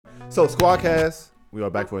So SquadCast, we are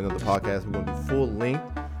back for another podcast. We're gonna do full length.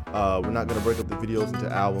 We're not gonna break up the videos into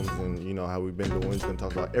albums, and you know how we've been doing. We're just gonna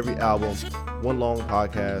talk about every album, one long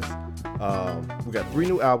podcast. We got 3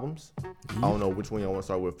 new albums. I don't know which one y'all want to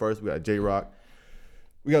start with first. We got J-Rock,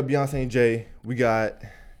 we got Beyonce and Jay, we got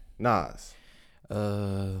Nas.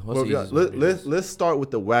 Let's start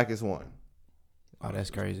with the wackest one. Oh, that's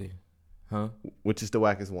crazy, huh? Which is the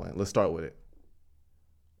wackest one? Let's start with it.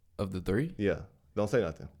 Of the 3? Yeah, don't say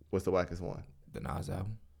nothing. What's the wackest one? The Nas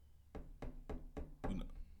album.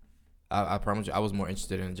 I promise you, I was more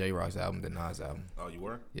interested in J-Rock's album than Nas' album. Oh, you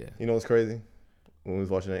were? Yeah. You know what's crazy? When we was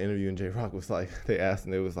watching that interview and J-Rock was like, they asked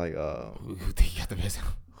him, it was like, Who think you got the best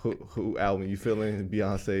album? Who album you feeling?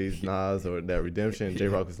 Beyonce's, Nas, or That Redemption?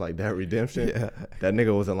 J-Rock was like, That Redemption? Yeah. That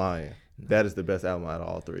nigga wasn't lying. That is the best album out of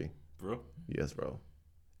all 3. Bro? Yes, bro.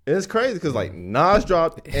 And it's crazy because like Nas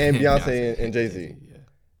dropped and Beyonce and Jay-Z. Yeah.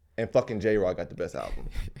 And fucking J-Rock got the best album.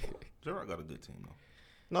 J-Rock got a good team, though.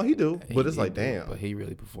 No, he do. But it's like, damn. But he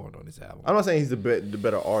really performed on this album. I'm not saying he's the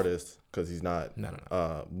better artist because he's not.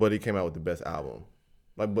 No. But he came out with the best album.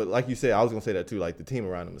 But like you said, I was gonna say that too. Like the team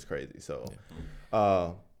around him is crazy. So,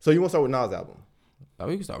 so you want to start with Nas' album? Oh,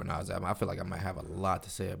 we can start with Nas' album. I feel like I might have a lot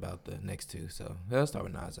to say about the next 2. So let's start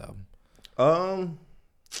with Nas' album.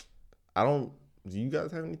 I don't. Do you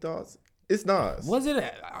guys have any thoughts? It's Nas. Was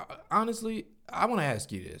it honestly? I want to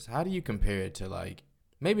ask you this: how do you compare it to like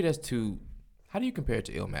maybe that's too? How do you compare it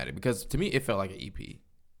to Illmatic? Because to me, it felt like an EP.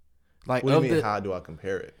 Like, what do you mean? How do I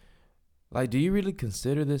compare it? Like, do you really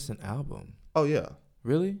consider this an album? Oh yeah.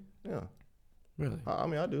 Really? Yeah. Really? I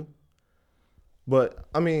mean, I do. But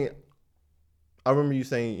I mean, I remember you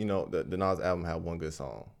saying, you know, the Nas album had one good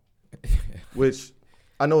song, which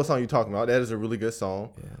I know what song you're talking about. That is a really good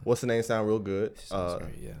song. Yeah. What's the name? Sound real good.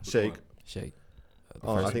 Great, yeah. Shake.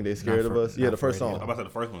 I think they scared of us. Yeah, the first song. I'm about to say the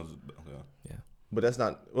first one was okay. Yeah. But that's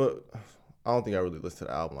not. Well, I don't think I really listened to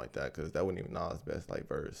the album like that because that wasn't even Nas' best like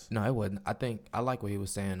verse. No, it wasn't. I think I like what he was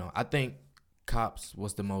saying though. I think Cops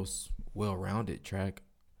was the most well-rounded track.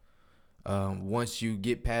 Once you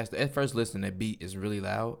get past at first listen, that beat is really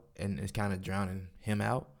loud and it's kind of drowning him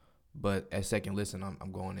out. But at second listen,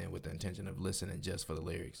 I'm going in with the intention of listening just for the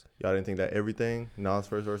lyrics. Y'all didn't think that Everything, Nas'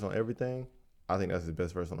 first verse on Everything, I think that's his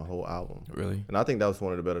best verse on the whole album. Really? And I think that was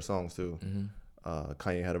one of the better songs too. Mm-hmm.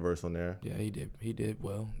 Kanye had a verse on there. Yeah, he did. He did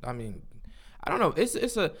well. I mean, I don't know.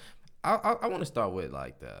 I want to start with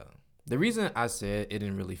like the reason I said it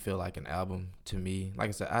didn't really feel like an album to me. Like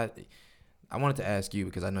I said, I wanted to ask you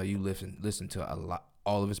because I know you listen to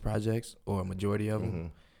all of his projects or a majority of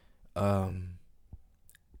them. Mm-hmm.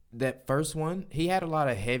 That first one, he had a lot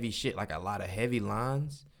of heavy shit, like a lot of heavy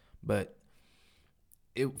lines, but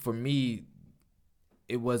for me,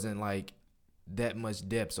 it wasn't like that much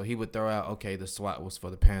depth. So he would throw out, okay, the SWAT was for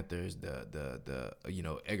the Panthers, the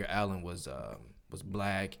Edgar Allan was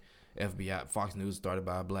black, FBI, Fox News started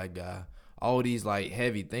by a black guy, all these like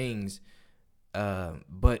heavy things.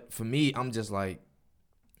 But for me, I'm just like,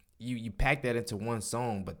 you pack that into one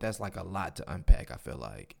song, but that's like a lot to unpack, I feel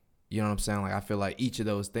like. You know what I'm saying? Like, I feel like each of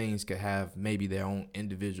those things could have maybe their own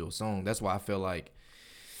individual song. That's why I feel like,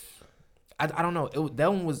 I don't know. It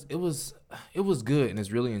was good and it's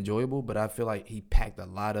really enjoyable, but I feel like he packed a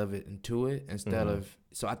lot of it into it instead of.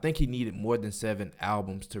 So I think he needed more than 7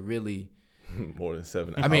 albums to really. More than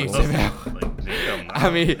 7 albums. I mean, 7 albums. Like, damn. I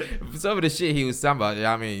mean, some of the shit he was talking about.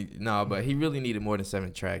 I mean, no, but he really needed more than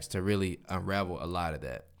 7 tracks to really unravel a lot of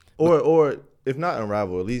that. Or if not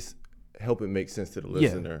unravel, at least help it make sense to the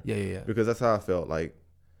listener. Yeah. Because that's how I felt. Like,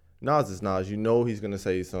 Nas is Nas. You know he's going to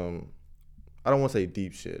say some, I don't want to say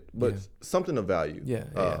deep shit, but something of value.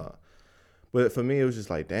 Yeah. But for me, it was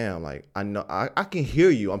just like, damn, like, I know, I can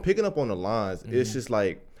hear you. I'm picking up on the lines. Mm-hmm. It's just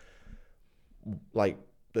like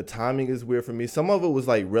the timing is weird for me. Some of it was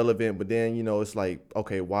like relevant, but then, you know, it's like,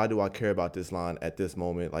 okay, why do I care about this line at this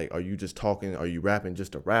moment? Like, are you just talking? Are you rapping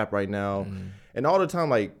just to rap right now? Mm-hmm. And all the time,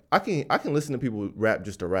 like, I can listen to people rap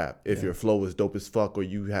just to rap if your flow is dope as fuck or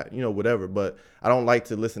you have, you know, whatever. But I don't like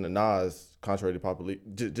to listen to Nas, contrary to popular,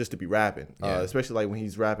 just to be rapping, especially like when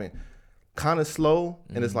he's rapping kind of slow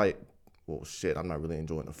and it's like, well, shit, I'm not really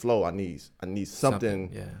enjoying the flow. I need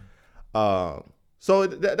something. So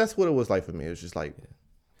that's what it was like for me. It was just like,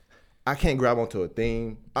 I can't grab onto a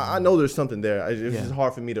theme. I know there's something there. It's just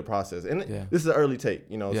hard for me to process. And this is an early take,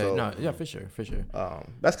 you know. For sure.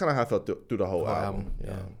 That's kind of how I felt through the whole album.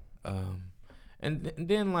 And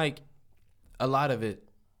then like a lot of it,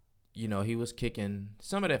 you know, he was kicking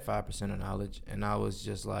some of that 5% of knowledge, and I was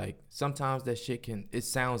just like, sometimes that shit it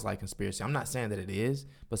sounds like conspiracy. I'm not saying that it is,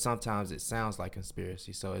 but sometimes it sounds like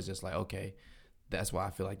conspiracy. So it's just like, okay, that's why I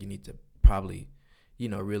feel like you need to probably, you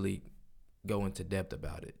know, really go into depth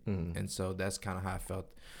about it. Mm. And so that's kind of how I felt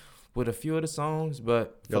with a few of the songs.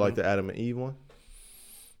 But You like the Adam and Eve one?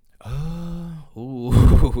 I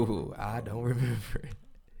don't remember it.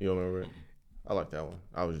 You don't remember it? I like that one.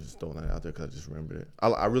 I was just throwing that out there because I just remembered it.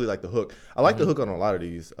 I really like the hook. I like the hook on a lot of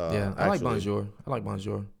these. Yeah, I like Bonjour.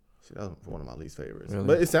 See, that was one of my least favorites. Really?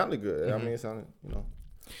 But it sounded good. I mean, it sounded,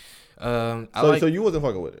 I So you wasn't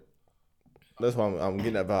fucking with it. That's why I'm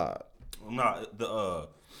getting that vibe. Nah,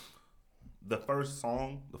 the first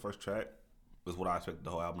song, the first track, is what I expected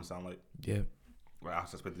the whole album to sound like. Yeah. Right, I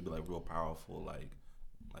expected it to be like real powerful, like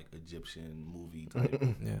Egyptian movie type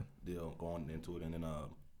deal going into it, and then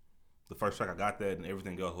the first track I got that, and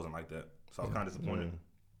everything else wasn't like that. So I was kind of disappointed.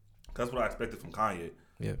 That's what I expected from Kanye.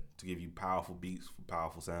 Yeah. To give you powerful beats,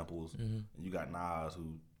 powerful samples, and you got Nas,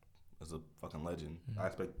 who is a fucking legend.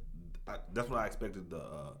 That's what I expected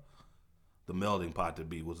the melding pot to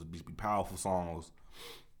be, was to be powerful songs.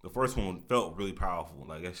 The first one felt really powerful.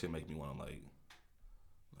 Like, that shit make me want to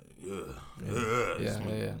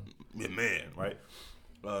man, right?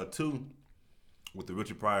 2, with the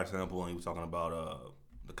Richard Pryor sample, and he was talking about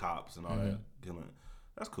the cops and all that killing.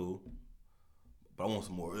 That's cool, but I want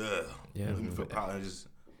some more. It's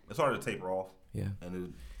hard to taper off. Yeah,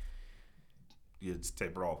 and it's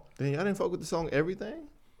taper off. Then y'all didn't fuck with the song Everything?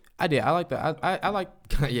 I did. I like that. I like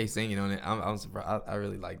Kanye singing on it. I'm surprised. I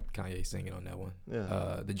really like Kanye singing on that one.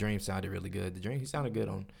 Yeah. The Dream sounded really good. He sounded good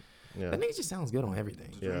on. Yeah. That nigga just sounds good on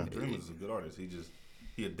everything. The Dream is a good artist.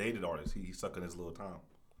 He a dated artist. He's sucking his little time.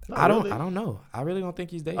 No, I don't know. I really don't think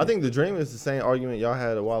he's dated. I think The Dream is the same argument y'all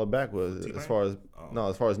had a while back was as far as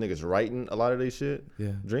niggas writing a lot of their shit.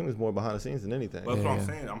 Yeah. Dream is more behind the scenes than anything. But that's what I'm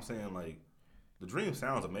saying. I'm saying like The Dream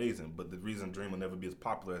sounds amazing, but the reason Dream will never be as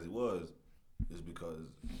popular as he was is because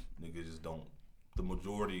niggas just don't. The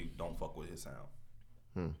majority don't fuck with his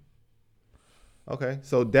sound. Okay,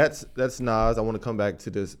 so that's Nas. I want to come back to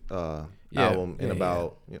this album in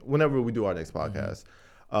about whenever we do our next podcast.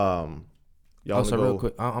 Y'all real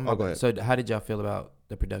quick. Go ahead. So how did y'all feel about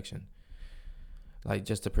the production? Like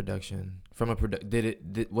just the production from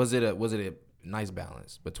was it a nice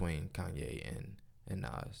balance between Kanye and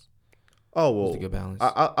Nas? Oh well, was it a good balance?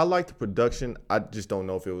 I like the production. I just don't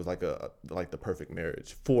know if it was like the perfect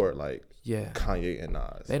marriage for Kanye and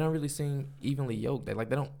Nas. They don't really seem evenly yoked. They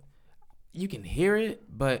don't. You can hear it,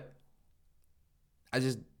 but I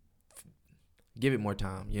just give it more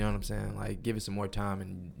time. You know what I'm saying? Like give it some more time,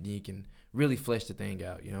 and you can really flesh the thing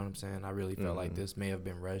out. You know what I'm saying? I really felt like this may have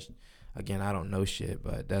been rushed. Again, I don't know shit,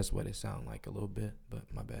 but that's what it sounded like a little bit. But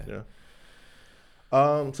my bad. Yeah.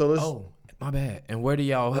 So let's. Oh, my bad. And where do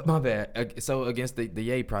y'all? My bad. So against the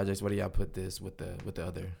Ye projects, where do y'all put this with the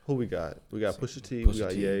other? Who we got? We got Pusha T. We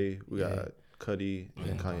got Ye. We got Cudi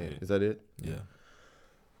and Kanye. Is that it? Yeah.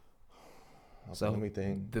 So let me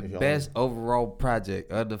think. The best overall project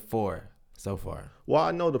of the 4 so far. Well,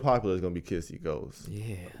 I know the popular is gonna be Kissy Ghost.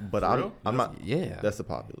 Yeah. But I'm not. Yeah. That's the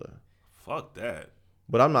popular. Fuck that.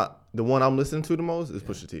 But I'm not. The one I'm listening to the most is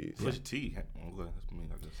Pusha T. Pusha T. That's me,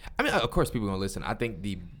 I guess. I mean, of course, people gonna listen. I think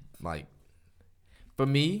for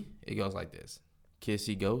me, it goes like this: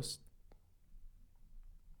 Kissy Ghost.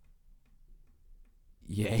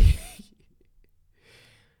 Yay.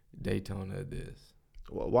 Daytona this.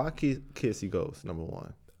 Why Kissy Ghost number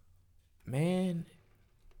 1? Man,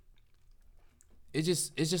 it's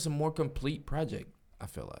just a more complete project. I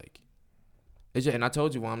feel like and I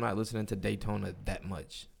told you why I'm not listening to Daytona that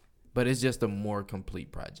much, but it's just a more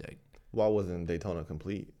complete project. Why wasn't Daytona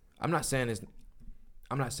complete? I'm not saying it's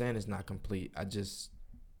not complete. I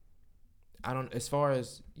don't. As far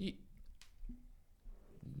as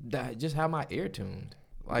just how my ear tuned.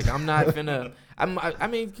 Like I'm not finna. I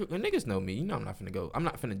mean, niggas know me. You know I'm not finna go. I'm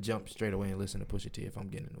not finna jump straight away and listen to Pusha T if I'm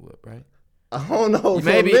getting in the whip, right? I don't know.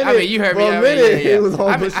 Maybe. I mean, you heard me. It was on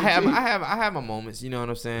I have my moments. You know what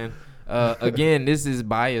I'm saying? Again, this is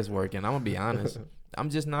bias working. I'm gonna be honest.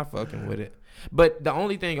 I'm just not fucking with it. But the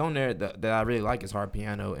only thing on there that I really like is Hard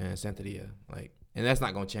Piano and Santeria. Like, and that's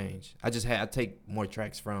not gonna change. I take more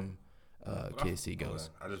tracks from Kissy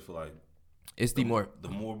Ghost. I just feel like it's the more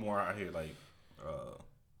I hear like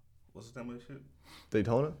what's the name of that shit?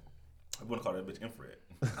 Daytona? I want to call that bitch Infrared.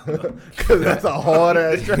 Because that's a hard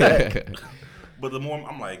ass track. But the more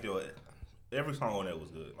I'm like, yo, every song on there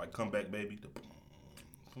was good. Like Come Back Baby.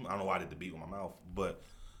 I don't know why I did the beat with my mouth, but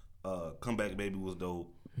Come Back Baby was dope.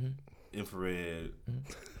 Infrared,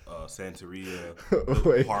 Santeria,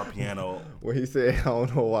 Hard Piano. When he said, I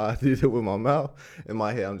don't know why I did it with my mouth, in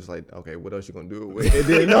my head, I'm just like, okay, what else you gonna do it with? And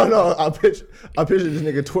then, no, I picture this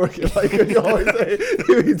nigga twerking like you always say,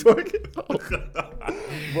 he be twerking.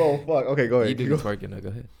 Bro, fuck. Okay, go ahead. You do the twerking, though. Go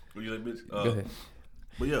ahead. You like, bitch? Go ahead.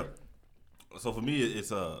 But yeah, So for me,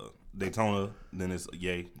 it's Daytona, then it's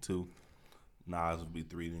Ye 2. Nas would be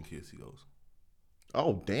 3, then Kissy goes.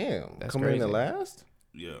 Oh damn! That's coming crazy. in the last.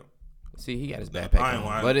 Yeah. See, he got his backpack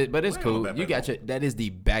on. But it's cool. You got that is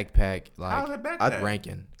the backpack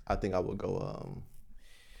ranking. I think I would go.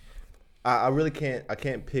 I really can't. I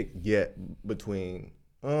can't pick yet between.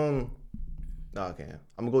 No, I can't.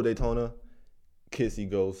 I'm gonna go Daytona, Kissy,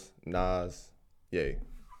 Ghost, Nas, Ye.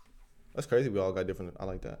 That's crazy. We all got different. I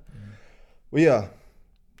like that. Mm-hmm. Well, yeah,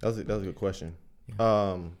 that was a good question.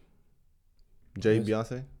 Yeah. Jay,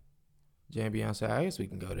 Beyonce. Jay and Beyonce. I guess we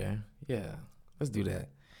can go there. Yeah, let's do that.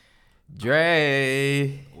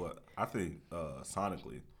 Dre. What I think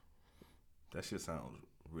sonically, that shit sounds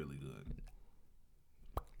really good.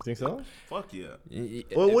 Think so? Fuck yeah.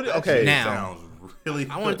 Well, okay. Now, sounds really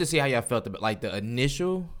good. I wanted to see how y'all felt about like the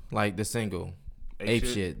initial, like the single, Ape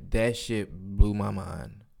Shit. That shit blew my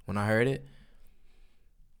mind when I heard it.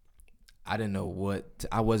 I didn't know what.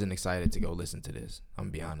 I wasn't excited to go listen to this. I'm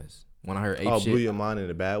gonna be honest. When I heard Ape Shit, blew your mind in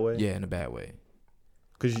a bad way. Yeah, in a bad way.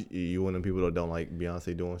 Cause you one of the people that don't like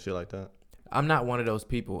Beyonce doing shit like that. I'm not one of those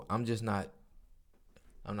people. I'm just not.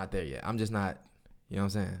 I'm not there yet. I'm just not. You know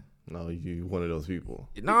what I'm saying? No, you one of those people.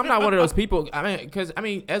 No, I'm not one of those people.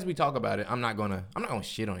 As we talk about it, I'm not gonna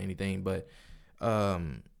shit on anything, but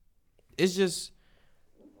it's just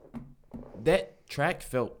that track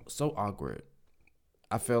felt so awkward.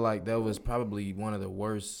 I feel like that was probably one of the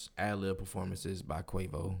worst ad-lib performances by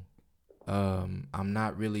Quavo. I'm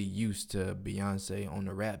not really used to Beyonce on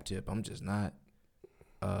the rap tip. I'm just not.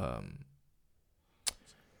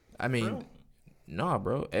 Nah,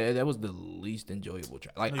 bro. That was the least enjoyable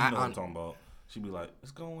track. Like, you know what I'm talking about. She'd be like,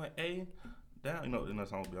 "It's going A down." You know, in that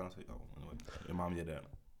song with Beyonce. Oh, anyway, your mom did that.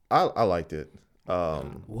 I liked it.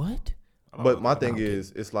 What? But my thing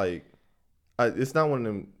is, it's like, it's not one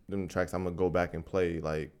of them tracks I'm gonna go back and play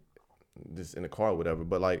like just in the car or whatever.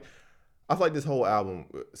 But like, I feel like this whole album,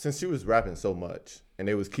 since she was rapping so much and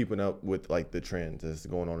they was keeping up with like the trends that's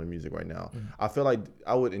going on in music right now, I feel like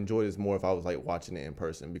I would enjoy this more if I was like watching it in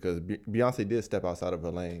person, because Beyonce did step outside of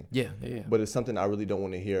her lane. Yeah. But it's something I really don't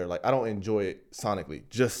want to hear. Like, I don't enjoy it sonically,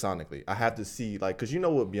 just sonically. I have to see, like, because you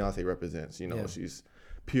know what Beyonce represents. You know, she's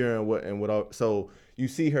pure and what. So you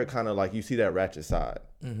see her kind of like, you see that ratchet side.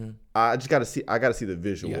 Mm-hmm. I gotta see the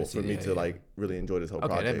visual for me to like really enjoy this whole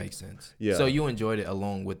project. Okay, that makes sense. Yeah. So you enjoyed it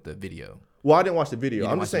along with the video. Well, I didn't watch the video.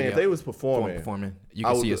 I'm just saying, if they was performing, you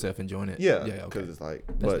can see yourself enjoying it. Yeah, because it's like,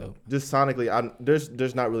 that's dope. Just sonically,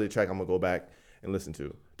 there's not really a track I'm gonna go back and listen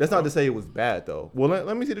to. That's not to say it was bad though. Well,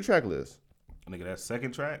 let me see the track list. Nigga, that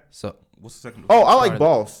second track. So what's the second? Oh, I like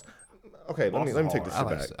Boss. Okay, let me take this shit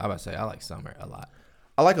back. I about to say I like Summer a lot.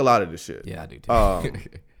 I like a lot of this shit. Yeah, I do too.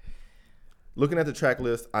 Looking at the track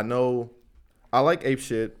list, I know I like Ape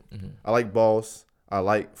Shit. Mm-hmm. I like Boss. I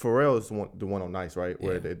like Pharrell is the one on Nice, right?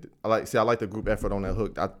 Where I like the group effort on that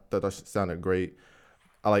hook. I thought that sounded great.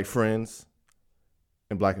 I like Friends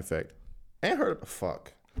and Black Effect. And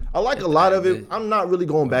I like a lot of it. I'm not really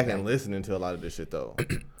going back and listening to a lot of this shit though.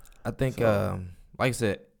 I think like I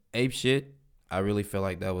said, Ape Shit, I really feel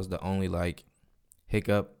like that was the only like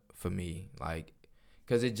hiccup for me. Like,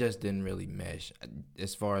 cause it just didn't really mesh.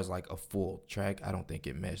 As far as like a full track, I don't think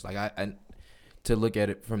it meshed. Like I to look at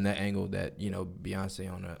it from that angle, that, you know,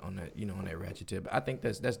 Beyonce on that ratchet tip, I think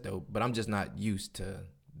that's dope. But I'm just not used to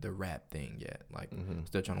the rap thing yet. Like,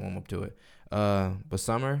 still trying to warm up to it. But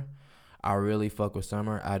Summer, I really fuck with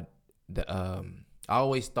Summer. I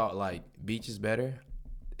always thought like Beach is better.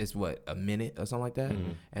 It's what, a minute or something like that.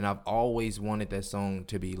 Mm-hmm. And I've always wanted that song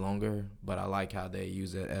to be longer, but I like how they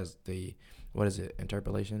use it as the, what is it,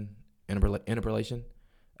 interpolation, and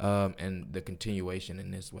the continuation in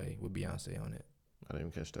this way with Beyonce on it. I didn't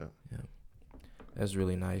even catch that. Yeah, that's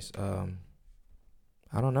really nice.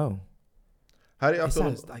 I don't know. How do y'all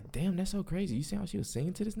feel? Like, damn, that's so crazy. You see how she was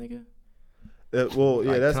singing to this nigga? Well,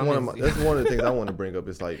 yeah, like, that's one of the things I want to bring up.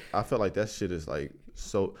 Is like, I feel like that shit is like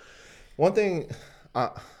so. One thing,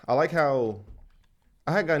 I like how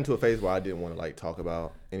I had gotten to a phase where I didn't want to like talk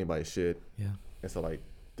about anybody's shit. Yeah. And so like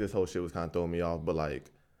this whole shit was kind of throwing me off. But like,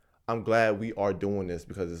 I'm glad we are doing this,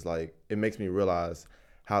 because it's like, it makes me realize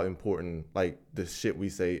how important like the shit we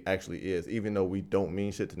say actually is, even though we don't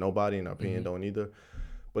mean shit to nobody, and our opinion don't either.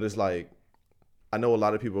 But it's like, I know a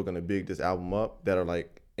lot of people are gonna big this album up that are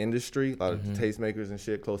like industry, a lot of tastemakers and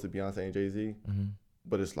shit close to Beyonce and Jay-Z.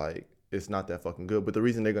 But it's like, it's not that fucking good. But the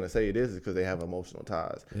reason they're gonna say it is because they have emotional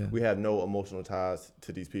ties. Yeah. We have no emotional ties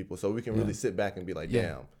to these people, so we can really sit back and be like,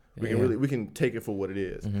 damn, we can take it for what it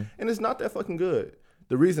is. And it's not that fucking good.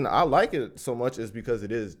 The reason I like it so much is because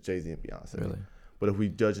it is Jay-Z and Beyonce. Really? But if we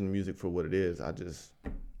judging the music for what it is, I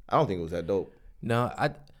don't think it was that dope. No,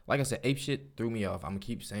 like I said, Ape Shit threw me off. I'm gonna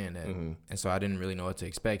keep saying that, and so I didn't really know what to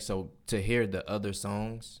expect. So to hear the other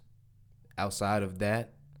songs outside of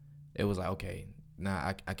that, it was like, okay,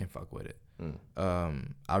 nah, I can fuck with it.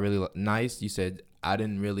 I really Nice. You said I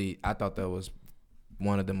thought that was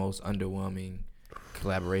one of the most underwhelming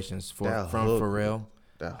collaborations from Pharrell.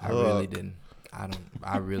 I really didn't.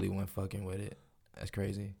 I really wasn't fucking with it. That's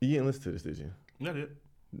crazy. You didn't listen to this, did you? Yeah, I did.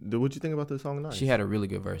 What'd you think about the song Nice? She had a really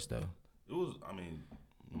good verse though. It was, I mean,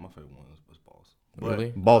 my favorite one was Boss.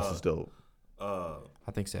 Really? Boss is dope.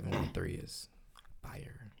 I think 713 is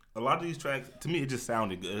fire. A lot of these tracks, to me, it just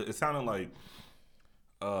sounded good. It sounded like,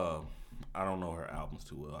 I don't know her albums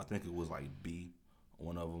too well. I think it was like B,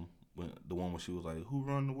 one of them. The one where she was like, "Who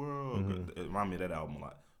Run the World?" It reminded me of that album a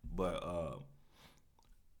lot. But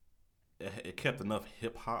it kept enough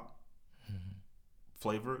hip hop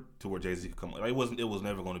flavor to where Jay-Z could come. Like, it was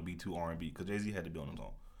never going to be too R&B because Jay-Z had to be on his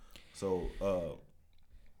own. So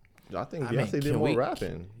I think Beyonce did more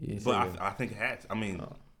rapping. But I think it had to. I mean,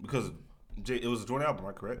 because it was a joint album,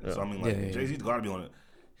 right? Correct. Yeah. So I mean, like Jay-Z's got to be on it.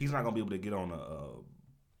 He's not going to be able to get on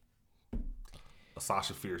a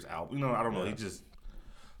Sasha Fierce album. You know, I don't know. He just.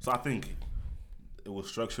 So I think it was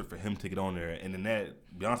structured for him to get on there, and then that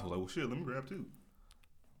Beyonce was like, "Well, shit, let me grab too."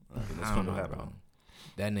 I don't know, bro.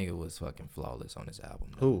 That nigga was fucking flawless on his album.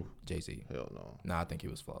 Who? Jay-Z. Hell no. Nah, I think he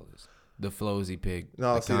was flawless. The flows he picked.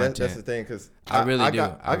 No, see, that's the thing, because I really do.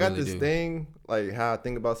 I got this thing, like how I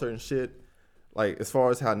think about certain shit, like as far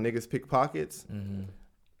as how niggas pick pockets.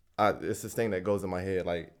 It's this thing that goes in my head.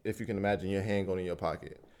 Like if you can imagine your hand going in your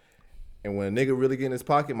pocket. And when a nigga really get in his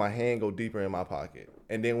pocket, my hand go deeper in my pocket.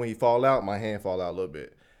 And then when he fall out, my hand fall out a little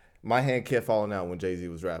bit. My hand kept falling out when Jay-Z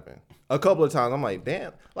was rapping. A couple of times, I'm like,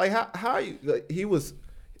 damn. Like, how you, like,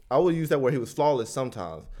 I would use that word, he was flawless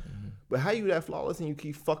sometimes. But how you that flawless and you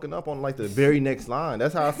keep fucking up on, like, the very next line?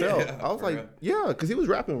 That's how I felt. I was like, yeah, because he was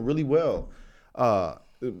rapping really well.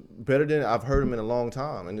 Better than I've heard him in a long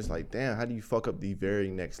time. And it's like, damn, how do you fuck up the very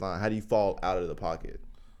next line? How do you fall out of the pocket?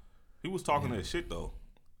 He was talking that shit, though.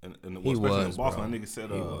 And he especially was, in Boston, bro. that nigga said,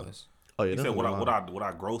 he was. Oh, yeah, he said, what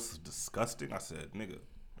I gross is disgusting. I said, nigga,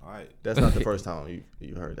 all right. That's not the first time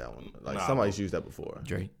you heard that one. Like, somebody's used that before.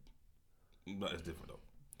 Drake. But it's different, though.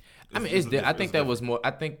 I think that was more, I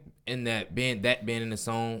think in that being in the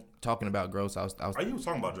song, talking about gross, I was oh, you was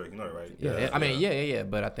talking about Drake, you know that, right? Yeah, I mean, yeah.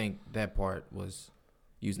 But I think that part was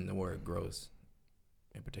using the word gross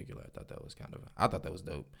in particular. I thought that was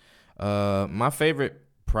dope. My favorite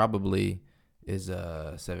probably is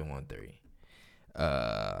 713.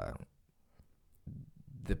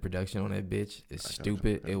 The production on that bitch is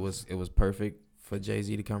stupid. It was perfect for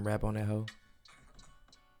Jay-Z to come rap on that hoe.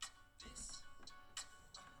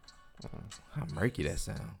 How murky that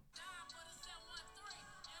sound.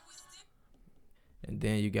 And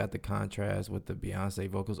then you got the contrast with the Beyonce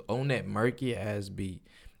vocals on that murky ass beat.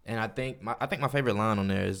 And I think my favorite line on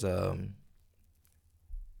there is let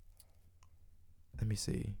me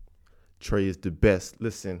see. Trey is the best.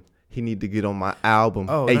 Listen, he need to get on my album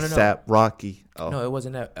ASAP no. Rocky. Oh. No, it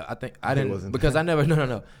wasn't that. I think I didn't because I never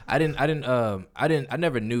no. I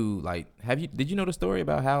never knew, like, did you know the story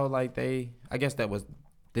about how, like, I guess that was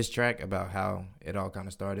this track about how it all kind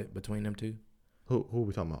of started between them two? Who are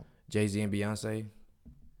we talking about? Jay-Z and Beyonce.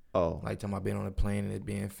 Oh. Like talking about being on a plane and it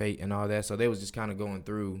being fate and all that. So they was just kind of going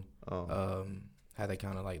through how they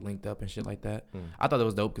kind of like linked up and shit like that. I thought that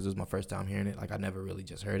was dope because it was my first time hearing it. Like I never really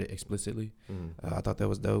just heard it explicitly. I thought that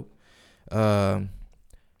was dope. Heard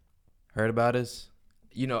About Us.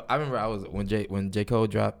 You know, I remember I was when J. Cole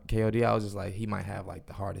dropped KOD, I was just like, he might have like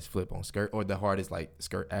the hardest flip on skirt or the hardest like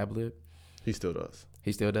skirt ad lib. He still does.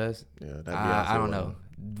 He still does? Yeah. I don't know.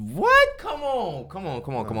 What? Come on.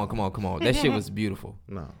 That shit was beautiful.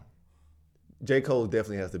 No. J. Cole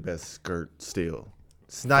definitely has the best skirt still.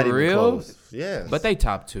 It's not For even real? close. Yes. But they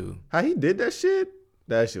top two. How he did that shit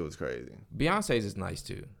was crazy. Beyonce's is nice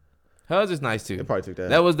too. Hers is nice too. They probably took that.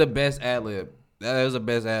 That was the best ad lib. That was the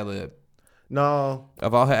best ad lib. No.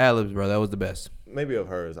 Of all her ad libs, bro, that was the best. Maybe of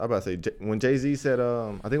hers. I about to say, when Jay-Z said,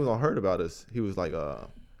 I think it was on Heard About Us, he was like,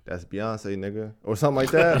 that's Beyonce, nigga, or something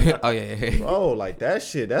like that. Oh yeah. Bro, like that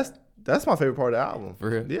shit. That's my favorite part of the album. For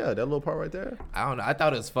real? Yeah, that little part right there. I don't know. I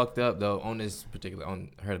thought it was fucked up though on this particular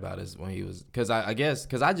Heard About Us when he was because I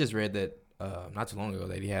just read that not too long ago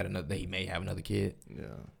that he may have another kid. Yeah.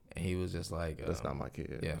 And he was just like, that's not my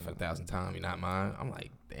kid. Yeah, for 1,000 times, you're not mine. I'm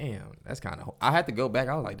like, damn, that's kind of. I had to go back.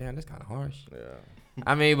 I was like, damn, that's kind of harsh. Yeah.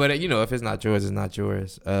 I mean, but if it's not yours, it's not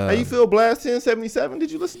yours. How you feel, Blast 1077?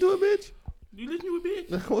 Did you listen to it, bitch? You listen to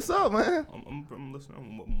it, bitch? What's up, man? I'm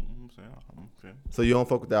listening. I'm saying. So you don't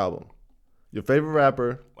fuck with the album? Your favorite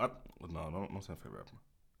rapper? No, don't say favorite rapper.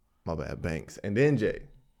 My bad, Banks, and then Jay.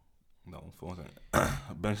 No, for instance,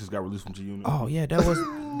 Bench just got released from G Unit. Oh yeah, that was.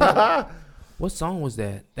 What song was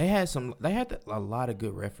that? They had a lot of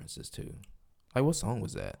good references too. Like, what song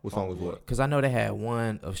was that? What song was what? Because I know they had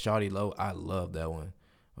one of Shawty Low. I love that one.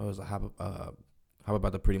 It was like, how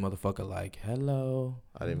about the pretty motherfucker? Like, hello.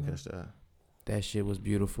 I didn't catch that. That shit was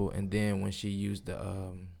beautiful. And then when she used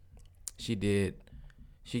the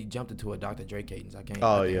she jumped into a Dr. Dre cadence. I think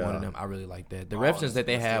one of them. I really like that. The references that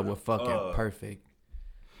they had were fucking perfect.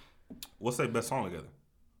 What's their best song together?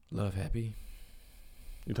 Love Happy.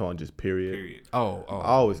 You talking just period? Oh.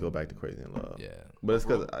 I always go back to Crazy in Love. Yeah. But it's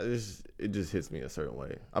because it just hits me a certain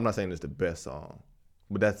way. I'm not saying it's the best song,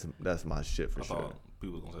 but that's my shit for sure.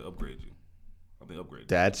 People was gonna say Upgrade You. I think Upgrade You.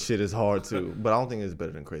 That shit is hard too, but I don't think it's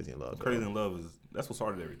better than Crazy in Love. Crazy in Love that's what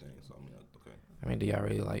started everything. So I mean, okay. I mean,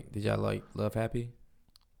 did y'all like Love Happy?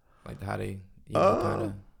 Like how they kind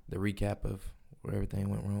of the recap of where everything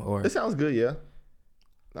went wrong? Or it sounds good, yeah.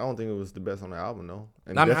 I don't think it was the best on the album, though.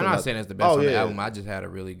 I'm not saying it's the best on the album. I just had a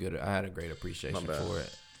great appreciation for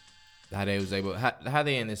it. How they was able, how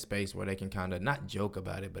they in this space where they can kind of not joke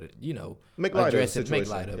about it, but make light address of it, make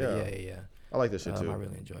light of it. Yeah. I like this shit too. I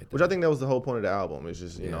really enjoyed that. Which I think that was the whole point of the album. It's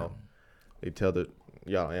just they tell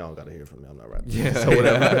y'all don't gotta hear from me. I'm not rapping. Yeah. So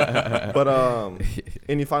whatever. But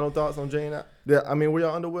any final thoughts on Jane? Yeah, I mean, were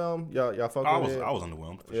y'all underwhelmed? Y'all fucking with it? I was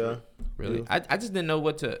underwhelmed. For sure. Really. I just didn't know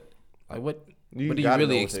what to like. What do you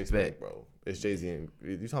really expect, bro? It's Jay-Z and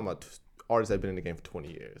you talking about artists that have been in the game for 20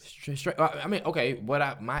 years. Straight. I mean, okay.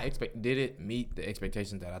 Did it meet the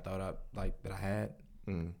expectations that I thought that I had?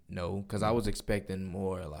 No, because I was expecting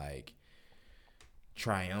more like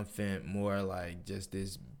triumphant, more like just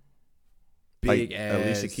this big ass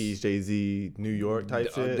Alicia Keys, Jay-Z, New York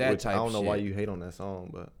type shit. Which I don't know why you hate on that song,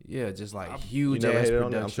 but yeah, just like huge ass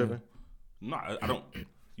production. I'm tripping. No, I don't.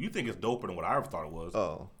 You think it's doper than what I ever thought it was?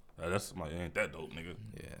 Oh. That's like, ain't that dope, nigga.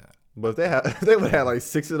 Yeah. But if they would have like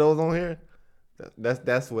 6 of those on here,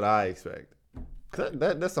 that's what I expect.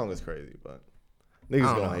 That song is crazy, but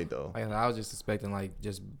niggas gonna hate though. I was just expecting like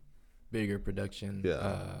just bigger production.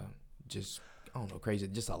 Yeah. Just I don't know, crazy.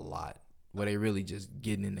 Just a lot. Where they really just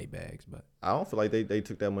getting in their bags, but I don't feel like they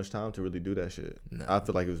took that much time to really do that shit. No. I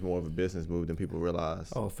feel like it was more of a business move than people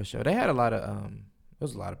realized. Oh, for sure. They had a lot of there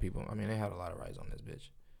was a lot of people. I mean, they had a lot of rights on this bitch.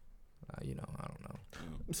 I don't know.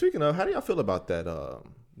 Speaking of, how do y'all feel about that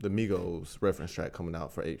the Migos reference track coming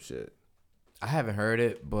out for Ape Shit? I haven't heard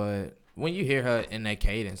it, but when you hear her in that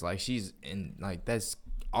cadence, like she's in like that's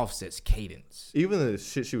Offset's cadence. Even the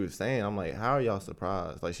shit she was saying, I'm like, how are y'all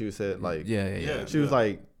surprised? Like she was said like yeah. She was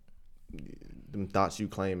like them thoughts you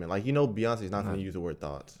claiming. Like, Beyonce's not gonna use the word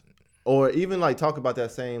thoughts. Or even like talk about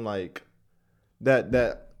that same like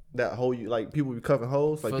that whole like people be covering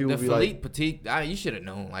hoes. Like for people the be Philippe like Petit, you should have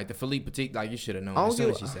known. Like the Philippe Petit, like you should have known as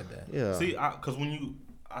soon as she said that. Yeah. See, because when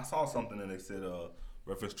I saw something and they said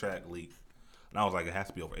reference track leak, and I was like, it has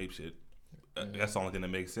to be over Ape Shit. That's the only thing that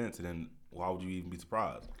makes sense. And then why would you even be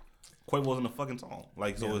surprised? Quavo wasn't a fucking song.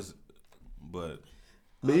 Like so it's, but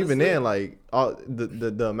even then, like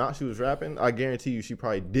the amount she was rapping, I guarantee you, she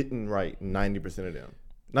probably didn't write 90% of them,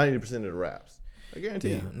 90% of the raps. I guarantee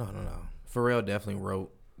you. No. Pharrell definitely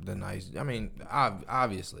wrote the nice. I mean,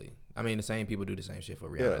 obviously. I mean, the same people do the same shit for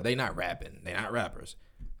Rihanna. Yeah. They not rapping. They not rappers.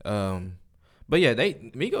 But yeah,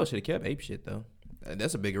 Migos should have kept Ape Shit though.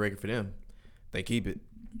 That's a bigger record for them. They keep it.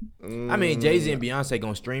 I mean, Jay-Z and Beyonce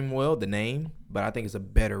gonna stream well the name, but I think it's a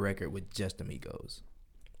better record with just the Migos.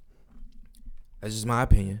 That's just my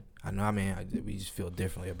opinion. I know. I mean, we just feel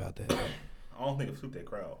differently about that. I don't think it suit that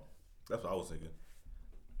crowd. That's what I was thinking.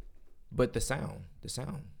 But the sound.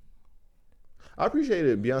 I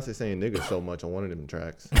appreciated Beyonce saying nigga so much on one of them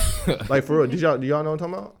tracks. Like for real, do y'all know what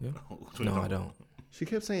I'm talking about? Yeah. No, I don't. She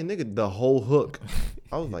kept saying nigga the whole hook.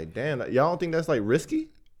 I was like, damn, y'all don't think that's like risky?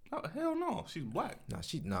 Oh, hell no, she's black.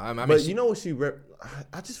 I mean, but you know what she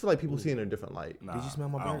I just feel like people see it in a different light. Did you smell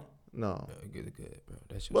my burp? No. Good, bro.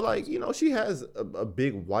 That shit. But like, she has a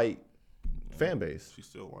big white fan base. She's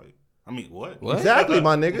still white. I mean, what? Exactly,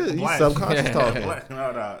 my nigga. You subconscious talking. Black. No,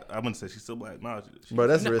 I wouldn't say she's still black. No, bro,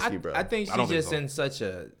 that's risky, bro. I think she's just in such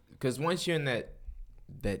a because once you're in that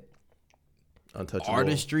untouchable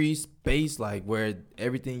artistry space, like where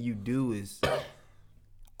everything you do is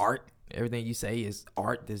art, everything you say is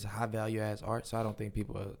art. This high value ass art. So I don't think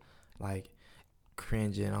people are like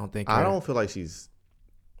cringing. I don't feel like she's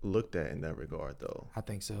looked at in that regard, though. I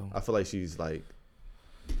think so. I feel like she's like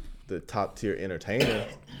the top tier entertainer,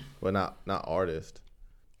 but not artist,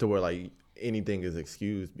 to where like anything is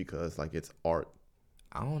excused because like it's art.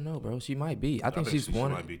 I don't know, bro. She might be. I think she's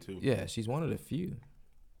one. She might be too. Yeah, she's one of the few.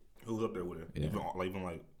 Who's up there with her? Yeah. Even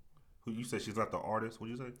like who you say she's not the artist?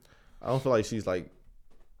 What'd you say? I don't feel like she's like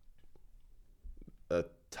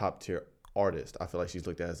top tier artist. I feel like she's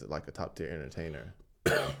looked at as like a top tier entertainer.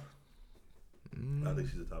 I think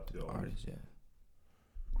she's a top tier artist. Yeah.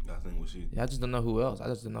 I think what she. Yeah, I just don't know who else.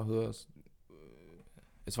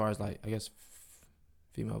 As far as like, I guess,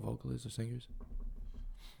 female vocalists or singers.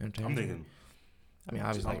 I'm thinking. I mean,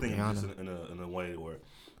 obviously, I'm thinking Rihanna. just in a way where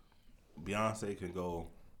Beyonce can go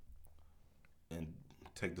and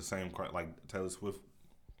take the same like Taylor Swift.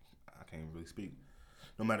 I can't really speak.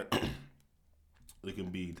 No matter, it can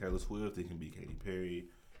be Taylor Swift, it can be Katy Perry,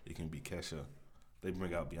 it can be Kesha. They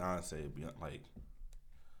bring out Beyonce, like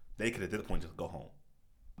they could at this point just go home.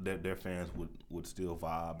 Their fans would still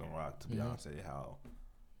vibe and rock to Beyonce how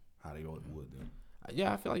they would then.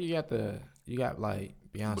 Yeah, I feel like you got like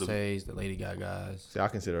Beyonce's, the Lady Gaga's. See, I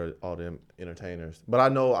consider all them entertainers, but I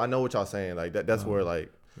know what y'all saying. Like that's where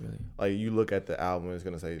like. Really? Like you look at the album, it's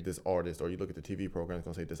gonna say this artist, or you look at the TV program, it's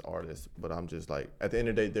gonna say this artist. But I'm just like, at the end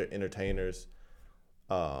of the day, they're entertainers.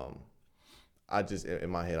 I just in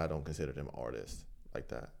my head, I don't consider them artists like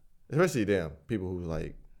that. Especially them people who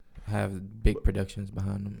like have big productions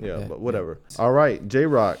behind them. Yeah, but whatever. Yeah. All right,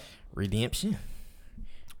 J-Rock. Redemption.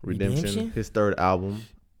 His third album.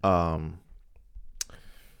 I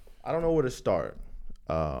don't know where to start.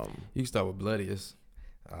 You can start with Bloodiest.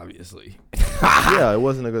 Obviously. Yeah, it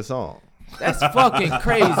wasn't a good song. That's fucking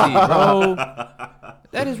crazy, bro.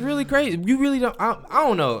 That is really crazy. You really don't. I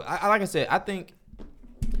don't know. Like I said, I think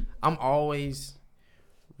I'm always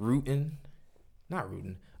rooting. Not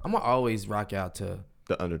rooting. I'm gonna always rock out to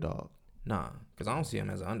the underdog. Nah, because I don't see him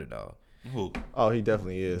as an underdog. Who? Oh, he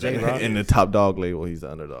definitely is. J-Rock In the top dog label, he's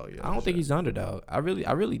the underdog. Yeah, I don't think he's the underdog. I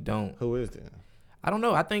really don't. Who is then? I don't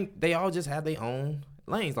know. I think they all just have their own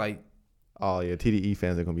lanes. Like. Oh yeah, TDE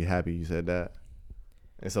fans are gonna be happy you said that,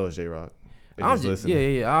 and so is J-Rock.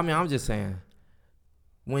 Yeah. I mean, I'm just saying,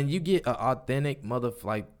 when you get an authentic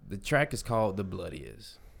like the track is called "The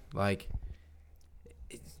Bloodiest," like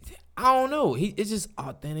I don't know, it's just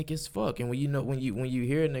authentic as fuck. And when you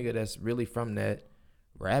hear a nigga that's really from that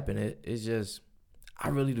rapping it, it's just I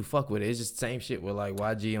really do fuck with it. It's just the same shit with like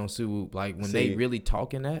YG on Suwoo. Like when they really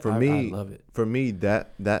talking that, I love it. For me,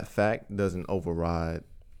 that fact doesn't override.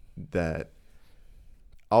 That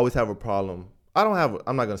I always have a problem. I'm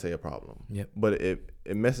not gonna say a problem. Yep. But it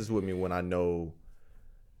messes with me when I know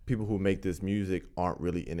people who make this music aren't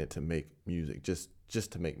really in it to make music,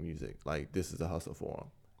 just to make music. Like this is a hustle for them,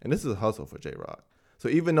 and this is a hustle for J-Rock. So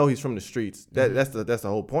even though he's from the streets, that's the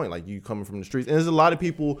whole point. Like you coming from the streets, and there's a lot of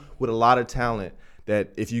people with a lot of talent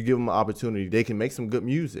that if you give them an opportunity, they can make some good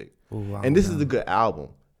music. Ooh, and this is a good album.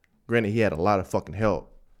 Granted, he had a lot of fucking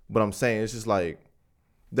help, but I'm saying it's just like.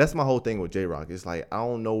 That's my whole thing with J-Rock. It's like I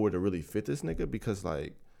don't know where to really fit this nigga because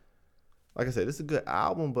like I said, this is a good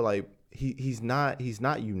album, but like he's not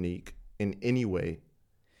unique in any way.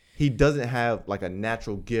 He doesn't have like a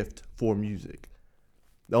natural gift for music.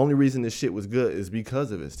 The only reason this shit was good is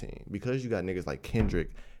because of his team. Because you got niggas like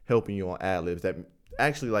Kendrick helping you on ad-libs that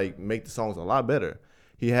actually like make the songs a lot better.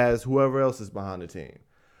 He has whoever else is behind the team.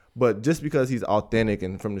 But just because he's authentic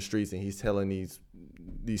and from the streets and he's telling these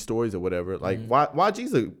stories or whatever, like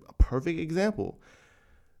YG's a perfect example.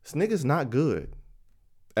 This nigga's not good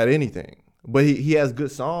at anything, but he has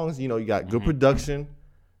good songs. You know, you got good production.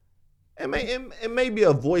 It may be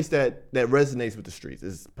a voice that resonates with the streets.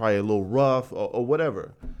 It's probably a little rough or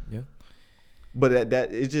whatever. Yeah. But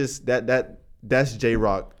that's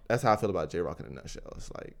J-Rock. That's how I feel about J-Rock in a nutshell.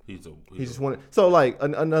 It's like he just wanted. So like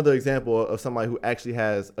another example of somebody who actually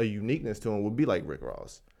has a uniqueness to him would be like Rick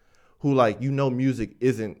Ross, who like music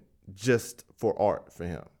isn't just for art for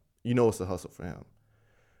him. It's a hustle for him.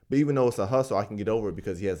 But even though it's a hustle, I can get over it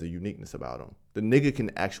because he has a uniqueness about him. The nigga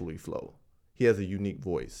can actually flow. He has a unique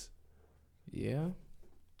voice. Yeah.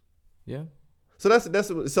 Yeah. So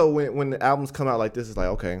that's so when the albums come out like this, it's like,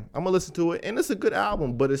 okay, I'm gonna listen to it, and it's a good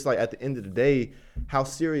album, but it's like at the end of the day, how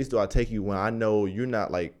serious do I take you when I know you're not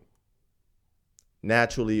like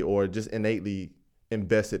naturally or just innately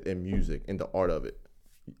invested in music, in the art of it?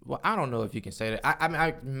 Well, I don't know if you can say that. I mean,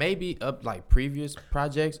 I maybe up like previous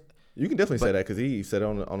projects. You can definitely say that because he said it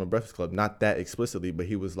on the Breakfast Club, not that explicitly, but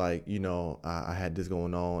he was like, I had this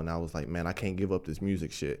going on, and I was like, man, I can't give up this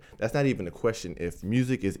music shit. That's not even a question. If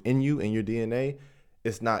music is in you, in your DNA,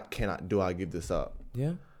 it's not, do I give this up?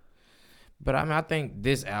 Yeah. But I mean, I think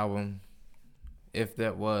this album, if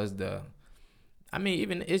that was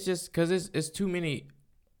even it's just because it's too many.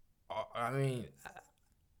 I mean,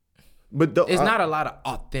 but it's not a lot of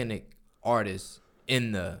authentic artists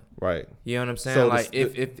in the right. You know what I'm saying? So like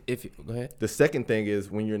if go ahead. The second thing is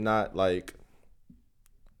when you're not like,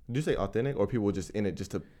 did you say authentic or people just in it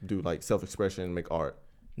just to do like self-expression and make art?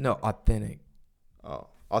 No, authentic. Oh,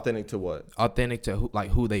 Authentic to what? Authentic to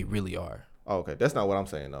who they really are. Oh, okay, that's not what I'm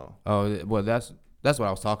saying though. Oh, well, that's what I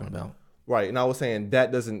was talking about. Right, and I was saying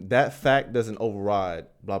that fact doesn't override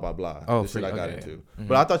blah blah blah. Oh, the shit I got okay. into. Mm-hmm.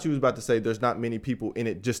 But I thought you was about to say there's not many people in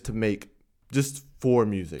it just for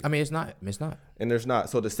music. I mean, it's not. And there's not.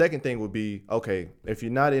 So the second thing would be, okay, if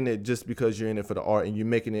you're not in it just because you're in it for the art and you're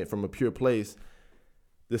making it from a pure place,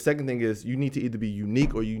 the second thing is you need to either be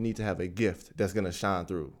unique or you need to have a gift that's gonna shine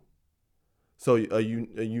through. So a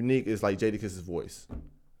unique is like Jadakiss' voice.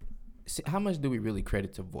 See, how much do we really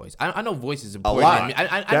credit to voice? I know voice is important. A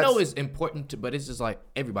lot. I know it's important, but it's just like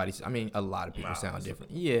everybody's. I mean, a lot of people sound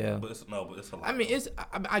different. Yeah, but it's a lot. I mean,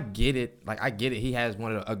 I get it. Like I get it. He has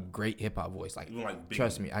a great hip hop voice. Like,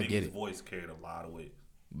 trust me, I get it. His voice carried a lot of weight.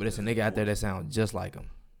 But it's a nigga out there that sounds just like him.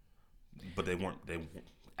 But they weren't.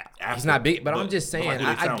 He's not big. But I'm just saying.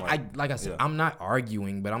 Like I said, I'm not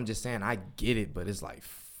arguing, but I'm just saying I get it. But it's like,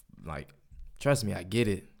 trust me, I get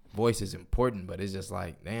it. Voice is important, but it's just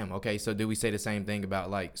like, damn, okay, so do we say the same thing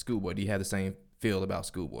about like Schoolboy? Do you have the same feel about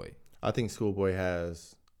Schoolboy? I think Schoolboy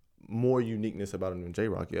has more uniqueness about him than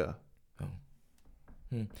J-Rock, yeah.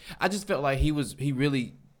 Oh. I just felt like he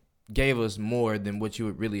really gave us more than what you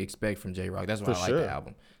would really expect from J-Rock. That's why I like the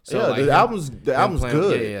album. So yeah, like the album's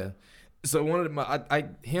good. Yeah. So one of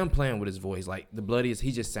him playing with his voice, like the bloodiest,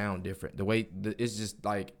 he just sound different. The way it's just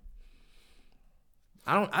like,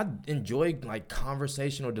 I enjoy like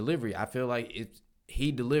conversational delivery. I feel like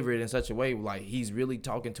he delivered it in such a way like he's really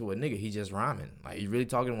talking to a nigga. He's just rhyming. Like he's really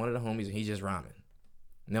talking to one of the homies and he's just rhyming.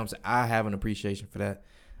 You know what I'm saying? I have an appreciation for that.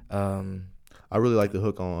 I really like the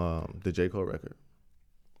hook on the J. Cole record.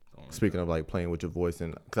 Speaking of like playing with your voice,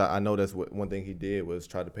 and cause I know that's what one thing he did was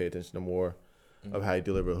try to pay attention to more of how he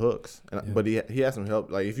delivered hooks. But he had some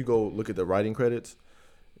help. Like if you go look at the writing credits,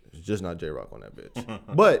 it's just not J-Rock on that bitch.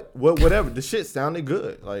 But whatever, the shit sounded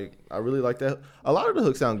good. Like I really like that. A lot of the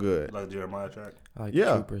hooks sound good. Like the Jeremiah track. I like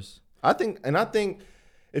yeah, Troopers. I think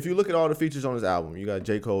if you look at all the features on this album, you got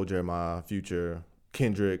J. Cole, Jeremiah, Future,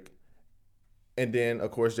 Kendrick, and then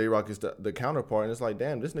of course J-Rock is the counterpart. And it's like,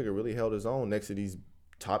 damn, this nigga really held his own next to these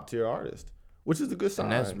top tier artists, which is a good sign.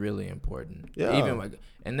 And that's really important. Yeah. Even like,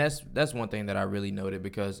 and that's one thing that I really noted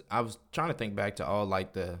because I was trying to think back to all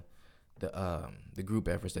like the group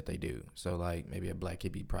efforts that they do. So like maybe a Black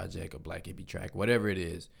Hippie project, a Black Hippie track, whatever it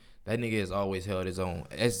is. That nigga has always held his own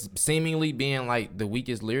as seemingly being like the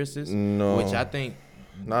weakest lyricist. No, which I think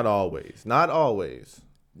not always,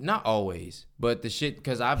 but the shit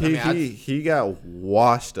because he got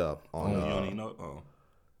washed up on.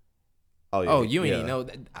 You ain't know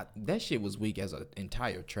that shit was weak as an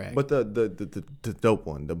entire track. But the dope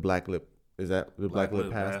one, the Black Lip, is that the Black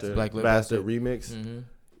Lip Bastard remix? Mm-hmm.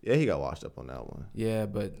 Yeah, he got washed up on that one. Yeah,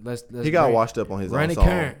 but let's he got washed up on his own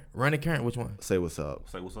song. Run it current. Which one? Say what's up.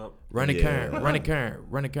 Run it current.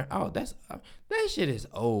 Oh, that shit is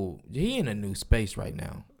old. He in a new space right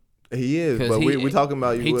now. He is, but we talking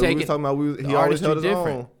about you. He always held his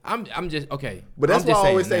own. I'm just okay. But that's why I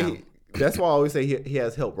always say. That's why I always say he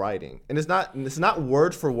has help writing, and it's not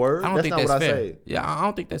word for word. That's not what I say. Yeah, I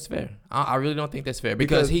don't think that's fair. I really don't think that's fair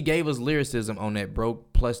because he gave us lyricism on that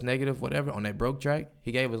broke plus negative whatever on that broke track.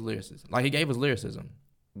 He gave us lyricism,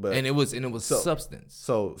 and it was substance.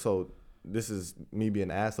 So this is me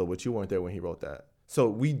being an asshole, but you weren't there when he wrote that, so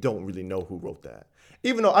we don't really know who wrote that.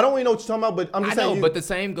 Even though I don't really know what you're talking about, but I'm just saying. But the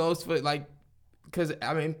same goes for like, because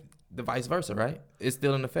I mean. The vice versa, right? It's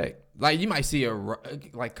still in effect. Like you might see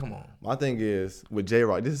come on. My thing is with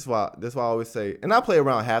J-Rock. This is why I always say, and I play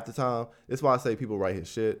around half the time. That's why I say people write his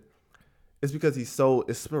shit. It's because it's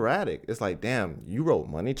sporadic. It's like, damn, you wrote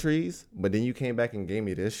Money Trees, but then you came back and gave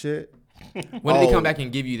me this shit. When did he come back and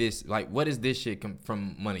give you this? Like, what is this shit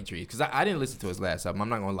from Money Trees? Because I didn't listen to his last album. I'm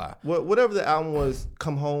not gonna lie. Whatever the album was,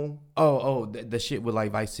 Come Home. The shit with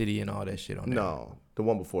like Vice City and all that shit on there. No, the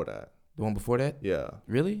one before that. The one before that? Yeah.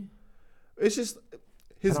 Really? It's just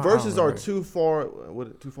his verses are too far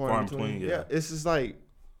in between. Yeah, it's just like,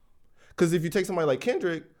 because if you take somebody like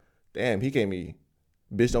Kendrick, damn, he gave me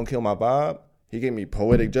 "Bitch Don't Kill My Vibe." He gave me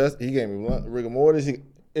 "Poetic Justice." He gave me "Rigor Mortis."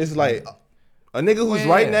 It's like a nigga who's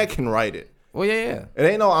writing that can write it. Well, yeah. It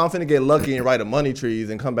ain't no I'm finna get lucky and write a Money Trees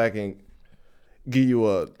and come back and give you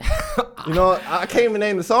a. You know, I can't even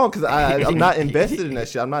name the song because I'm not invested in that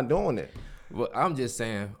shit. I'm not doing it. Well, I'm just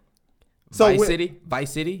saying. So Vice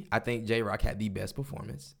City, I think J-Rock had the best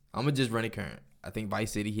performance. I'm going to just run it current. I think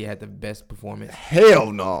Vice City, he had the best performance.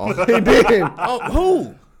 Hell no. He didn't. Oh,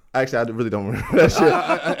 who? Actually, I really don't remember that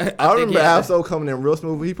shit. I remember Ab-Soul coming in real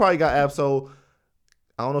smooth. He probably got Ab-Soul.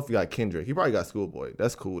 I don't know if he got Kendrick. He probably got Schoolboy.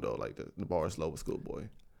 That's cool, though. Like, the bar is slow with Schoolboy.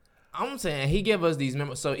 I'm saying he gave us these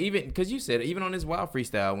memories. So even, because you said it, even on his Wild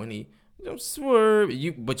Freestyle, when he Swerve.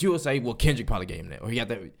 But you will say, well, Kendrick probably gave him that, or he got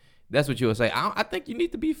that. That's what you will say. I think you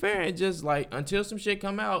need to be fair and just like until some shit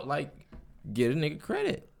come out, like get a nigga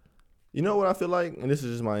credit. You know what I feel like, and this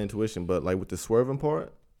is just my intuition, but like with the swerving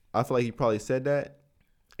part, I feel like he probably said that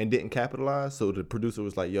and didn't capitalize. So the producer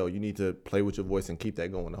was like, "Yo, you need to play with your voice and keep that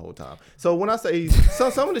going the whole time." So when I say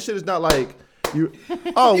some of the shit is not like you.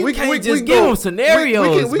 Oh, you we can't can just give them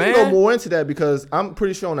scenarios, we man. can go more into that because I'm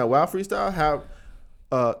pretty sure on that Wild Freestyle have.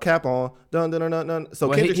 Cap on, dun. So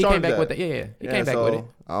well, Kendrick he came back that. with it. Yeah, he came back with it.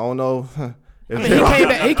 I don't know. I mean,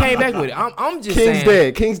 he came back with it. I'm just King's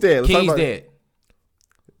saying. King's dead. King's dead.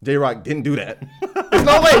 J-Rock didn't do that. There's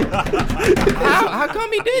no way. How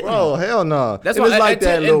come he didn't? Bro, hell no. That's why it's like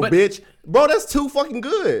that little but, bitch. Bro, that's too fucking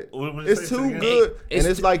good. It's too good. And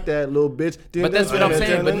it's like that little bitch. But that's what I'm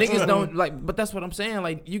saying. But niggas don't like. But that's what I'm saying.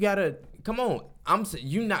 Like you gotta come on.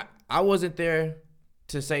 I wasn't there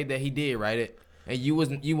to say that he did write it. And you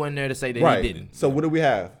wasn't there to say that he didn't. So what do we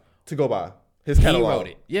have to go by? His catalog. He wrote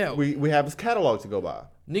it. Yeah. We have his catalog to go by.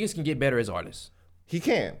 Niggas can get better as artists. He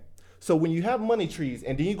can. So when you have money trees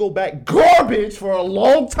and then you go back garbage for a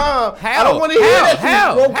long time, I don't want to hear that.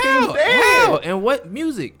 How? And what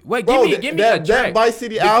music? Wait, bro, give me a track. That Vice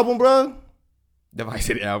City album, bro. The Vice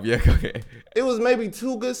City album, yeah, okay. It was maybe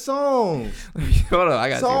 2 good songs. Hold on, I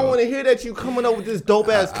got. So I don't want to hear that you coming up with this dope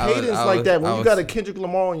ass cadence like that when you got a Kendrick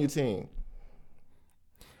Lamar on your team.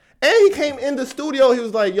 And he came in the studio. He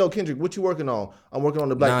was like, "Yo, Kendrick, what you working on? I'm working on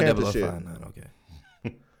the Black Panther shit."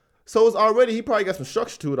 Okay. So it's already. He probably got some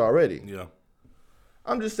structure to it already. Yeah.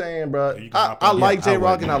 I'm just saying, bro. I like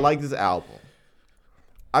J-Rock and I like this album.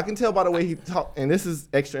 I can tell by the way he talk, and this is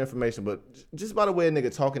extra information, but just by the way a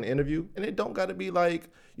nigga talk in the interview, and it don't got to be like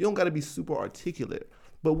you don't got to be super articulate,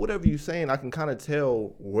 but whatever you saying, I can kind of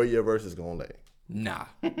tell where your verse is gonna lay.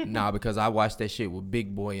 Nah, because I watched that shit with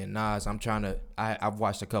Big Boy and Nas. I've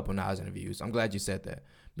watched a couple Nas interviews. I'm glad you said that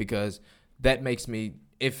because that makes me,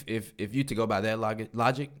 if you to go by that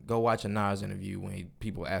logic, go watch a Nas interview when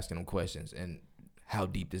people asking him questions and how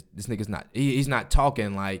deep this nigga's not. He's not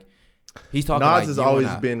talking like he's talking. Nas like has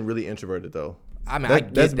always been really introverted though. I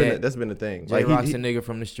mean, that's been the thing. J-Rock's a nigga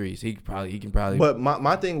from the streets. He can probably. But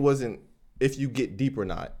my thing wasn't if you get deep or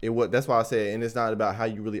not. That's why I said, and it's not about how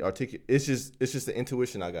you really articulate. It's just the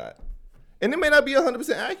intuition I got, and it may not be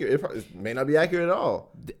 100% accurate. It may not be accurate at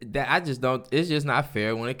all. That I just don't. It's just not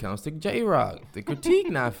fair when it comes to J-Rock. The critique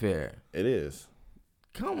not fair. It is.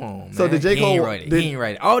 Come on, man. So did J. Cole? He ain't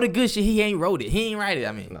write it. All the good shit, he ain't wrote it. He ain't write it.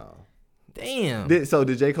 I mean, no. Damn.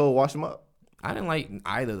 Did J. Cole wash him up? I didn't like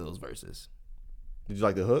either of those verses. Did you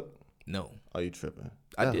like the hook? No. Are you tripping?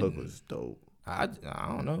 That hook was dope. I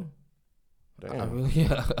don't know. Damn.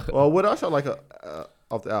 Well, what else y'all like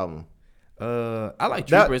off the album? I like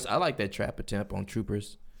Troopers. I like that trap attempt on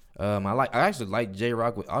Troopers. I actually like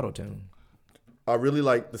J-Rock with Auto-Tune. I really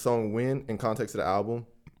like the song "Win" in context of the album.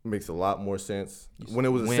 It makes a lot more sense. When it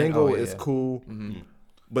was a single, it's cool. Mm-hmm.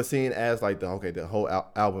 But seeing as like the whole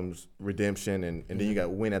album's redemption and then you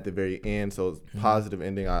got "Win" at the very end, so it's positive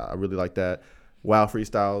ending. I really like that. Wild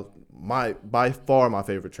Freestyle, by far my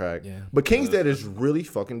favorite track. Yeah. But King's Dead is really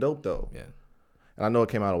fucking dope though. Yeah. And I know it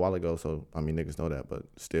came out a while ago, so I mean niggas know that, but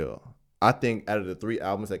still. I think out of the 3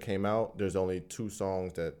 albums that came out, there's only 2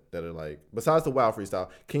 songs that are like, besides the Wild Freestyle,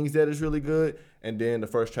 King's Dead is really good, and then the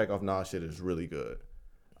first track off Nas shit is really good.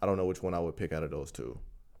 I don't know which one I would pick out of those 2.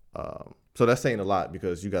 So that's saying a lot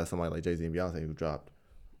because you got somebody like Jay-Z and Beyonce who dropped,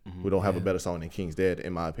 who don't have a better song than King's Dead,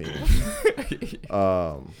 in my opinion.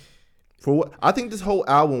 For what I think this whole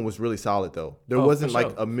album was really solid though. There wasn't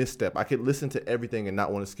like a misstep. I could listen to everything and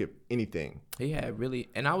not want to skip anything. He had really,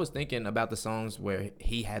 and I was thinking about the songs where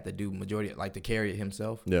he had to do majority, like to carry it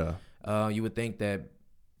himself. Yeah. You would think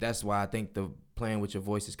that's why I think the playing with your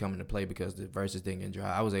voice is coming to play because the verses didn't get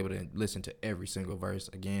dry. I was able to listen to every single verse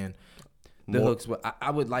again. The hooks,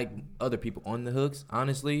 I would like other people on the hooks.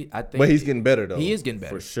 Honestly, I think. But he's getting better though. He is getting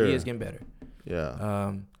better for sure. He is getting better.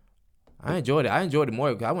 Yeah. I enjoyed it. I enjoyed it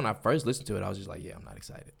more because when I first listened to it, I was just like, "Yeah, I'm not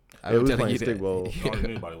excited." We was playing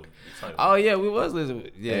Stickball. Oh yeah, we was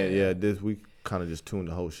listening. Yeah. This we kind of just tuned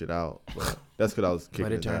the whole shit out. But that's because I was kicking.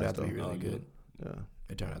 But it turned out to be really good. Yeah.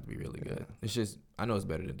 It turned out to be really good. It's just I know it's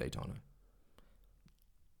better than Daytona.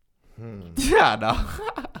 Yeah, no.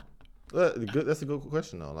 That's a good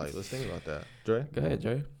question though. Like, let's think about that. Dre, go ahead,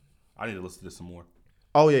 Dre. I need to listen to this some more.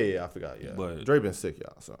 Oh yeah, I forgot. Yeah, but Dre been sick,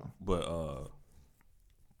 y'all. So, but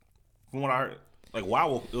from what I heard, like it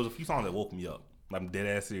was a few songs that woke me up. Like, I'm dead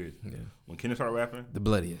ass serious. Yeah. When Kendrick started rapping, the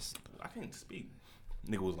bloodiest. I can't speak.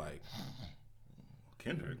 Nigga was like,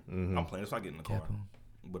 Kendrick. I'm playing this. I get in the car.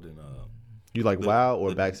 But then, you like Wild or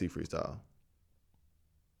Backseat Freestyle?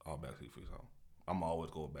 Oh, Backseat Freestyle. I'm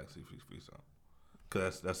always going backseat freestyle.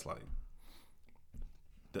 Cause that's like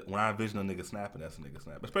when I envision a nigga snapping, that's a nigga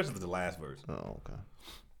snap, especially the last verse. Oh, okay.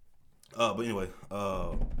 But anyway,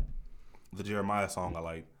 the Jeremiah song I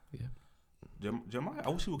like. Yeah. Jeremiah, I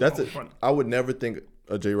wish he would come up front. I would never think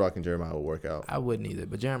a J-Rock and Jeremiah would work out. I wouldn't either,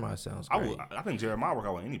 but Jeremiah sounds great. I think Jeremiah work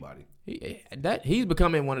out with anybody. He's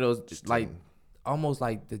becoming one of those like almost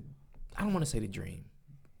like I don't want to say the dream.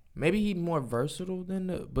 Maybe he's more versatile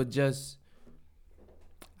but just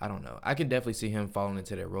I don't know. I can definitely see him falling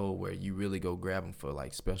into that role where you really go grab him for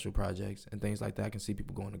like special projects and things like that. I can see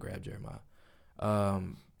people going to grab Jeremiah. I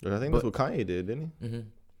think that's what Kanye did, didn't he? Mm-hmm.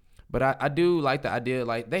 But I do like the idea,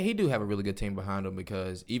 like he do have a really good team behind him,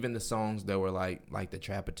 because even the songs that were like the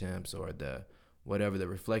trap attempts or the whatever the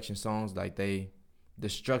reflection songs, like the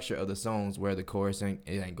structure of the songs where the chorus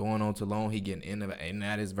ain't going on too long, he getting in and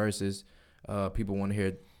out his verses. People want to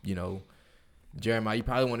hear, Jeremiah. You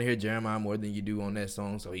probably want to hear Jeremiah more than you do on that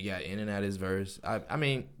song, so he got in and out his verse. I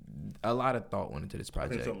mean, a lot of thought went into this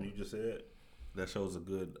project. I think something you just said that shows a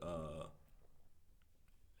good.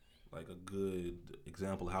 Like a good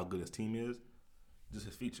example of how good his team is, just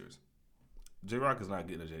his features. J-Rock is not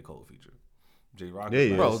getting a J. Cole feature. J-Rock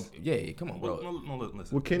is bro, come on, bro. No,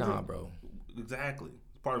 listen. With Kendrick? Nah, bro. Exactly.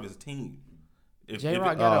 It's part of his team.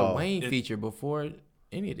 J-Rock got a Wayne feature before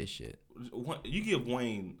any of this shit. You give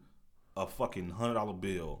Wayne a fucking $100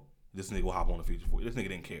 bill, this nigga will hop on the feature for you. This nigga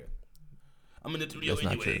didn't care. I'm in the studio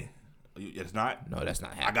anyway. Not true. It's not? No, that's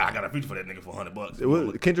not happening. I got a feature for that nigga for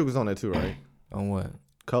 $100. Kendrick was on that too, right? On what?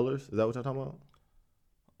 Colors? Is that what y'all talking about?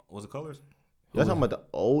 Was it Colors? Y'all talking about the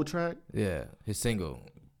old track? Yeah, his single.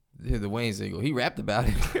 The Wayne single. He rapped about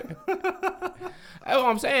it. That's what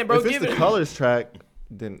I'm saying, bro. If it's the Colors track,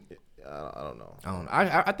 then I don't know.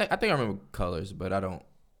 I think I remember Colors, but I don't.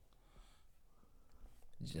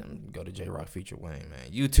 Go to J-Rock feature Wayne,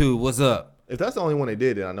 man. YouTube, what's up? If that's the only one they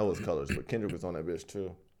did, then I know it's Colors. But Kendrick was on that bitch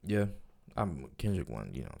too. Yeah. I'm Kendrick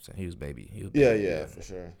one, you know what I'm saying? He was baby. Yeah, for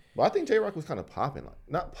sure. But I think J-Rock was kind of popping. Like,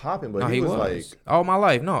 not popping, but he was like... All My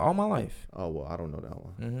Life. No, All My Life. Oh, well, I don't know that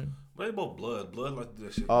one. Mm-hmm. But they both blood. Blood like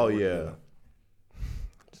that shit. Oh, yeah.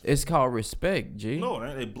 It's called Respect, G. No,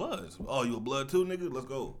 they bloods. Oh, you a blood too, nigga? Let's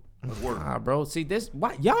go. Let's work. Bro. See,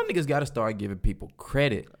 why y'all niggas got to start giving people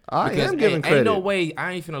credit. I am giving credit. Ain't no way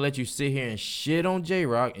I ain't finna let you sit here and shit on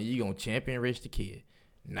J-Rock and you gonna champion Rich the Kid.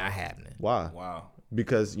 Not happening. Why? Wow.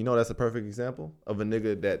 Because, that's a perfect example of a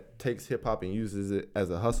nigga that takes hip-hop and uses it as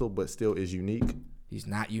a hustle but still is unique. He's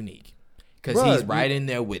not unique. Because he's right in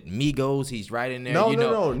there with Migos. He's right in there. No.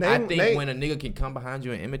 I think when a nigga can come behind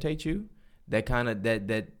you and imitate you, that kind of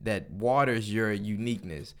that waters your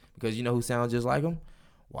uniqueness. Because you know who sounds just like him?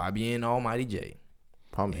 YBN Almighty J.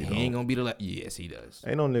 Probably he ain't going to be the yes, he does.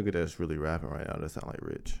 Ain't no nigga that's really rapping right now that sound like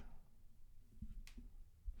Rich.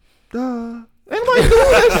 Duh. Ain't nobody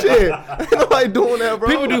doing that shit. Ain't nobody doing that, bro.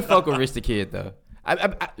 People do fuck with Rich the Kid, though.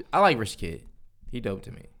 I like Rich the Kid. He dope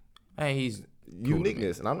to me. He's cool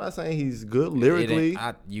uniqueness, and I'm not saying he's good lyrically.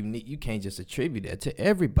 Unique. You can't just attribute that to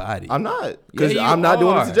everybody. I'm not, because I'm not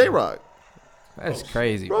doing it to J-Rock. That's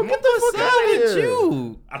crazy. Bro, get the fuck out of here.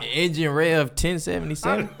 You. Engine Rev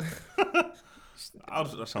 1077. I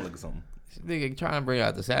was trying to look at something. This nigga trying to bring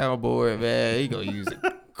out the soundboard, man. He gonna use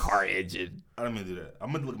a car engine. I didn't mean to do that.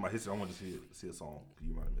 I'm gonna look at my history. I want to see a song.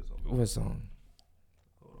 You reminded me of something. What song?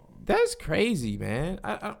 Hold on. That's crazy, man.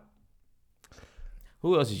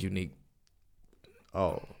 Who else is unique?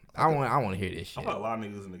 Oh, I want to hear this shit. I thought a lot of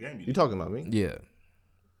niggas in the game. You talking about me? Yeah.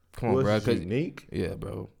 Come on, bro. Unique? Yeah,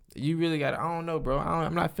 bro. You really got. I don't know, bro.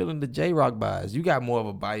 I'm not feeling the J-Rock bias. You got more of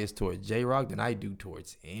a bias towards J-Rock than I do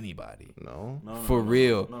towards anybody. No. For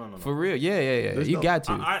real. No. For real. Yeah. There's you got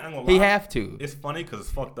to. I ain't gonna He lie. have to. It's funny because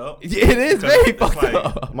it's fucked up. Yeah, it is very fucked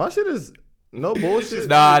up. My shit is no bullshit.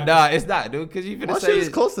 Nah, it's not, dude. Because you finna My say shit is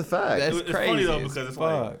close to fact. That's it's crazy. funny though because it's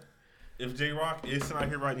fuck. like if J-Rock is sitting out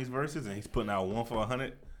here writing these verses and he's putting out 1 for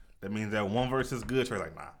 100, that means that one verse is good. Trey's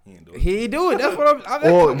like, nah, he ain't do it. He ain't do it. That's what I'm.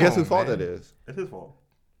 Well, guess whose fault that is? It's his fault.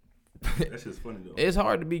 That shit's funny though. It's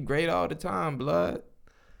hard to be great all the time, blood.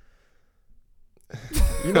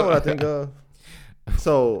 You know what I think of?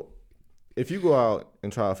 So, if you go out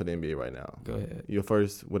and try out for the NBA right now, go ahead. Your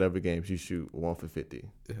first whatever games you shoot 1 for 50.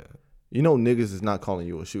 Yeah. You know niggas is not calling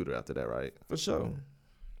you a shooter after that, right? For sure.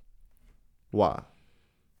 Why?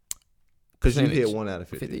 Because you hit 1 out of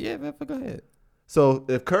 50. Yeah, man, go ahead. So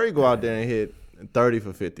if Curry go out there and hit 30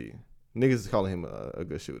 for 50, niggas is calling him a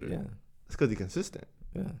good shooter. Yeah. It's because he's consistent.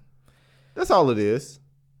 Yeah. That's all it is.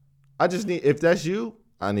 I just need, if that's you,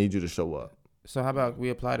 I need you to show up. So how about we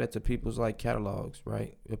apply that to people's like catalogs,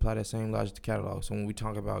 right? We apply that same logic to catalogs. So when we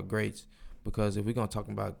talk about greats, because if we're gonna talk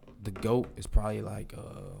about the GOAT, it's probably like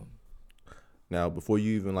Now, before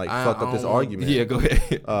you even like fuck up this argument, yeah, go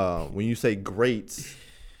ahead. When you say greats,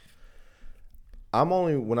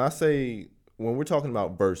 when we're talking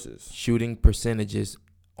about verses, shooting percentages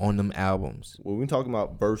on them albums. when we're talking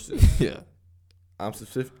about verses, Yeah. I'm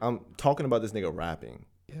talking about this nigga rapping.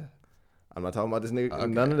 Yeah. I'm not talking about this nigga,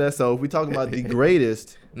 none of that. So if we talking about the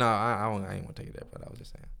greatest, No, I ain't want to take it there, but I was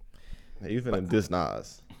just saying. you finna diss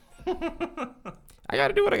Nas. I got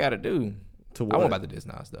to do what I got to do. To what? I wasn't about to diss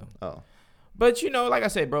Nas, though. Oh. But, like I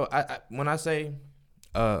said, bro, when I say,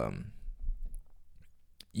 if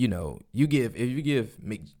you give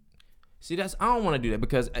Mick, see, I don't want to do that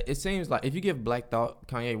because it seems like if you give Black Thought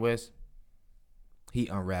Kanye West, he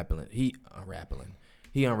unraveling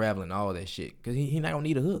all that shit because he not gonna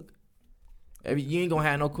need a hook. You ain't gonna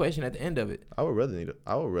have no question at the end of it. I would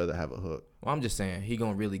rather have a hook. Well, I'm just saying he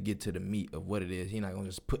gonna really get to the meat of what it is. He not gonna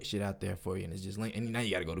just put shit out there for you and it's just link. And now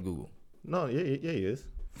you gotta go to Google. No, yeah, he is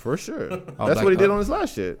for sure. That's Black what he did Thought? on his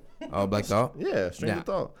last shit. Oh, Black Thought. Yeah, Stranger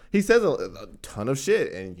Thought. He says a ton of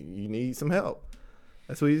shit, and you need some help.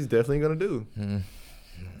 That's what he's definitely gonna do.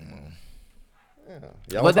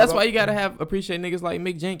 Yeah. But that's why you gotta appreciate niggas like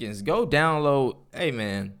Mick Jenkins. Go download. Hey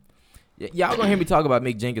man, y'all gonna hear me talk about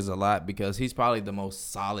Mick Jenkins a lot because he's probably the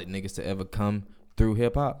most solid niggas to ever come through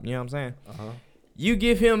hip hop. You know what I'm saying? You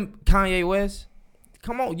give him Kanye West.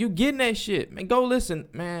 Come on, you getting that shit, man. Go listen,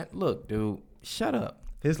 man. Look, dude, shut up.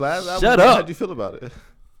 His last album. Shut up. How'd you feel about it?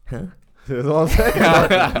 Huh? That's what I'm saying.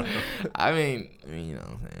 I mean, you know what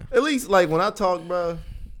I'm saying. At least, like, when I talk, bro,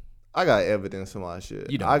 I got evidence for my shit.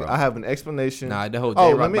 You don't, bro. I have an explanation. Nah, the whole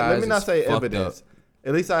let me not say evidence. Up.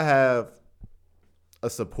 At least I have a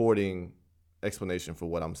supporting explanation for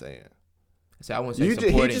what I'm saying. See, I wouldn't say He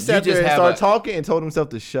supporting. just sat there and started talking and told himself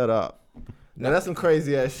to shut up. Now that's some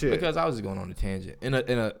crazy ass shit. Because I was just going on a tangent.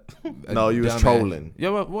 No, you was trolling. Yeah,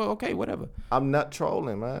 well, okay, whatever. I'm not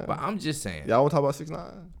trolling, man. But I'm just saying. Y'all want to talk about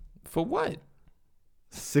 6ix9ine? For what?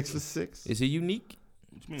 6 for 6. Is he unique?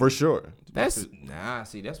 For sure. That's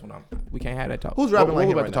see, that's what we can't have that talk. Who's rapping like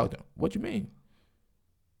him about right to now? talk to him? What you mean?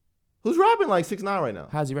 Who's rapping like 6ix9ine right now?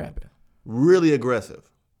 How's he rapping? Really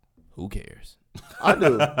aggressive. Who cares? I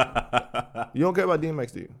do. You don't care about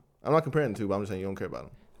DMX, do you? I'm not comparing the two, but I'm just saying you don't care about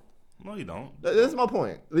him. No, you don't. That's my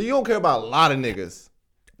point. You don't care about a lot of niggas.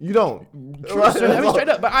 You don't. Right? Straight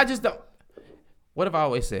up, but I just don't. What have I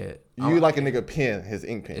always said? You like a nigga pen, his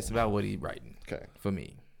ink pen. It's about what he writing. Okay. For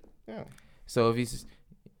me. Yeah. So if he's.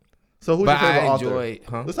 So who's your favorite author?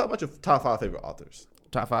 Huh? Let's talk about your top 5 favorite authors.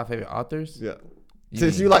 Top 5 favorite authers? Yeah.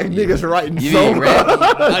 Since you like niggas writing you so much.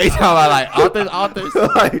 You talking about like authors?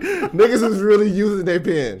 Like niggas is really using their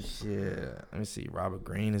pen. Yeah. Let me see. Robert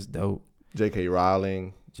Greene is dope. J.K.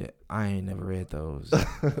 Rowling. I ain't never read those.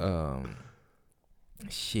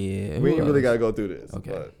 Shit. We ain't really got to go through this. Okay.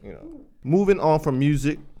 But, moving on from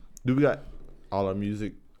music. Do we got all our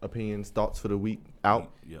music opinions, thoughts for the week out?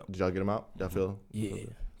 Yeah. Did y'all get them out? Y'all feel? Yeah.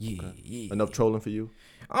 Enough trolling for you?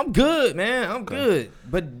 I'm good, man. I'm good.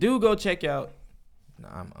 But do go check out.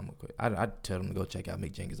 Nah, I'm gonna quit. I tell them to go check out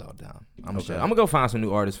Mick Jenkins all the time. I'm gonna go find some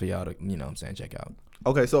new artists for y'all to, what I'm saying, check out.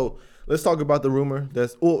 Okay, so let's talk about the rumor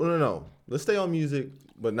that's. Oh no. Let's stay on music,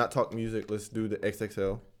 but not talk music. Let's do the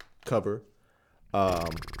XXL cover. Can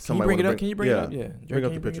you bring it up? Can you bring it up? Yeah. Bring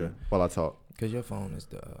up the picture while I talk. Because your phone is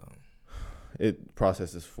the. It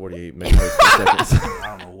processes 48 megahertz per second.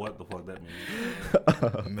 I don't know what the fuck that means.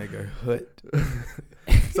 Megahertz.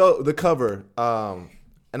 So the cover,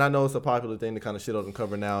 and I know it's a popular thing to kind of shit on the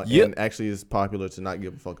cover now. Yep. And actually it's popular to not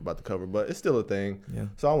give a fuck about the cover, but it's still a thing. Yeah.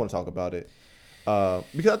 So I want to talk about it.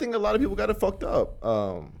 Because I think a lot of people got it fucked up.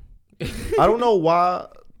 I don't know why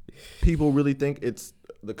people really think it's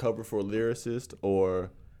the cover for a lyricist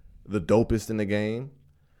or the dopest in the game.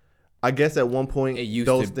 I guess at one point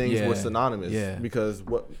those things were synonymous. Yeah. Because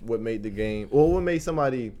what made the game, or what made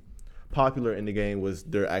somebody popular in the game was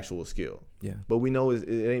their actual skill. Yeah. But we know it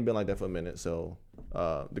ain't been like that for a minute. So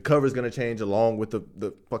the cover is gonna change along with the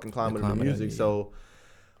fucking climate of the music. Yeah. So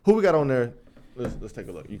who we got on there? Let's take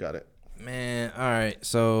a look. You got it. Man, all right.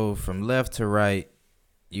 So from left to right,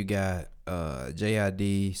 you got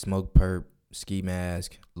JID, Smoke Perp, Ski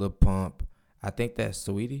Mask, Lil Pump. I think that's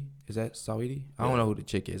Saweetie. Is that Saweetie? I don't know who the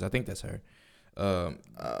chick is. I think that's her.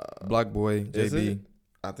 Black Boy, JB.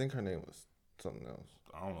 I think her name was something else.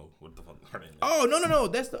 I don't know what the fuck her name is. Oh, no.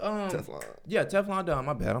 That's the Teflon. Yeah, Teflon Don.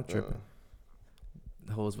 My bad. I'm tripping.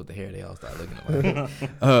 The hoes with the hair, they all start looking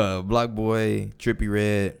like Black Boy, Trippie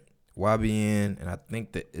Redd, YBN, and I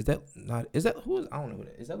think that is that who is, I don't know who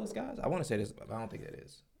that is. That those guys? I want to say this, but I don't think that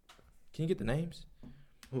is. Can you get the names?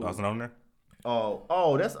 Who wasn't on there?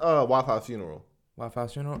 Oh, that's Wi-Fi Funeral. Wi-Fi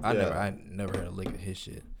Funeral? I never heard a lick of his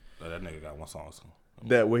shit. That nigga got one song.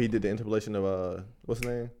 That where he did the interpolation of what's his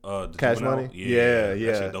name? Cash Money. Yeah.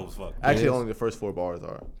 Yeah. Actually, dope as fuck. Actually, only the first 4 bars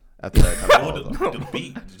are. After that, kind of the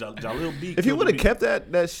beat, Jalil beat. If he would have kept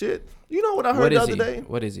that shit, you know what I heard the other day?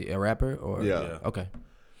 What is he? A rapper or? Yeah. Okay.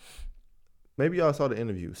 Maybe y'all saw the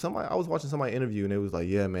interview. I was watching somebody interview and it was like,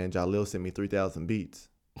 yeah, man, Jalil sent me 3,000 beats.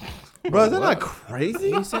 Bro, is that not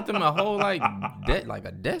crazy? He sent them a whole like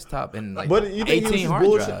a desktop and like but you think 18 he was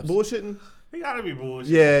hard drives. bullshitting? He gotta be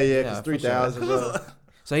bullshit. Yeah, because 3,000. Sure.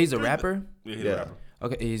 So he's a rapper? Yeah, he's a rapper.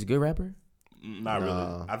 Okay, he's a good rapper? Not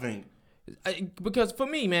really. I think. Because for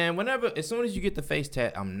me, man, as soon as you get the face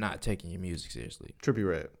tat, I'm not taking your music seriously. Trippie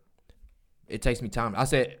Redd. It takes me time. I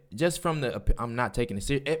said just from I'm not taking it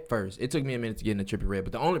serious at first. It took me a minute to get into Trippie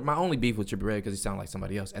Redd, but my only beef with Trippie Redd because he sounded like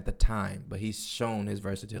somebody else at the time. But he's shown his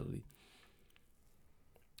versatility.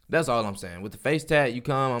 That's all I'm saying. With the face tat, you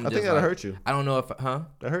come. I think that'll hurt you. I don't know if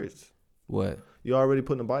that hurts. What? You're already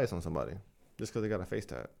putting a bias on somebody just because they got a face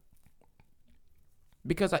tat.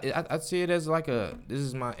 Because I see it as like this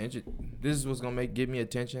is my interest. This is what's gonna give me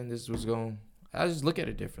attention. This is what's gonna. I just look at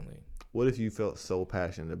it differently. What if you felt so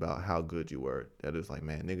passionate about how good you were that it was like,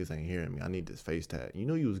 man, niggas ain't hearing me. I need this face tat. You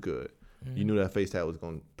knew you was good. Mm-hmm. You knew that face tat was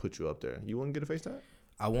gonna put you up there. You wouldn't get a face tat?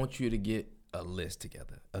 I want you to get a list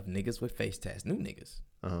together of niggas with face tats, new niggas,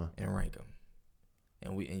 and rank them,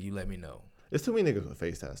 and you let me know. It's too many niggas with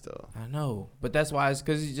face tats though. I know, but that's why it's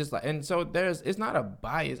because he's just like, and so it's not a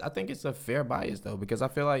bias. I think it's a fair bias though, because I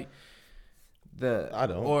feel like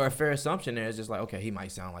or a fair assumption there is just like, okay, he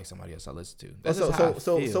might sound like somebody else I listen to. That's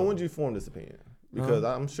so when did you form this opinion? Because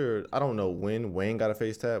I'm sure I don't know when Wayne got a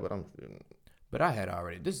face tat, but I had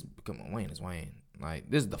already. Come on, Wayne is Wayne. Like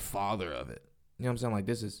this is the father of it. You know what I'm saying? Like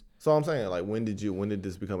this is. So I'm saying like when did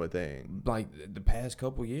this become a thing? Like the past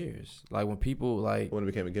couple years, like when people like when it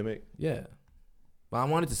became a gimmick. Yeah. Well, I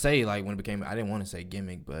wanted to say like when it became. I didn't want to say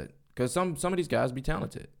gimmick, but because some of these guys be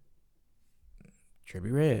talented.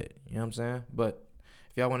 Trippie Redd, you know what I'm saying? But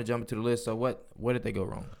if y'all want to jump into the list, so what did they go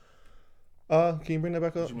wrong? Can you bring that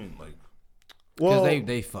back up? What you mean, like? Well,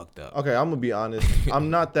 they fucked up. Okay, I'm gonna be honest. I'm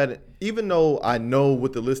not that. Even though I know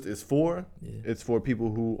what the list is for, it's for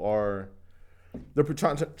people who are they're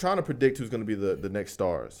trying to predict who's gonna be the next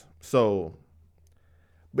stars. So,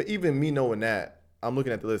 but even me knowing that, I'm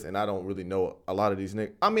looking at the list and I don't really know a lot of these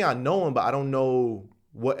niggas. I mean, I know them, but I don't know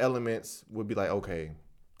what elements would be like. Okay,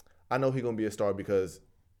 I know he's gonna be a star because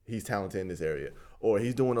he's talented in this area, or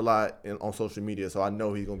he's doing a lot on social media, so I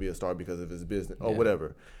know he's gonna be a star because of his business or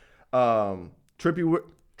whatever.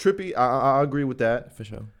 Trippie, I agree with that for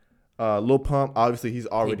sure. Lil Pump, obviously he's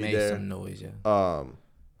already he made there. Some noise, yeah.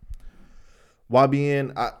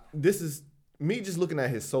 YBN, this is me just looking at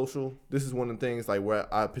his social. This is one of the things like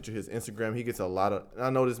where I picture his Instagram. He gets a lot of. I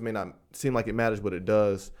know this may not seem like it matters, but it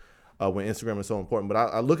does. When Instagram is so important. But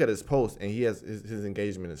I look at his post and he has his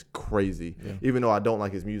engagement is crazy. Yeah. Even though I don't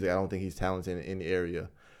like his music, I don't think he's talented in the area.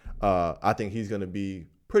 I think he's going to be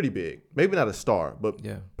pretty big. Maybe not a star, but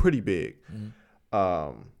pretty big.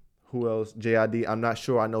 Mm-hmm. Who else? JID. I'm not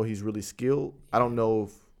sure. I know he's really skilled. I don't know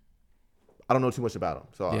too much about him,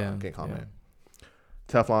 so I can't comment. Yeah.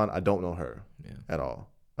 Teflon, I don't know her at all.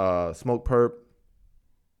 Smoke Perp,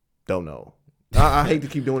 don't know. I hate to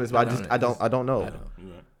keep doing this, but I don't know.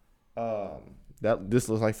 This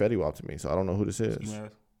looks like Fetty Wap to me, so I don't know who this is. Ski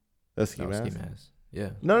Mask? That's Ski Mask? Ski Mask. Yeah.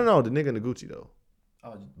 No, the nigga in the Gucci though.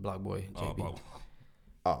 Oh, Block Boy, JB.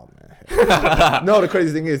 Oh man. No, the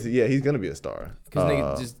crazy thing is, he's gonna be a star. Cause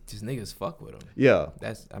niggas fuck with him. Yeah.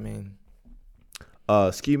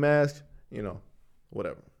 Ski Mask,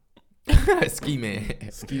 whatever. Ski Man.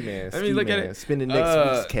 I mean, look at it. Spending next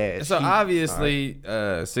week's cash. So obviously,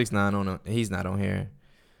 6ix9ine on he's not on here.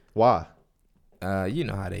 Why? You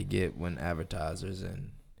know how they get when advertisers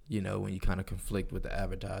and when you kind of conflict with the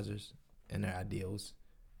advertisers and their ideals.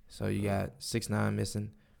 So you got 6ix9ine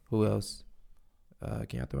missing. Who else?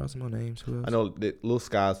 Can I throw out some more names? Who else? I know that Lil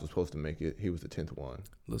Skies was supposed to make it. He was the 10th one.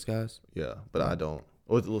 Lil Skies? Yeah, but I don't.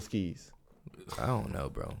 Or was it Lil Skis? I don't know,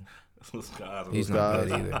 bro. He's not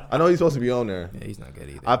good either. I know he's supposed to be on there. Yeah, he's not good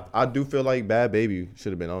either. I do feel like Bad Baby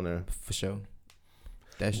should have been on there. For sure.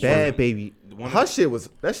 That's Bad Baby. Her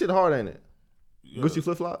that shit hard, ain't it? Yeah. Gucci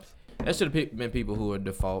flip flops. That should have been people who are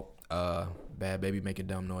default. Bad Baby making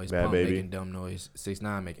dumb noise. Bad Pump Baby making dumb noise.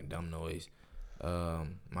 6ix9ine making dumb noise.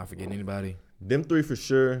 Am I forgetting anybody? Them three for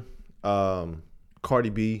sure. Cardi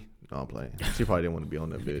B. No, I'm playing. She probably didn't want to be on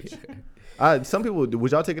that bitch. Some people,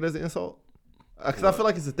 would y'all take it as an insult? Because I feel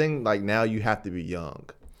like it's a thing. Like now, you have to be young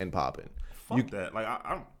and popping. Fuck that. Like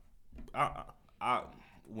I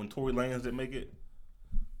when Tory Lanez didn't make it,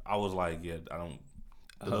 I was like, I don't.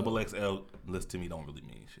 The XXL list to me don't really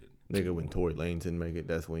mean shit. Nigga, when Tory Lanez didn't make it,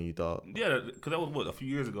 that's when you thought. Yeah, because that was a few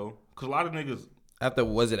years ago. Because a lot of niggas.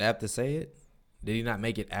 Was it after Say It? Did he not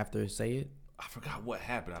make it after Say It? I forgot what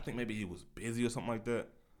happened. I think maybe he was busy or something like that.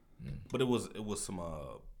 But it was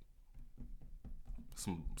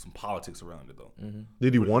some politics around it though. Mm-hmm.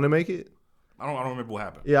 Did he want to make it? I don't remember what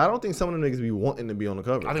happened. Yeah, I don't think some of them niggas be wanting to be on the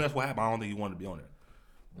cover. I think that's what happened. I don't think he wanted to be on there.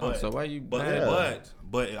 But, so why you? But I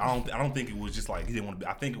don't think it was just like he didn't want to be.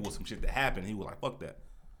 I think it was some shit that happened. He was like, fuck that.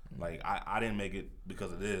 Like I didn't make it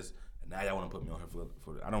because of this, and now y'all want to put me on here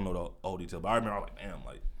for I don't know the whole detail, but I remember I was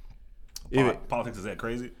like, damn, like politics is that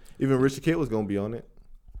crazy? Even Rich the Kid was gonna be on it.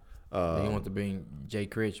 They want to bring Jay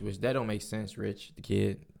Critch, which that don't make sense. Rich the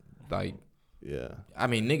Kid, like, yeah. I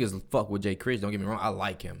mean, niggas fuck with Jay Critch. Don't get me wrong, I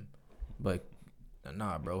like him, but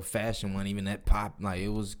nah, bro, Fashion wasn't even that pop. Like, it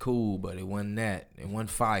was cool, but it wasn't that. It wasn't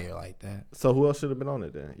fire like that. So who else should have been on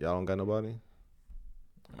it then? Y'all don't got nobody?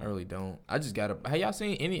 I really don't. I just got have y'all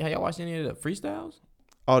seen any? Have y'all watched any of the freestyles?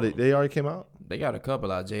 Oh, they already came out? They got a couple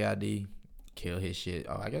out. JID kill his shit.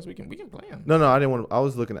 Oh, I guess we can play them. No, I didn't want to. I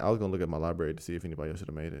was gonna look at my library to see if anybody else should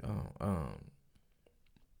have made it.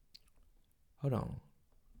 Hold on.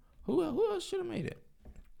 Who else should have made it?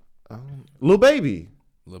 Lil Baby,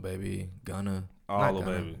 Gunna. Oh, Lil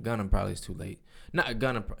Baby. Gunna probably is too late. Not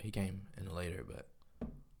Gunna. He came in later, but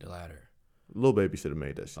the latter. Lil Baby should have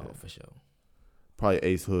made that shit. Oh, for sure. Probably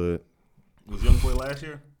Ace Hood. Was Youngboy last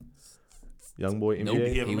year? Youngboy NBA.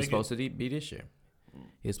 Nope, he was supposed to be this year.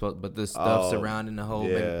 He was supposed, but the stuff surrounding the whole,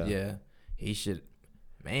 he should.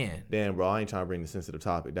 Man, damn, bro, I ain't trying to bring the sensitive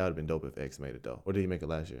topic. That would have been dope if X made it though. Or did he make it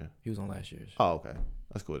last year? He was on last year's. Oh, okay,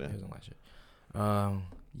 that's cool then. He was on last year.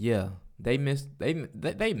 Yeah, they missed. They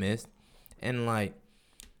missed, and like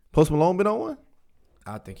Post Malone been on one.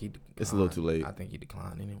 I think he. Declined. It's a little too late. I think he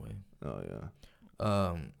declined anyway. Oh yeah.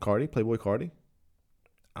 Cardi, Playboy Cardi.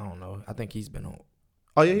 I don't know. I think he's been on.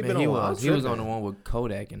 Oh yeah, he was on the one with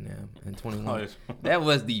Kodak and them in 21. That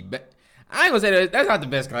was the best. I ain't gonna say that's not the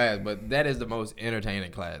best class, but that is the most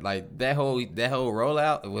entertaining class. Like that whole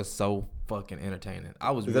rollout, it was so fucking entertaining.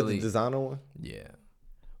 I was that the designer one? Yeah,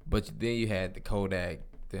 but then you had the Kodak.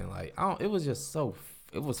 Then like it was just so.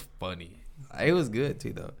 It was funny. It was good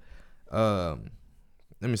too though.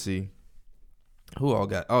 Let me see. Who all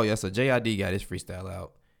got? Oh yeah, so JID got his freestyle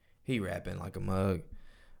out. He rapping like a mug.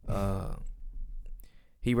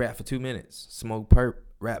 He rapped for 2 minutes. Smoke Perp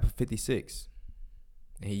rapped for 56.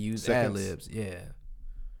 And he used ad-libs. Yeah.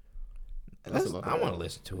 I want to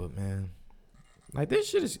listen to it, man. Like, this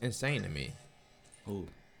shit is insane to me. Ooh.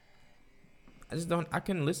 I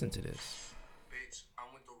couldn't listen to this. Bitch,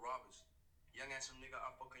 I'm with the robbers. Young handsome nigga,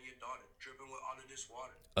 I fucking your daughter. Dripping with all of this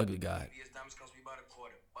water. Ugly God. These diamonds cost me about a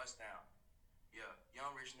quarter. Bust down. Yeah,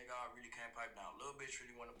 young rich nigga, I really can't pipe now. Little bitch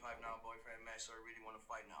really want to pipe now. Boyfriend mad, so I really want to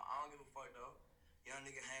fight now. I don't give a fuck though. Young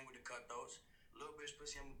nigga hang with the cutthroats. Little bitch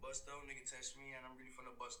pussy, I'm a bust though. Nigga test me and I'm really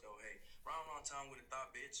finna bust though. Hey, round on time with a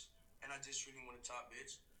thought bitch. And I just really want to top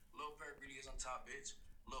bitch. Lil Perp really is on top bitch.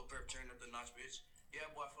 Lil Perp turn up the notch bitch. Yeah,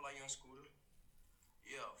 boy, I feel like young Scooter.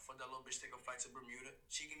 Yeah, fuck that little bitch, take a flight to Bermuda.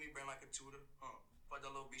 She give me brain like a tutor. Fuck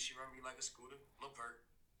that little bitch, she run me like a scooter. Lil Perp.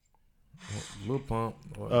 Lil Pump.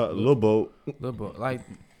 Lil Boat. Lil Boat. Like,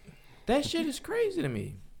 that shit is crazy to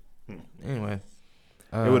me. Anyway.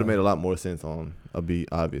 It would have made a lot more sense on a beat,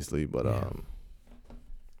 obviously, but yeah,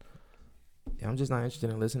 I'm just not interested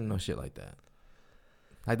in listening to no shit like that.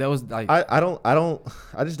 Like that was like I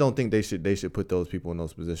just don't think they should put those people in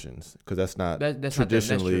those positions because that's not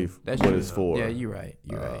traditionally what it's for. Yeah, you're right.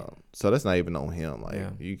 So that's not even on him.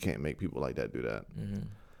 Like you can't make people like that do that. Mm-hmm.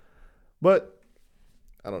 But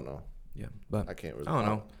I don't know. Yeah, but I can't really. I don't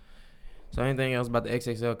know. So anything else about the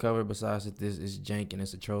XXL cover besides that this is jank and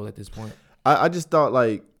it's a troll at this point? I just thought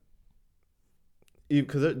like,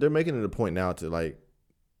 because they're making it a point now to like,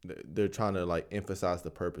 they're trying to like emphasize the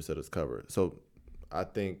purpose of this cover. So I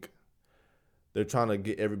think they're trying to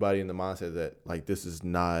get everybody in the mindset that like this is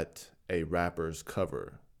not a rapper's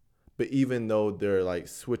cover. But even though they're like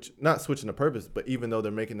not switching the purpose, but even though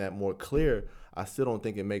they're making that more clear, I still don't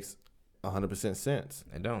think it makes 100% sense.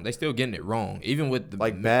 They don't. They still getting it wrong. Even with the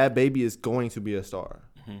like Bad Baby is going to be a star.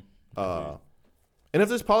 Mm-hmm. And if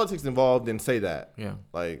there's politics involved, then say that. Yeah.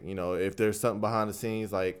 Like, you know, if there's something behind the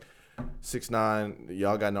scenes, like 6ix9ine,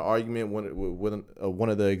 y'all got in an argument with one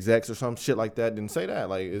of the execs or some shit like that, then say that.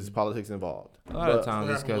 Like, is politics involved? A lot of times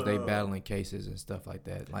it's because they battling cases and stuff like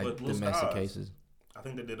that, like domestic cases. I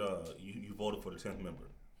think they did. You voted for the 10th member.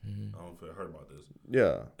 Mm-hmm. I don't know if you heard about this.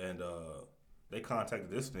 Yeah. And they contacted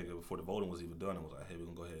this nigga before the voting was even done and was like, "Hey, we're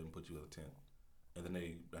gonna go ahead and put you as a 10th." And then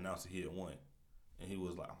they announced that he had won. And he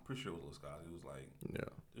was like, I'm pretty sure it was Lil Scott. He was like, "Yeah,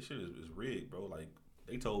 this shit is rigged, bro. Like,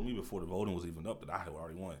 They told me before the voting was even up that I had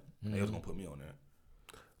already won. Mm-hmm. They was gonna put me on there.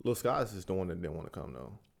 Lil Scott's is the one that didn't want to come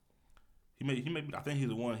though. He made. I think he's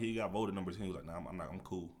the one. He got voted number 10. He was like, "Nah, I'm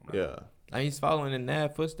cool." And he's following in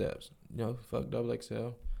Nav footsteps. You know, fuck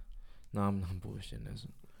XXL. No, I'm bullshitting this.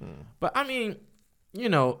 But I mean, you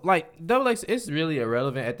know, like XX, it's really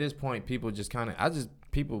irrelevant at this point. People just kind of,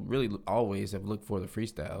 people really always have looked for the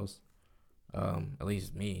freestyles. At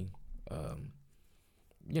least me.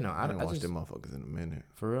 You know, I haven't watched them motherfuckers in a minute.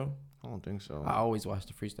 For real? I don't think so. I always watch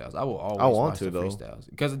the freestyles. I will always watch the though. freestyles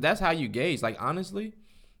because that's how you gauge. Like honestly,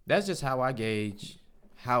 that's just how I gauge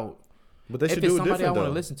how. But they should if it's do it somebody different, I want to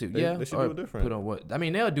though. listen to, They should do it different. Put on what? I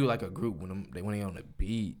mean, they'll do like a group when they on the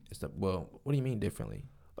beat and stuff. Well, what do you mean differently?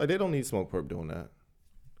 Like they don't need Smoke Perp doing that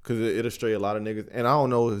because it'll stray a lot of niggas. And I don't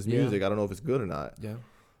know his music. Yeah. I don't know if it's good or not. Yeah,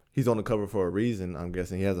 he's on the cover for a reason. I'm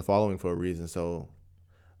guessing he has a following for a reason. So,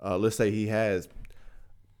 let's say he has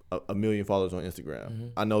a million followers on Instagram. Mm-hmm.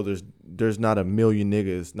 I know there's not a million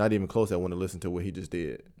niggas, not even close, that want to listen to what he just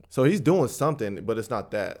did. So he's doing something, but it's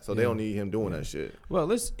not that. So they don't need him doing that shit. Well,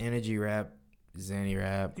 let's energy rap. Zanny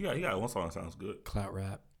rap. He got one song that sounds good. Clout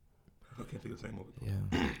rap. I can't think of the same movie. Yeah.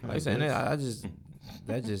 Like I said,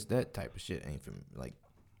 that type of shit ain't for me. Like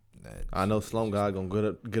that. I know Slum God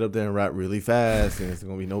gonna get up there and rap really fast, and there's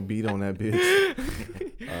gonna be no beat on that bitch.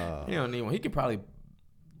 He don't need one. He could probably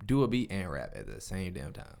do a beat and rap at the same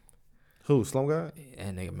damn time. Who, Slum God?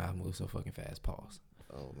 And nigga mouth moves so fucking fast. Pause.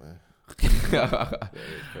 Oh man.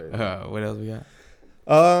 What else we got?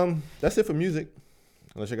 That's it for music.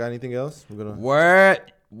 Unless you got anything else, we're gonna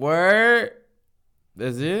word.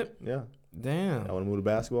 That's it. Yeah. Damn. I want to move to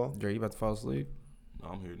basketball. Dre, you about to fall asleep? No,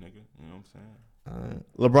 I'm here, nigga. You know what I'm saying? All right.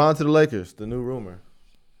 LeBron to the Lakers, the new rumor.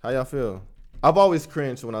 How y'all feel? I've always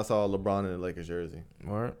cringed when I saw LeBron in the Lakers jersey.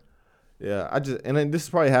 Word. Yeah, and then this has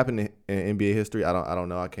probably happened in NBA history. I don't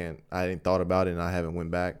know. I ain't thought about it, and I haven't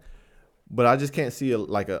went back. But I just can't see a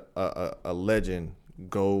legend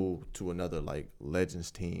go to another like legends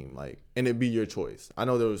team, like, and it'd be your choice. I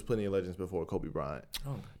know there was plenty of legends before Kobe Bryant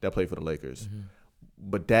that played for the Lakers,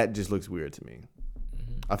 but that just looks weird to me.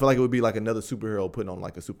 I feel like it would be like another superhero putting on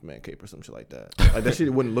like a Superman cape or some shit like that. Like that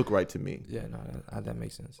shit wouldn't look right to me. Yeah, no, that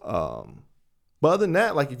makes sense. But other than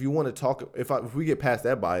that, like if you want to talk, if we get past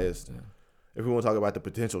that bias, if we want to talk about the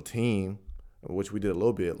potential team, which we did a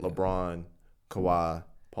little bit, LeBron, Kawhi,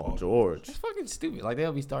 Paul George. It's fucking stupid. Like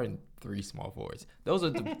they'll be starting 3 small forwards. Those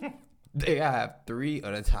are they have 3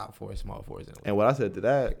 of the top 4 small forwards in the league. And what I said to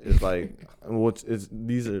that is like,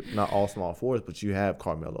 these are not all small forwards, but you have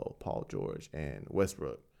Carmelo, Paul George, and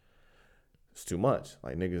Westbrook. It's too much.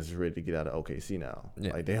 Like niggas is ready to get out of OKC now.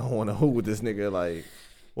 Yeah. Like they don't want to hoop with this nigga. Like,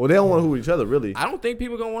 well, they don't want to hoop with each other really. I don't think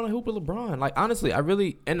people gonna want to hoop with LeBron. Like honestly,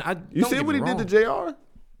 You see what he did to JR?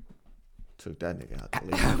 Took that nigga out the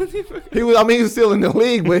league. He was still in the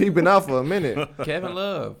league, but he been out for a minute. Kevin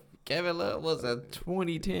Love was a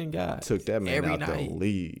 2010 guy. Took that man every out night. the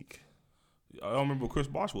league. I don't remember Chris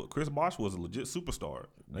Bosh was. Chris Bosh was a legit superstar.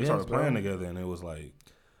 They started playing together, and it was like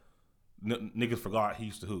niggas forgot he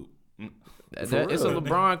used to hoop. It's a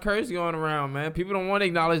LeBron curse going around, man. People don't want to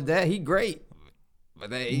acknowledge that. He great.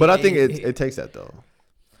 But I think it takes that, though.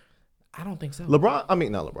 I don't think so. Not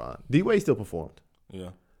LeBron. D-Wade still performed. Yeah.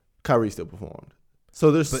 Kyrie still performed.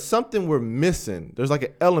 So there's something we're missing. There's like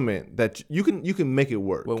an element that you can make it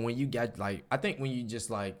work. Well, when you got I think when you just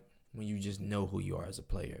know who you are as a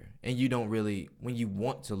player, and you don't really, when you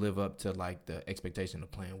want to live up to like the expectation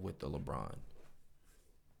of playing with the LeBron,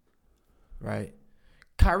 right?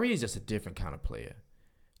 Kyrie is just a different kind of player.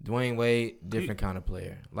 Dwayne Wade, different kind of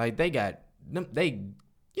player. Like they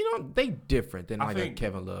different than like a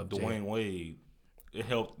Kevin Love. Dwayne Wade, it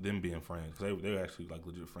helped them being friends because they were actually like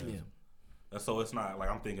legit friends. Yeah. And so it's not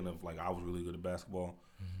like I'm thinking of like I was really good at basketball,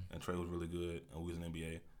 and Trey was really good, and we was in the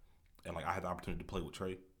NBA, and like I had the opportunity to play with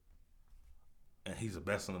Trey, and he's the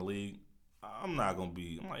best in the league. I'm like,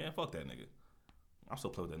 yeah, fuck that nigga. I'm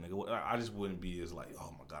still play with that nigga. I just wouldn't be as like,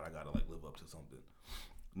 oh my god, I gotta like live up to something.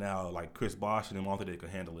 Now like Chris Bosh and them, all they could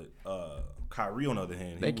handle it. Kyrie on the other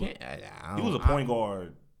hand, he was a point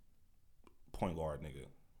guard nigga.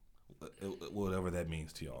 Whatever that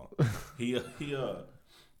means to y'all. He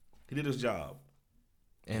did his job.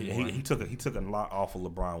 And he took a lot off of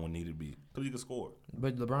LeBron when needed to be because he could score.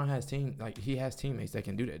 But LeBron has he has teammates that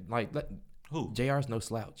can do that. Like who? JR's no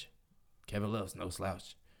slouch. Kevin Love's no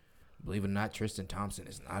slouch. Believe it or not, Tristan Thompson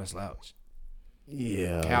is not a slouch.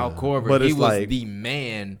 Yeah. Cal Korver, he was the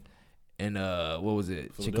man in what was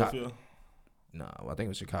it? Philadelphia? Chicago. No, I think it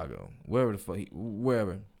was Chicago. Wherever the fuck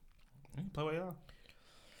wherever. He play with y'all?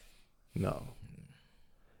 No.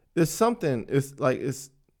 There's something. It's like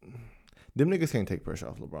them niggas can't take pressure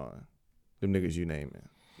off LeBron. them niggas you naming.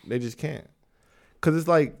 They just can't. Cause it's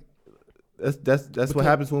like that's what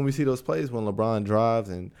happens when we see those plays when LeBron drives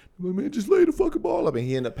and man just lay the fucking ball up and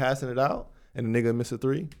he end up passing it out and the nigga miss a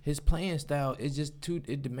three. His playing style is just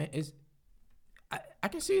I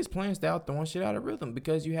can see his playing style throwing shit out of rhythm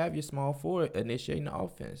because you have your small forward initiating the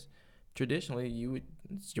offense. Traditionally,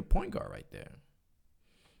 it's your point guard right there.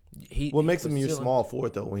 What makes him your small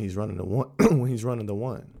forward though when he's running the one? When he's running the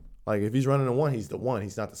one, like if he's running the one, he's the one.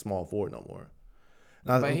 He's not the small forward no more.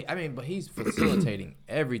 But he's facilitating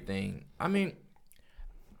everything. I mean,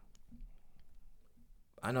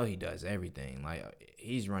 I know he does everything. Like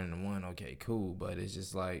he's running the one, okay, cool. But it's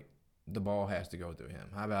just like the ball has to go through him.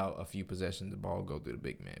 How about a few possessions, the ball go through the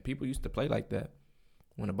big man? People used to play like that.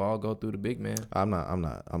 When the ball go through the big man. I'm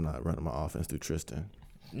not running my offense through Tristan.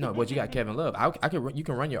 No, but you got Kevin Love. You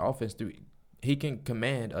can run your offense through. He can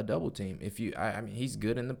command a double team. I mean, he's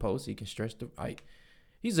good in the post. He can stretch the.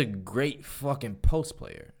 He's a great fucking post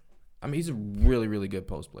player. I mean, he's a really, really good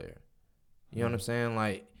post player. You know what I'm saying?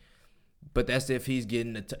 Like, but that's if he's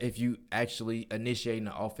getting if you actually initiating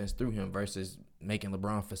the offense through him versus making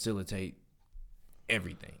LeBron facilitate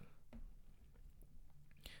everything.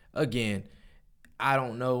 Again, I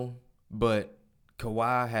don't know, but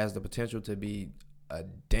Kawhi has the potential to be a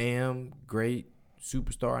damn great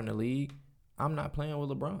superstar in the league. I'm not playing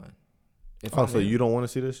with LeBron. So you don't want to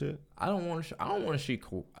see this shit? I don't want to see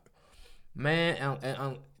Kawhi.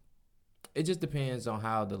 Man, it just depends on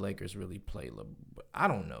how the Lakers really play. I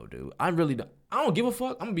don't know, dude. I don't give a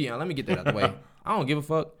fuck. I'm gonna be honest. Let me get that out the way. I don't give a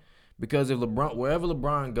fuck because if wherever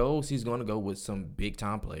LeBron goes, he's gonna go with some big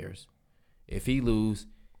time players. If he lose,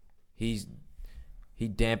 he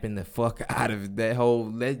dampened the fuck out of that whole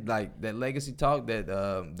that legacy talk that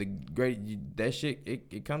that shit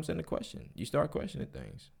it comes into question. You start questioning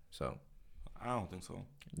things. So I don't think so.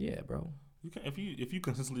 Yeah, bro. You can if you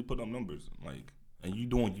consistently put up numbers and you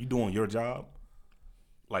doing your job.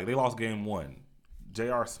 Like they lost game 1.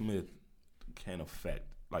 J.R. Smith can affect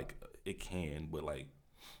it can, but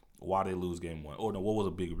why they lose game 1? Oh no, what was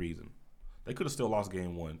a big reason? They could have still lost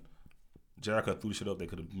game 1. J.R. could have threw shit up. They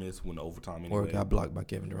could have missed when the overtime anyway. Or got blocked by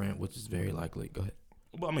Kevin Durant, which is very likely. Go ahead.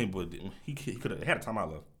 Well, I mean, but he could have had a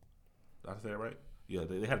timeout left. Did I say that right? Yeah,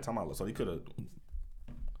 they had a timeout left, so he could have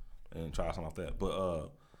and tried something off that. But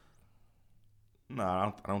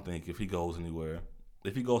I don't think if he goes anywhere,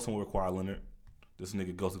 if he goes somewhere with Kawhi Leonard, this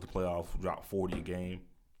nigga goes to the playoffs, drop 40 a game,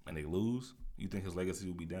 and they lose. You think his legacy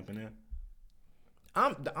will be dampened in?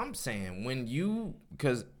 I'm saying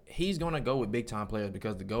because he's gonna go with big time players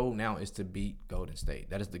because the goal now is to beat Golden State.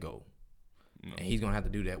 That is the goal, and he's gonna have to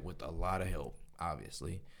do that with a lot of help,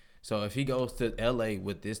 obviously. So if he goes to LA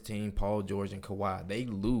with this team, Paul George and Kawhi, they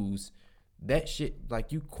lose. That shit,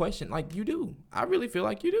 you question, you do. I really feel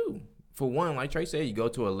like you do. For one, like Trey said, you go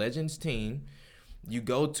to a Legends team. You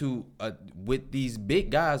go to with these big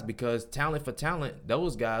guys because talent for talent,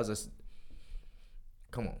 those guys are.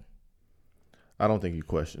 Come on. I don't think you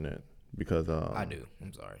question it because I do.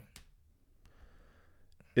 I'm sorry.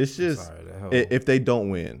 It's just if they don't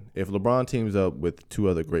win, if LeBron teams up with 2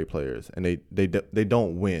 other great players and they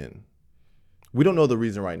don't win, we don't know the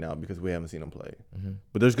reason right now because we haven't seen them play. Mm-hmm.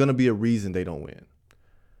 But there's gonna be a reason they don't win.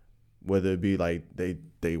 Whether it be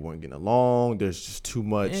they weren't getting along, there's just too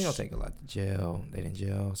much. They don't take a lot to jail. They didn't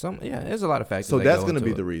jail. There's a lot of factors. So that's gonna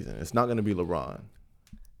be the reason. It's not gonna be LeBron.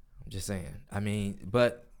 I'm just saying. I mean,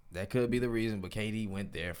 but. That could be the reason, but KD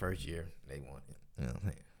went there first year. They won it. You know what I'm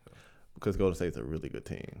saying? Because Golden State's a really good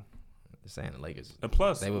team. Just saying the Lakers. And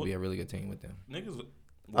plus, they would be a really good team with them. Niggas.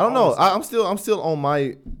 I don't know. I'm still on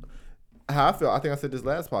my how I feel. I think I said this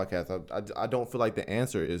last podcast. I don't feel like the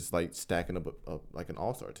answer is stacking up like an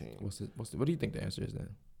all-star team. What do you think the answer is then?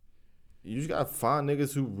 You just gotta find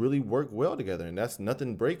niggas who really work well together, and that's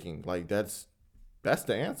nothing breaking. That's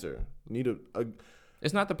the answer. You need a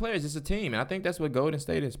It's not the players, it's a team. And I think that's what Golden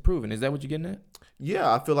State has proven. Is that what you're getting at?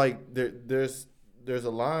 Yeah, I feel like there's a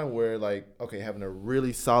line where having a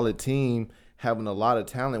really solid team, having a lot of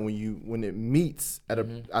talent when it meets at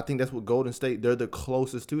I think that's what Golden State, they're the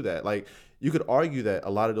closest to that. You could argue that a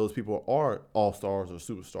lot of those people are all-stars or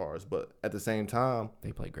superstars, but at the same time,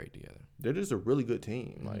 they play great together. They're just a really good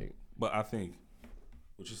team. But I think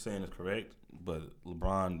what you're saying is correct, but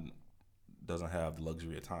LeBron doesn't have the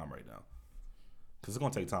luxury of time right now. Because it's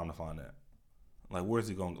going to take time to find that. Where's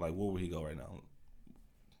he going? Where would he go right now?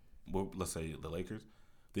 Let's say the Lakers.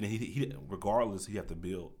 Then he regardless, he have to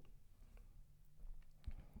build.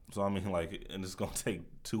 So, I mean, and it's going to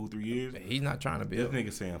take 2-3 years. He's not trying to build. This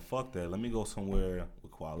nigga saying, fuck that. Let me go somewhere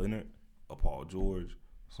with Kawhi Leonard or Paul George,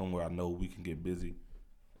 somewhere I know we can get busy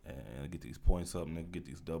and get these points up and get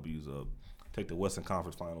these W's up. take the Western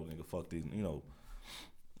Conference Finals, nigga. Fuck these, you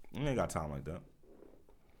ain't got time like that.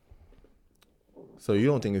 So you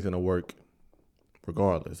don't think it's gonna work,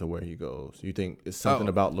 regardless of where he goes? You think it's something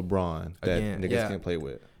about LeBron that niggas can't play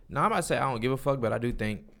with? No, I'm about to say I don't give a fuck, but I do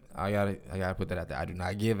think I gotta put that out there. I do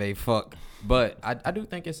not give a fuck, but I do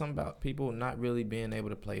think it's something about people not really being able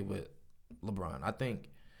to play with LeBron. I think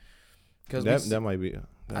because that might be it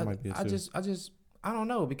too. I don't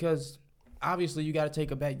know, because obviously you got to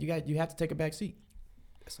take a back. You have to take a back seat.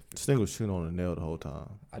 This nigga was shooting on the nail the whole time.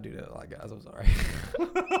 I do that a lot, guys. I'm sorry.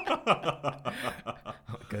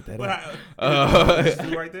 Cut that out.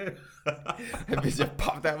 Right there. That bitch just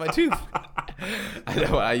popped out my tooth. I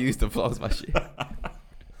know what I used to floss my shit.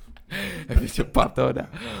 That bitch just popped on out.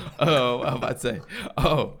 Oh, I'm about to say.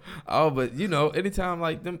 But anytime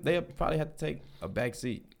like them, they probably have to take a back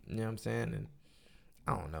seat. You know what I'm saying? And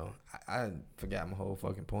I don't know. I forgot my whole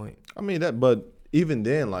fucking point. I mean but even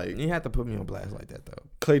then, like, you have to put me on blast like that though.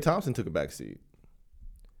 Klay Thompson took a back seat.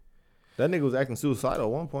 That nigga was acting suicidal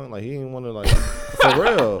at one point. Like, he didn't want to, like, for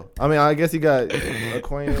real. I mean, I guess he got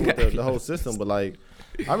acquainted with the whole system, but like,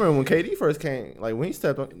 I remember when KD first came, like, when he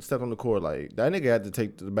stepped on the court, like, that nigga had to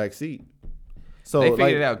take the back seat. So they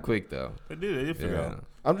figured it out quick though. They did figure it out.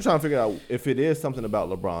 I'm just trying to figure out if it is something about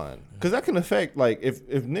LeBron, because that can affect, like, if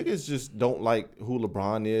niggas just don't like who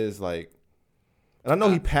LeBron is, like, and I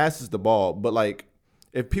know he passes the ball, but like,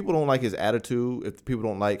 if people don't like his attitude, if people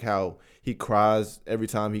don't like how he cries every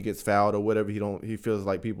time he gets fouled or whatever, he feels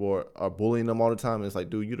like people are bullying him all the time. And it's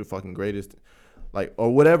like, dude, you the fucking greatest, like,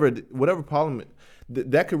 or whatever problem,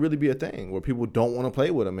 that could really be a thing where people don't want to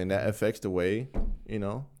play with him, and that affects the way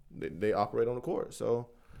they operate on the court. So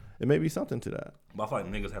it may be something to that. But I feel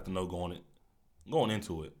like niggas have to know going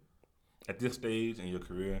into it. At this stage in your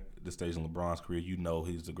career, at this stage in LeBron's career,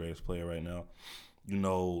 he's the greatest player right now. You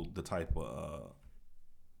know the type of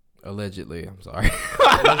allegedly, I'm sorry.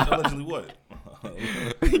 Allegedly what?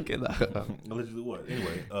 Allegedly what?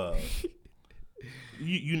 Anyway,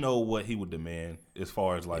 you know what he would demand as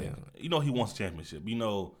far as like, he wants a championship.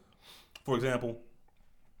 For example,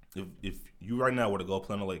 if you right now were to go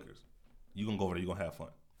play on the Lakers, you gonna go over there, you gonna have fun.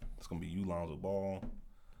 It's gonna be you, Lonzo Ball,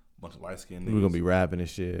 a bunch of light skinned niggas. We're gonna be rapping and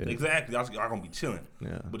shit. Exactly, I'm gonna be chilling.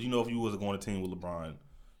 Yeah. But if you was going to team with LeBron,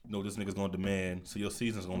 this nigga's gonna demand, so your